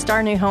purchased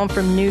our new home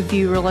from New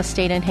View Real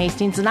Estate in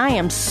Hastings, and I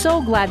am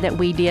so glad that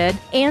we did.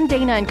 Ann,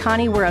 Dana, and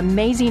Connie were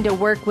amazing to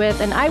work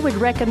with, and I would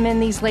recommend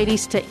these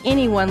ladies to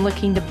anyone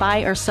looking to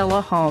buy or sell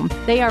a home.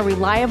 They are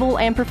reliable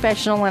and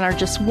professional and are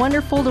just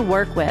wonderful to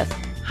work with.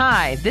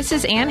 Hi, this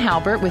is Ann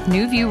Halbert with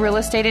New View Real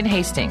Estate in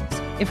Hastings.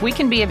 If we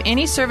can be of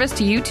any service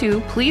to you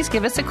too, please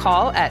give us a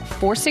call at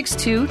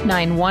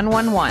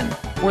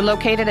 462-9111. We're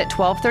located at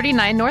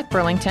 1239 North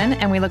Burlington,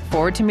 and we look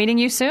forward to meeting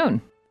you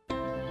soon.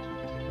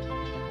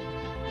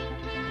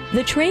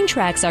 The train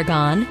tracks are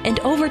gone, and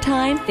over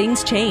time,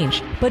 things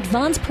change. But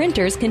Vaughn's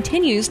Printers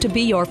continues to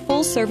be your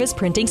full-service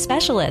printing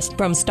specialist.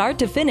 From start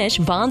to finish,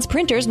 Vaughn's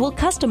Printers will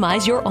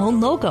customize your own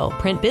logo,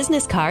 print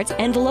business cards,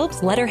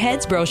 envelopes,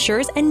 letterheads,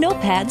 brochures, and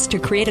notepads to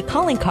create a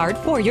calling card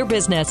for your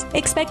business.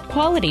 Expect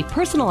quality,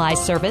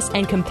 personalized service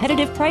and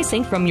competitive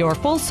pricing from your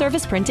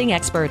full-service printing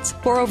experts.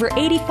 For over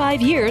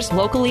 85 years,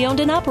 locally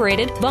owned and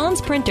operated, Vaughn's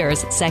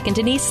Printers, 2nd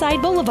and East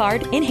Side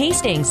Boulevard in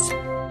Hastings.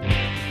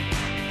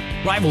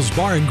 Rivals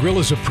Bar and Grill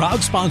is a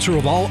proud sponsor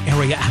of all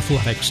area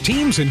athletics.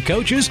 Teams and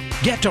coaches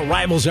get to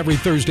Rivals every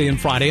Thursday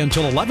and Friday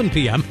until 11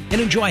 p.m.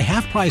 and enjoy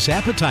half-price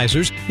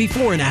appetizers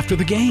before and after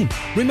the game.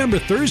 Remember,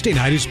 Thursday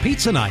night is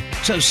pizza night,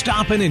 so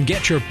stop in and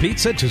get your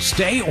pizza to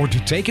stay or to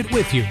take it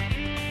with you.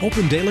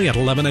 Open daily at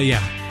 11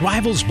 a.m.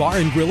 Rivals Bar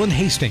and Grill in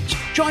Hastings.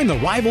 Join the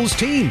Rivals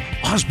team.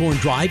 Osborne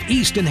Drive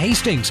East in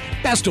Hastings.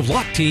 Best of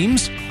luck,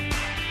 teams.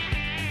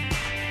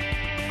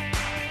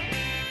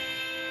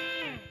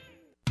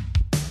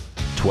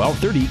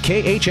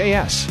 1230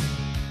 KHAS.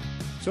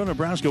 So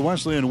Nebraska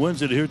Wesleyan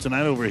wins it here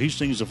tonight over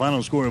Hastings. The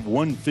final score of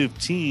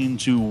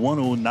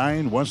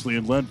 115-109.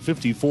 Wesleyan led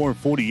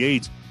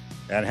 54-48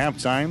 at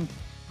halftime.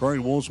 Prairie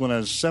Wolves went a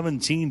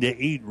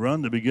 17-8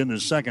 run to begin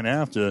the second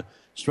half to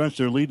stretch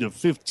their lead to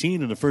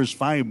 15 in the first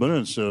 5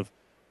 minutes of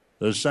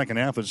the second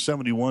half at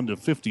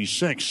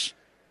 71-56.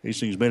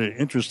 Hastings made it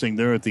interesting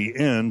there at the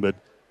end, but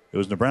it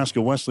was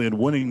Nebraska Wesleyan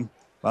winning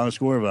by a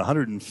score of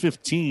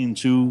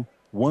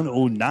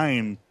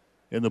 115-109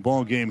 in the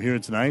ball game here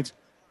tonight.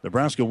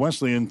 Nebraska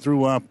Wesleyan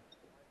threw up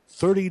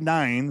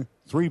 39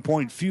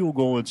 3-point field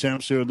goal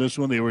attempts here in this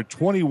one. They were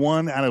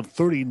 21 out of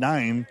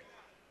 39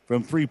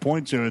 from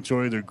 3-point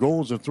territory. Their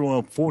goals to throw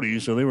up 40,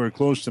 so they were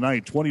close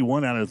tonight.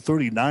 21 out of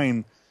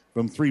 39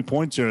 from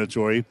 3-point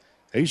territory.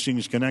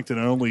 Hastings connected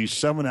on only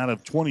 7 out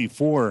of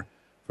 24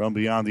 from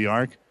beyond the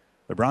arc.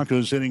 The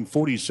Broncos hitting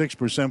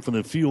 46% from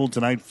the field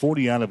tonight,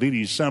 40 out of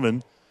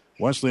 87.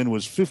 Wesleyan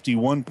was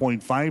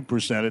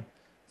 51.5% at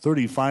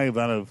 35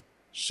 out of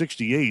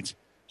 68.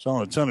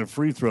 Saw a ton of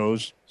free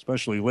throws,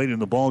 especially late in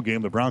the ball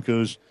game. The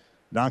Broncos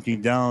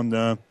knocking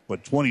down,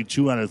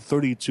 22 out of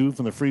 32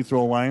 from the free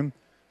throw line,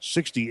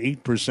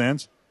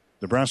 68%.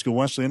 Nebraska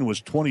Wesleyan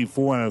was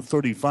 24 out of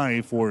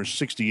 35 for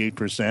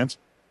 68%.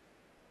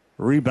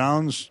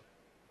 Rebounds,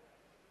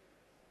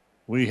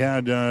 we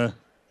had,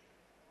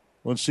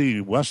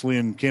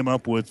 Wesleyan came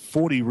up with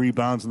 40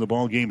 rebounds in the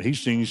ball game.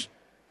 Hastings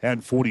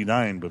had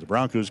 49, but the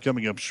Broncos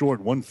coming up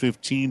short,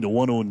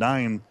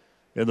 115-109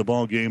 in the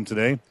ball game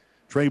today.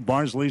 Trey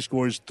Barnsley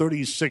scores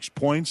 36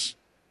 points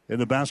in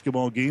the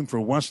basketball game for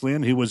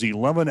Wesleyan. He was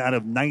 11 out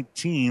of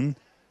 19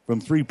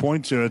 from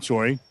 3-point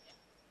territory.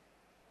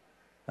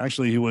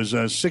 Actually, he was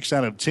 6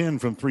 out of 10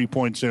 from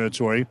 3-point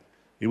territory.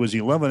 He was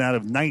 11 out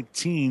of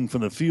 19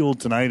 from the field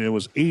tonight. It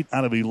was 8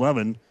 out of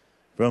 11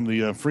 from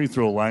the free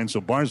throw line.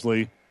 So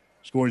Barnsley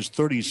scores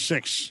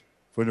 36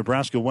 for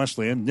Nebraska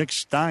Wesleyan. Nick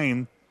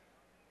Stein,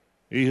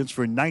 he hits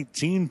for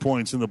 19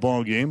 points in the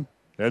ball game.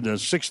 Had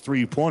 6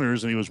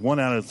 3-pointers, and he was 1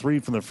 out of 3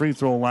 from the free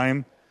throw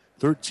line.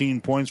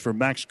 13 points for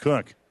Max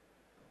Cook.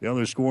 The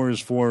other scorers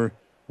for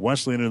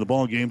Wesleyan in the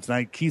ball game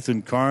tonight,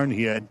 Keithan Karn,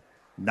 he had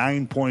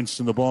 9 points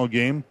in the ball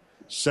game.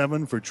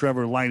 7 for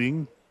Trevor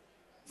Lighting.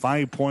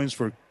 5 points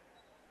for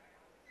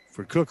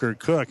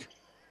Cook.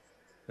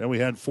 Then we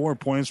had 4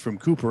 points from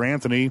Cooper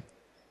Anthony.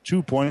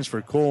 2 points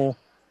for Cole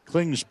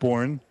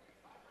Klingsporn.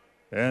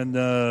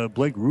 And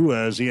Blake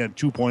Ruiz, he had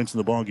 2 points in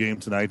the ball game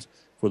tonight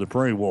for the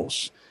Prairie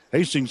Wolves.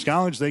 Hastings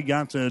College, they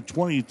got to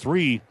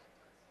 23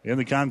 in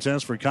the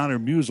contest for Connor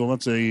Musel.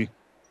 That's a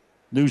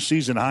new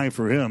season high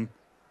for him.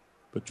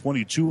 But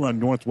 22 on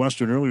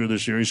Northwestern earlier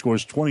this year. He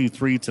scores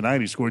 23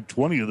 tonight. He scored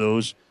 20 of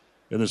those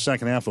in the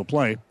second half of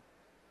play.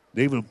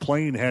 David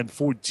Plain had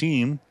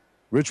 14.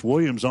 Rich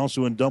Williams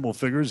also in double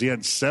figures. He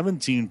had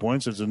 17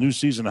 points. It's a new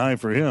season high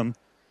for him.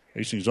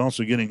 Hastings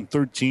also getting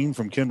 13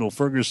 from Kendall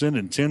Ferguson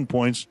and 10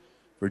 points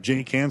for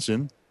Jake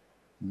Hansen.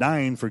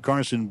 9 for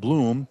Carson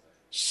Bloom.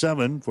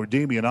 7 for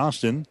Damian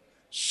Austin.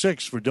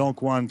 6 for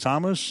Delquan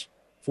Thomas.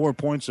 4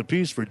 points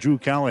apiece for Drew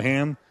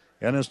Callahan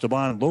and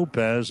Esteban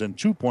Lopez, and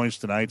 2 points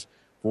tonight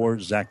for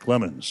Zach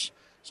Clemens.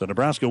 So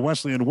Nebraska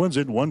Wesleyan wins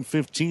it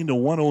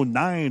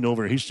 115-109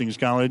 over Hastings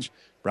College.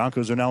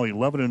 Broncos are now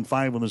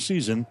 11-5 on the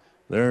season.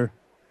 They're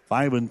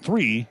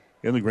 5-3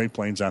 in the Great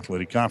Plains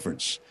Athletic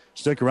Conference.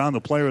 Stick around.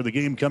 The player of the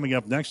game coming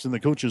up next in the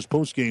coach's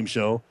post-game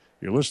show.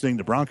 You're listening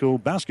to Bronco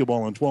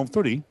Basketball on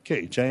 1230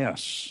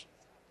 KHAS.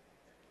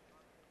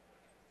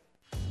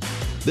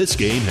 This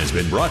game has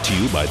been brought to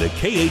you by the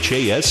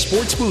KHAS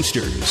Sports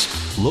Boosters.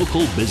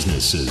 Local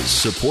businesses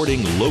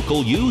supporting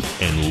local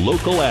youth and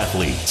local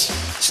athletes.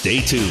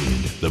 Stay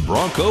tuned. The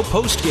Bronco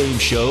postgame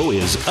show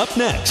is up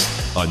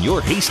next on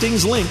your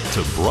Hastings link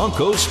to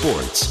Bronco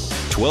Sports.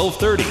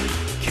 1230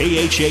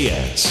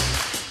 KHAS.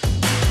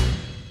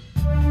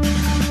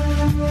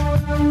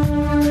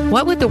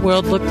 What would the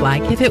world look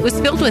like if it was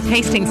filled with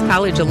Hastings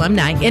College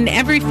alumni in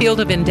every field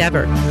of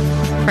endeavor?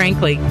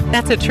 Frankly,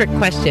 that's a trick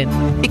question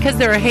because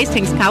there are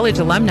Hastings College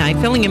alumni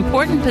filling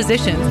important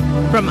positions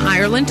from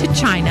Ireland to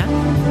China,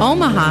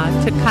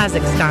 Omaha to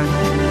Kazakhstan.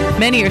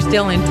 Many are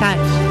still in touch.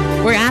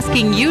 We're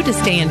asking you to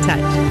stay in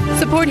touch.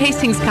 Support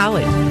Hastings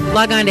College.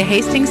 Log on to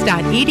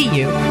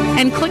hastings.edu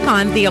and click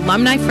on the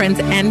Alumni Friends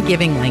and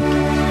Giving link.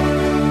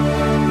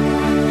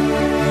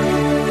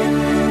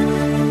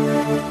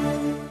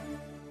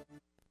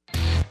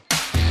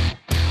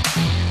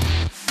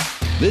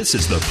 This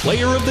is the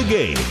Player of the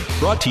Game,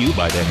 brought to you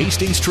by the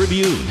Hastings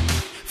Tribune.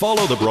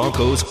 Follow the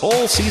Broncos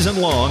all season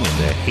long in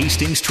the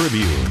Hastings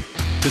Tribune.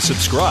 To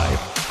subscribe,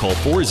 call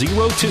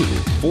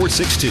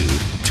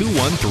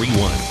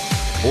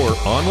 402-462-2131 or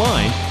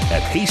online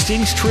at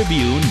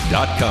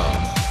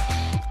hastingstribune.com.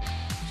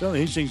 So the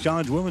Hastings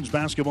College women's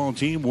basketball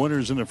team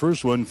winners in the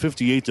first one,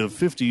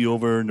 58-50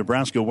 over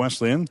Nebraska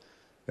Wesleyan.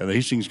 And the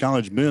Hastings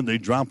College men, they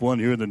drop one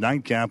here in the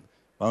nightcap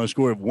on a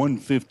score of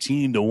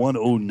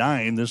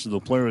 115-109. This is the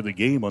player of the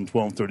game on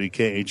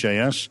 1230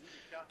 KHAS.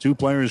 Two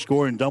players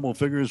score in double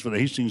figures for the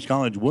Hastings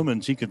College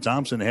women. Tika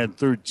Thompson had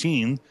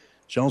 13.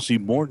 Chelsea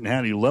Morton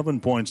had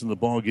 11 points in the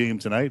ball game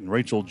tonight. And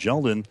Rachel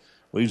Jeldon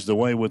leads the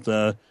way with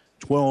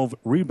 12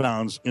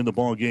 rebounds in the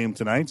ball game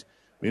tonight.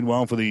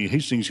 Meanwhile, for the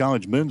Hastings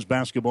College men's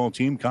basketball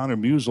team, Connor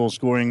Musel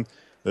scoring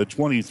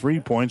 23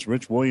 points.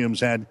 Rich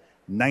Williams had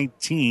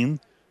 19.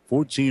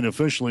 14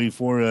 officially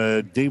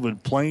for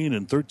David Plain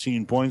and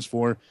 13 points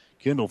for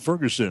Kendall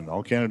Ferguson.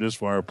 All candidates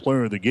for our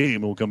player of the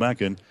game. We'll come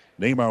back and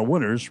name our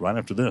winners right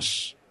after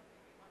this.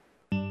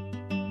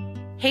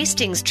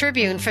 Hastings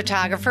Tribune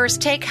photographers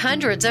take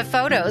hundreds of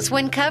photos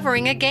when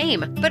covering a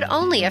game, but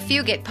only a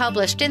few get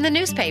published in the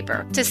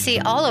newspaper. To see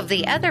all of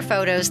the other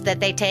photos that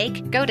they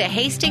take, go to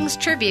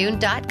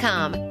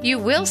hastingstribune.com. You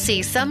will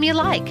see some you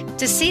like.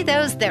 To see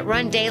those that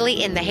run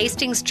daily in the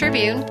Hastings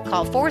Tribune,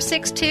 call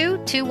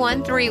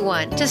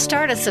 462-2131 to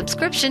start a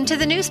subscription to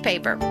the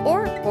newspaper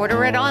or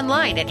order it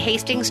online at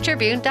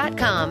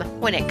hastingstribune.com.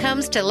 When it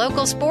comes to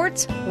local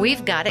sports,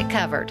 we've got it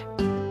covered.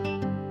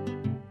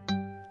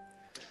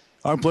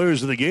 Our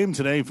players of the game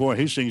today for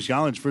Hastings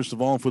College, first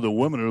of all, for the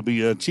women, it'll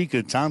be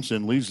Tika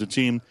Thompson leads the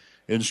team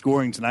in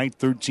scoring tonight,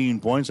 13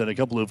 points, and a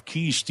couple of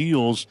key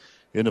steals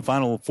in the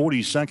final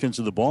 40 seconds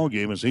of the ball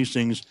game as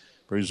Hastings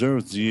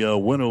preserves the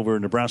win over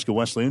Nebraska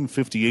Wesleyan,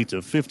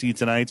 58-50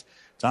 tonight.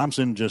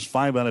 Thompson just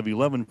 5 out of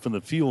 11 from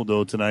the field,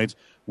 though, tonight.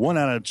 1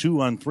 out of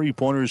 2 on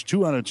three-pointers,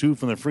 2 out of 2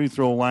 from the free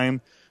throw line,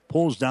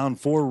 pulls down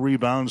 4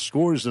 rebounds,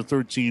 scores the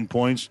 13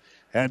 points,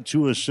 had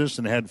 2 assists,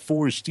 and had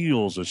 4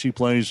 steals as she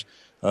plays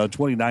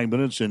 29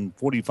 minutes and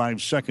 45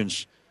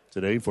 seconds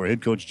today for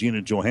head coach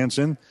Gina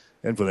Johansson.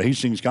 And for the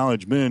Hastings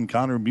College men,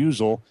 Connor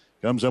Musel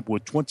comes up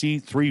with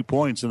 23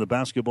 points in the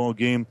basketball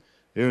game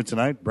here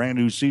tonight. Brand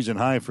new season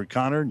high for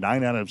Connor,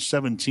 9 out of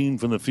 17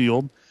 from the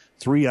field,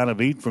 3 out of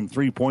 8 from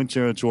three-point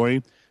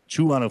territory,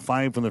 2 out of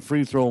 5 from the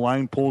free throw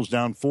line, pulls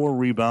down 4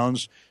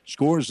 rebounds,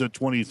 scores at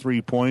 23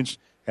 points,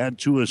 had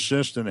 2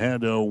 assists, and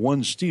had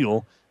 1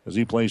 steal as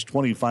he plays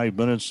 25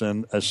 minutes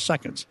and a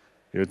second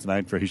here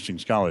tonight for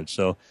Hastings College.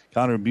 So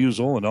Connor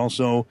Musel and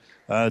also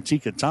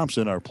Tika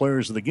Thompson are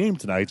players of the game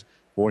tonight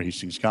for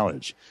Hastings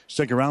College.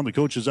 Stick around. The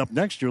coach is up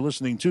next. You're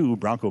listening to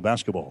Bronco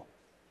Basketball.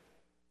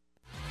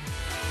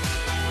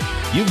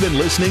 You've been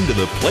listening to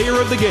the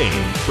Player of the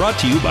Game, brought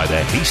to you by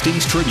the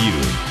Hastings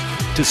Tribune.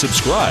 To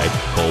subscribe,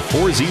 call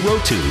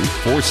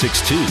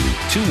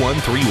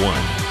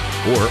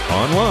 402-462-2131 or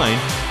online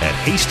at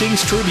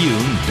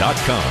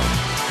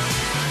hastingstribune.com.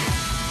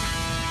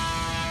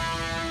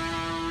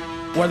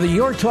 Whether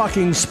you're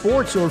talking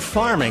sports or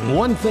farming,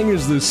 one thing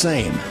is the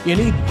same. You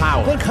need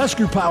power. Think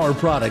Husker Power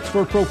products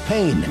for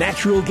propane,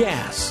 natural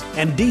gas,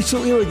 and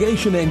diesel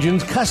irrigation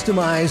engines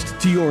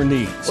customized to your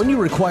needs. When you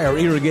require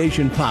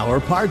irrigation power,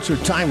 parts, or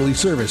timely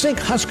service, think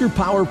Husker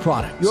Power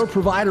product, your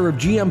provider of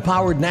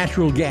GM-powered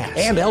natural gas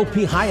and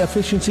LP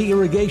high-efficiency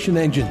irrigation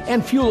engine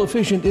and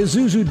fuel-efficient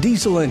Isuzu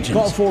diesel engines.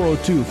 Call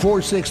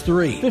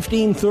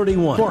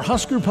 402-463-1531 for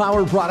Husker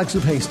Power Products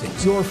of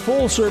Hastings, your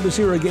full-service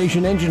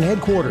irrigation engine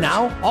headquarters.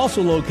 Now,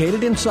 also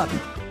located in Sutton.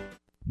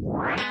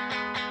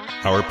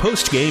 Our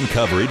post-game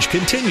coverage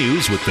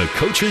continues with the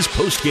Coach's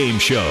Post-Game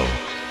Show.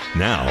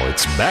 Now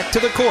it's back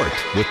to the court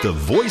with the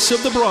voice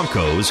of the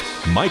Broncos,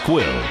 Mike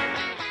Will.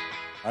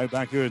 All right,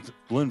 back here at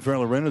Lynn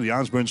Fairleigh Arena, the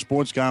Osborne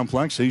Sports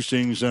Complex.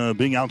 Hastings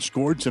being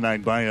outscored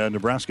tonight by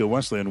Nebraska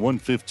Wesleyan,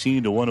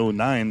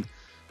 115-109.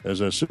 As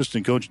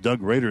assistant coach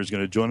Doug Rader is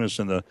going to join us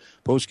in the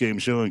postgame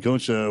show. And,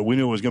 Coach, we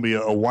knew it was going to be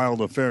a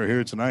wild affair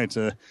here tonight.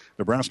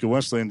 Nebraska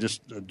Wesleyan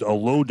just a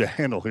load to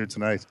handle here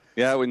tonight.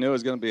 Yeah, we knew it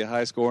was going to be a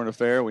high-scoring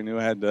affair. We knew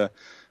I had to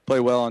play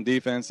well on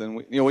defense. And,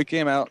 we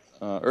came out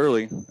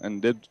early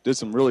and did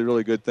some really,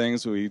 really good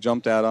things. We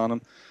jumped out on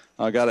them,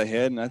 got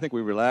ahead, and I think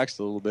we relaxed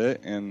a little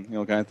bit and,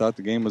 kind of thought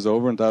the game was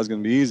over and thought it was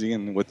going to be easy.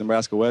 And with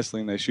Nebraska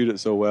Wesleyan, they shoot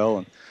it so well.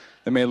 And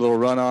they made a little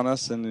run on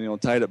us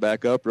and, tied it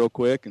back up real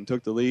quick and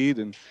took the lead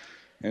and,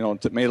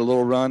 made a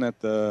little run at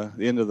the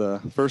end of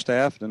the first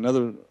half and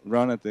another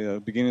run at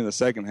the beginning of the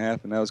second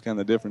half, and that was kind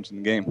of the difference in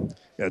the game.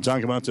 Yeah,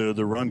 talking about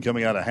the run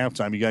coming out of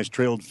halftime, you guys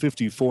trailed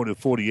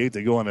 54-48.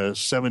 They go on a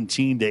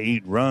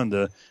 17-8 run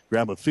to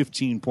grab a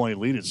 15-point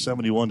lead at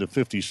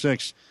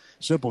 71-56.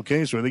 Simple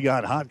case where they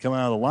got hot coming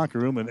out of the locker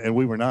room, and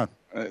we were not.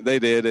 They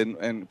did,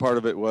 and part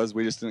of it was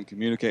we just didn't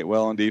communicate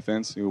well on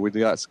defense. We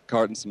got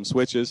caught in some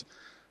switches.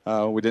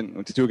 We didn't.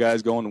 With the two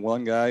guys going to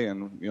one guy,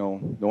 and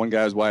the one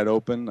guy was wide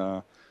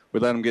open. We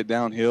let them get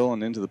downhill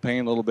and into the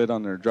paint a little bit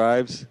on their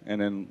drives,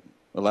 and then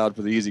allowed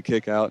for the easy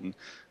kick out. And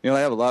they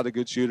have a lot of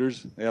good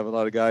shooters. They have a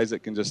lot of guys that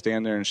can just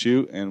stand there and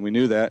shoot, and we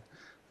knew that.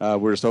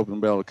 We're just hoping to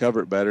be able to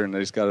cover it better, and they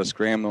just got to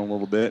scramble a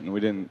little bit, and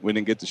we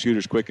didn't get the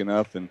shooters quick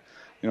enough. And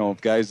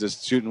if guys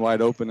just shooting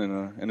wide open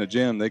in a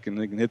gym, they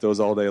can hit those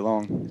all day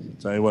long.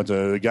 Tell you what,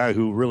 the guy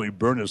who really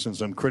burned us in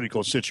some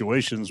critical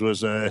situations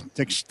was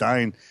Nick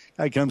Stein.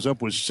 Guy comes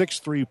up with 6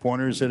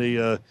 3-pointers, hit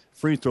a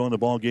free throw in the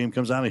ball game,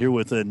 comes out of here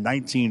with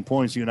 19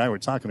 points. You and I were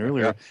talking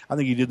earlier. Yeah. I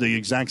think he did the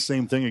exact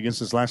same thing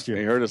against us last year.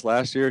 He hurt us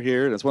last year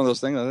here. That's one of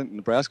those things. I think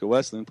Nebraska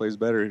Wesleyan plays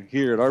better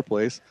here at our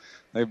place.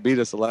 They've beat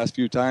us the last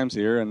few times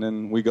here, and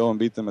then we go and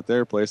beat them at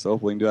their place. So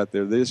hopefully we can do that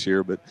there this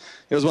year. But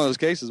it was one of those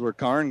cases where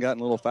Karn got in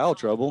a little foul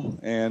trouble,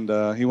 and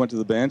he went to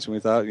the bench, and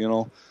we thought,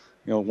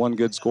 one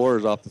good scorer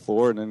is off the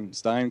floor, and then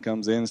Stein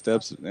comes in,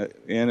 steps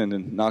in, and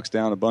then knocks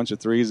down a bunch of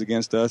threes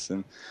against us.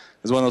 And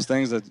it was one of those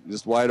things that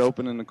just wide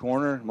open in the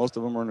corner. Most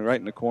of them were right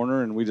in the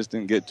corner, and we just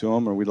didn't get to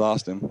them, or we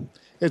lost him.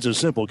 It's a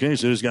simple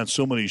case. There's got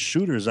so many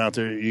shooters out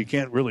there. You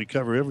can't really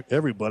cover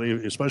everybody,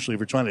 especially if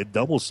you're trying to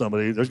double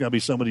somebody. There's got to be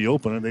somebody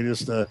open, and they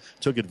just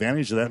took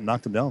advantage of that and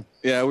knocked them down.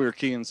 Yeah, we were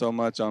keying so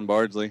much on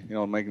Bardsley,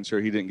 making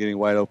sure he didn't get any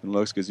wide open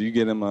looks, because you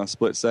get him a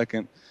split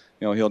second,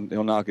 he'll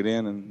knock it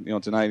in.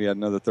 And, tonight he had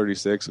another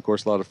 36. Of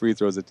course, a lot of free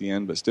throws at the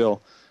end, but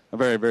still a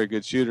very, very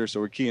good shooter. So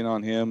we're keying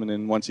on him. And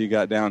then once he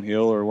got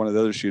downhill, or one of the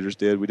other shooters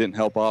did, we didn't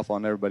help off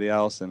on everybody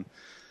else. And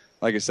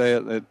like I say,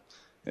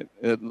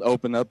 it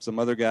opened up some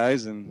other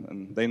guys,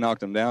 and they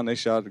knocked them down. They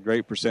shot a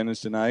great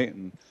percentage tonight,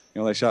 and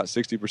they shot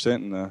 60%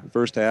 in the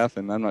first half,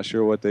 and I'm not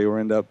sure what they were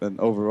end up in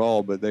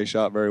overall, but they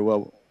shot very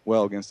well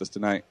against us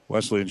tonight.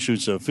 Wesleyan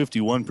shoots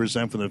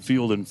 51% from the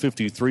field and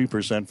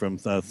 53% from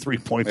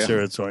three-point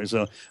territory.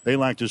 So they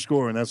like to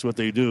score, and that's what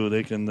they do.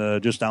 They can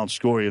just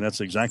outscore you, and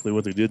that's exactly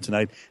what they did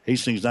tonight.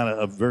 Hastings not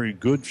a very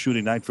good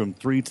shooting night from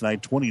three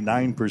tonight,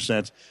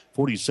 29%,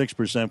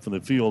 46% from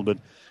the field, but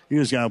you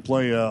just got to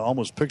play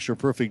almost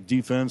picture-perfect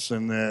defense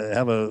and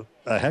have a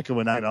heck of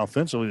a night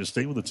offensively to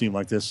stay with a team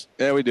like this.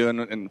 Yeah, we do. And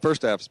in the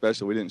first half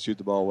especially, we didn't shoot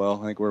the ball well.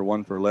 I think we were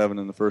 1 for 11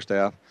 in the first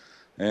half.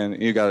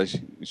 And you got to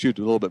shoot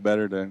a little bit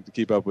better to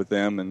keep up with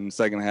them. And in the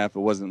second half, it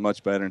wasn't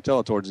much better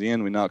until towards the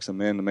end we knocked some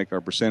in to make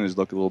our percentage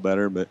look a little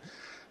better. But,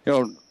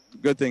 the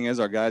good thing is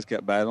our guys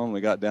kept battling.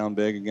 We got down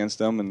big against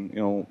them,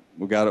 and,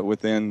 we got it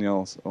within,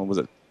 was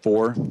it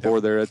four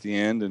there at the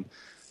end. And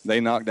they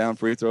knocked down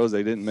free throws.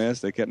 They didn't miss.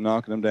 They kept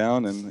knocking them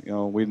down,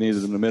 and, we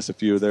needed them to miss a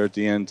few there at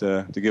the end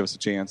to give us a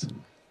chance.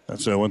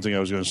 That's one thing I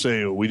was going to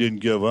say. We didn't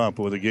give up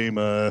with a game.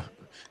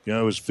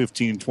 It was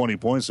 15, 20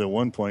 points at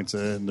one point,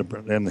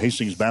 and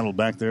Hastings battled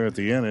back there at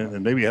the end,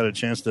 and maybe had a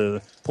chance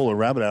to pull a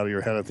rabbit out of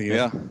your head at the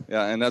end.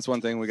 Yeah, and that's one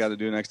thing we got to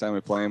do next time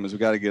we play them is we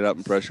got to get up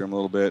and pressure them a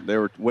little bit. They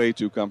were way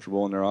too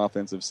comfortable in their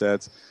offensive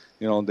sets.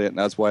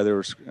 That's why they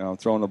were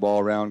throwing the ball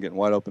around, getting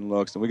wide open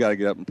looks, and we got to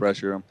get up and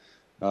pressure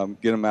them,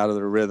 get them out of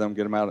their rhythm,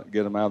 get them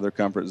out of their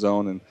comfort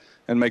zone,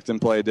 and make them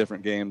play a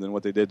different game than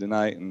what they did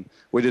tonight. And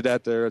we did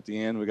that there at the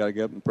end. We got to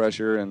get up and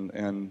pressure,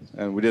 and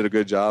we did a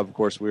good job. Of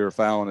course, we were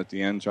fouling at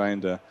the end,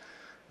 trying to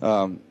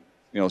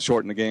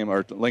shorten the game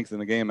or lengthen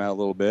the game out a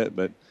little bit.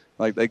 But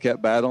they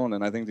kept battling,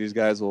 and I think these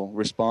guys will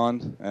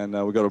respond. And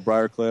we go to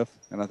Briarcliff,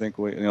 and I think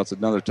it's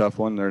another tough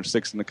one. They're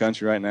 6th in the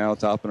country right now,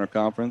 top in our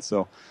conference.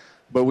 So.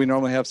 But we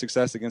normally have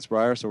success against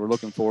Briar, so we're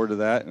looking forward to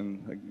that.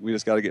 And we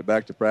just got to get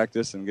back to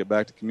practice and get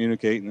back to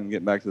communicating and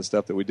get back to the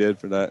stuff that we did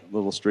for that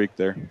little streak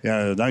there.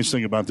 Yeah, the nice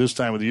thing about this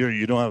time of the year,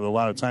 you don't have a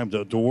lot of time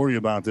to worry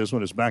about this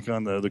when it's back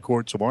on the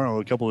court tomorrow.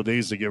 A couple of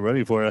days to get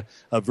ready for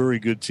a very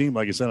good team,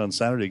 like I said, on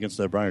Saturday against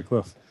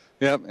Briarcliff.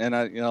 Yep, and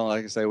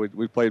like I say,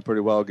 we played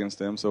pretty well against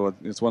them. So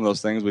it's one of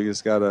those things we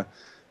just got to,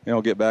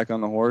 get back on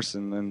the horse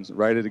and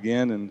ride it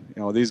again.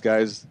 And these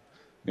guys.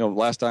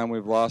 Last time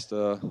we've lost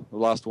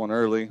one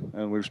early,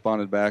 and we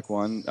responded back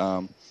one.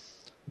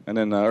 And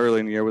then early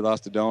in the year we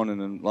lost to Doane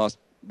and then lost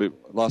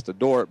to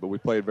Dordt, but we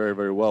played very,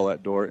 very well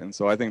at Dordt. And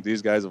so I think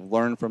these guys have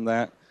learned from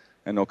that,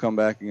 and they'll come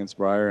back against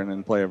Briar and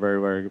then play a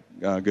very,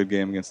 very good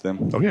game against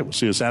them. Okay, we'll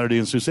see you Saturday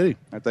in Sioux City.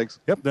 All right, thanks.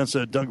 Yep, that's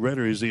Doug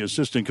Redder. He's the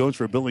assistant coach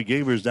for Billy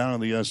Gavers down on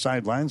the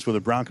sidelines for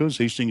the Broncos.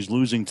 Hastings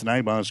losing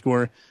tonight by a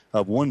score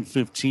of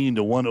 115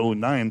 to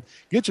 109.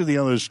 Get you the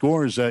other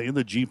scores in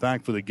the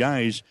G-Pack for the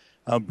guys.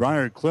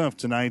 Briar Cliff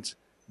tonight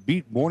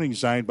beat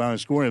Morningside by a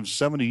score of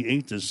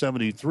 78 to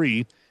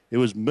 73. It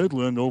was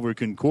Midland over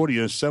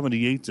Concordia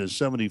 78 to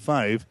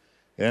 75.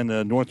 And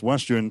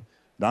Northwestern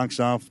knocks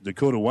off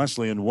Dakota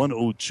Wesleyan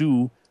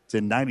 102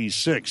 to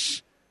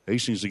 96.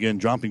 Hastings again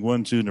dropping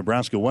one to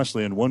Nebraska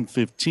Wesleyan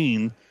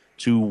 115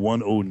 to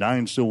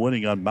 109. Still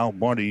winning on Mount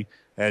Marty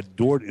at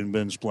Dordt in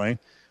men's play.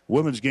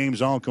 Women's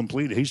games all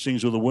complete.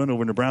 Hastings with a win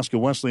over Nebraska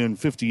Wesleyan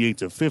 58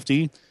 to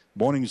 50.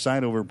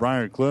 Morningside over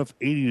Briar Cliff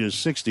 80 to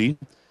 60.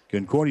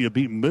 Concordia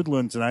beat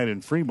Midland tonight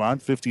in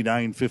Fremont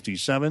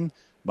 59-57.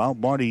 Mount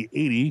Marty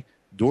 80,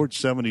 Dordt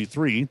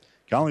 73.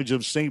 College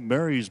of St.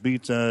 Mary's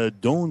beat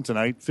Doane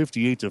tonight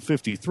 58 to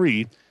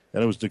 53.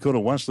 And it was Dakota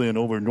Wesleyan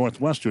over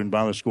Northwestern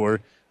by the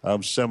score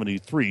of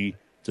 73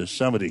 to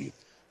 70.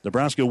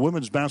 Nebraska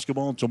women's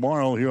basketball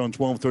tomorrow here on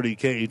 1230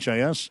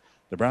 KHIS.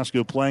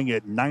 Nebraska playing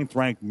at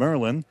 9th-ranked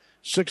Maryland.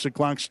 6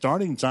 o'clock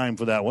starting time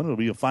for that one. It'll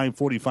be a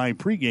 5:45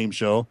 pregame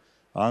show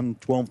on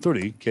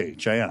 1230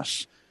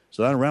 KHIS.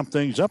 So that'll wrap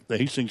things up. The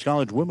Hastings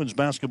College women's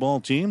basketball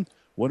team,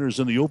 winners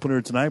in the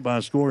opener tonight by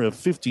a score of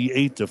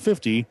 58 to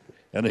 50.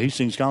 And the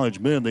Hastings College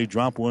men, they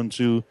drop one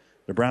to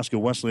Nebraska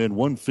Wesleyan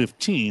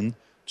 115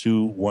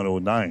 to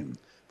 109.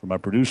 For my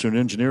producer and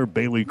engineer,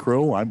 Bailey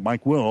Crow, I'm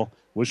Mike Will,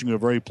 wishing you a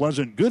very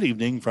pleasant good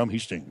evening from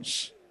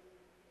Hastings.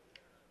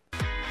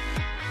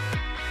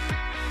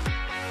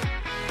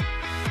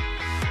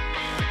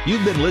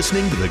 You've been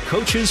listening to the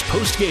Coach's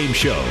Post-Game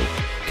Show.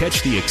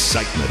 Catch the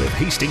excitement of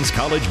Hastings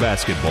College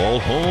basketball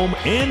home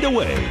and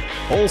away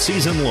all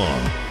season long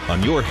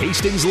on your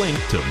Hastings link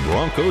to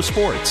Bronco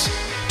Sports,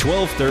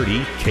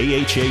 1230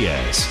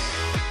 KHAS.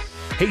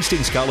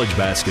 Hastings College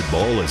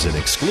basketball is an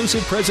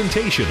exclusive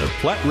presentation of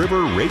Platte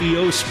River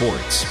Radio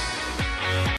Sports.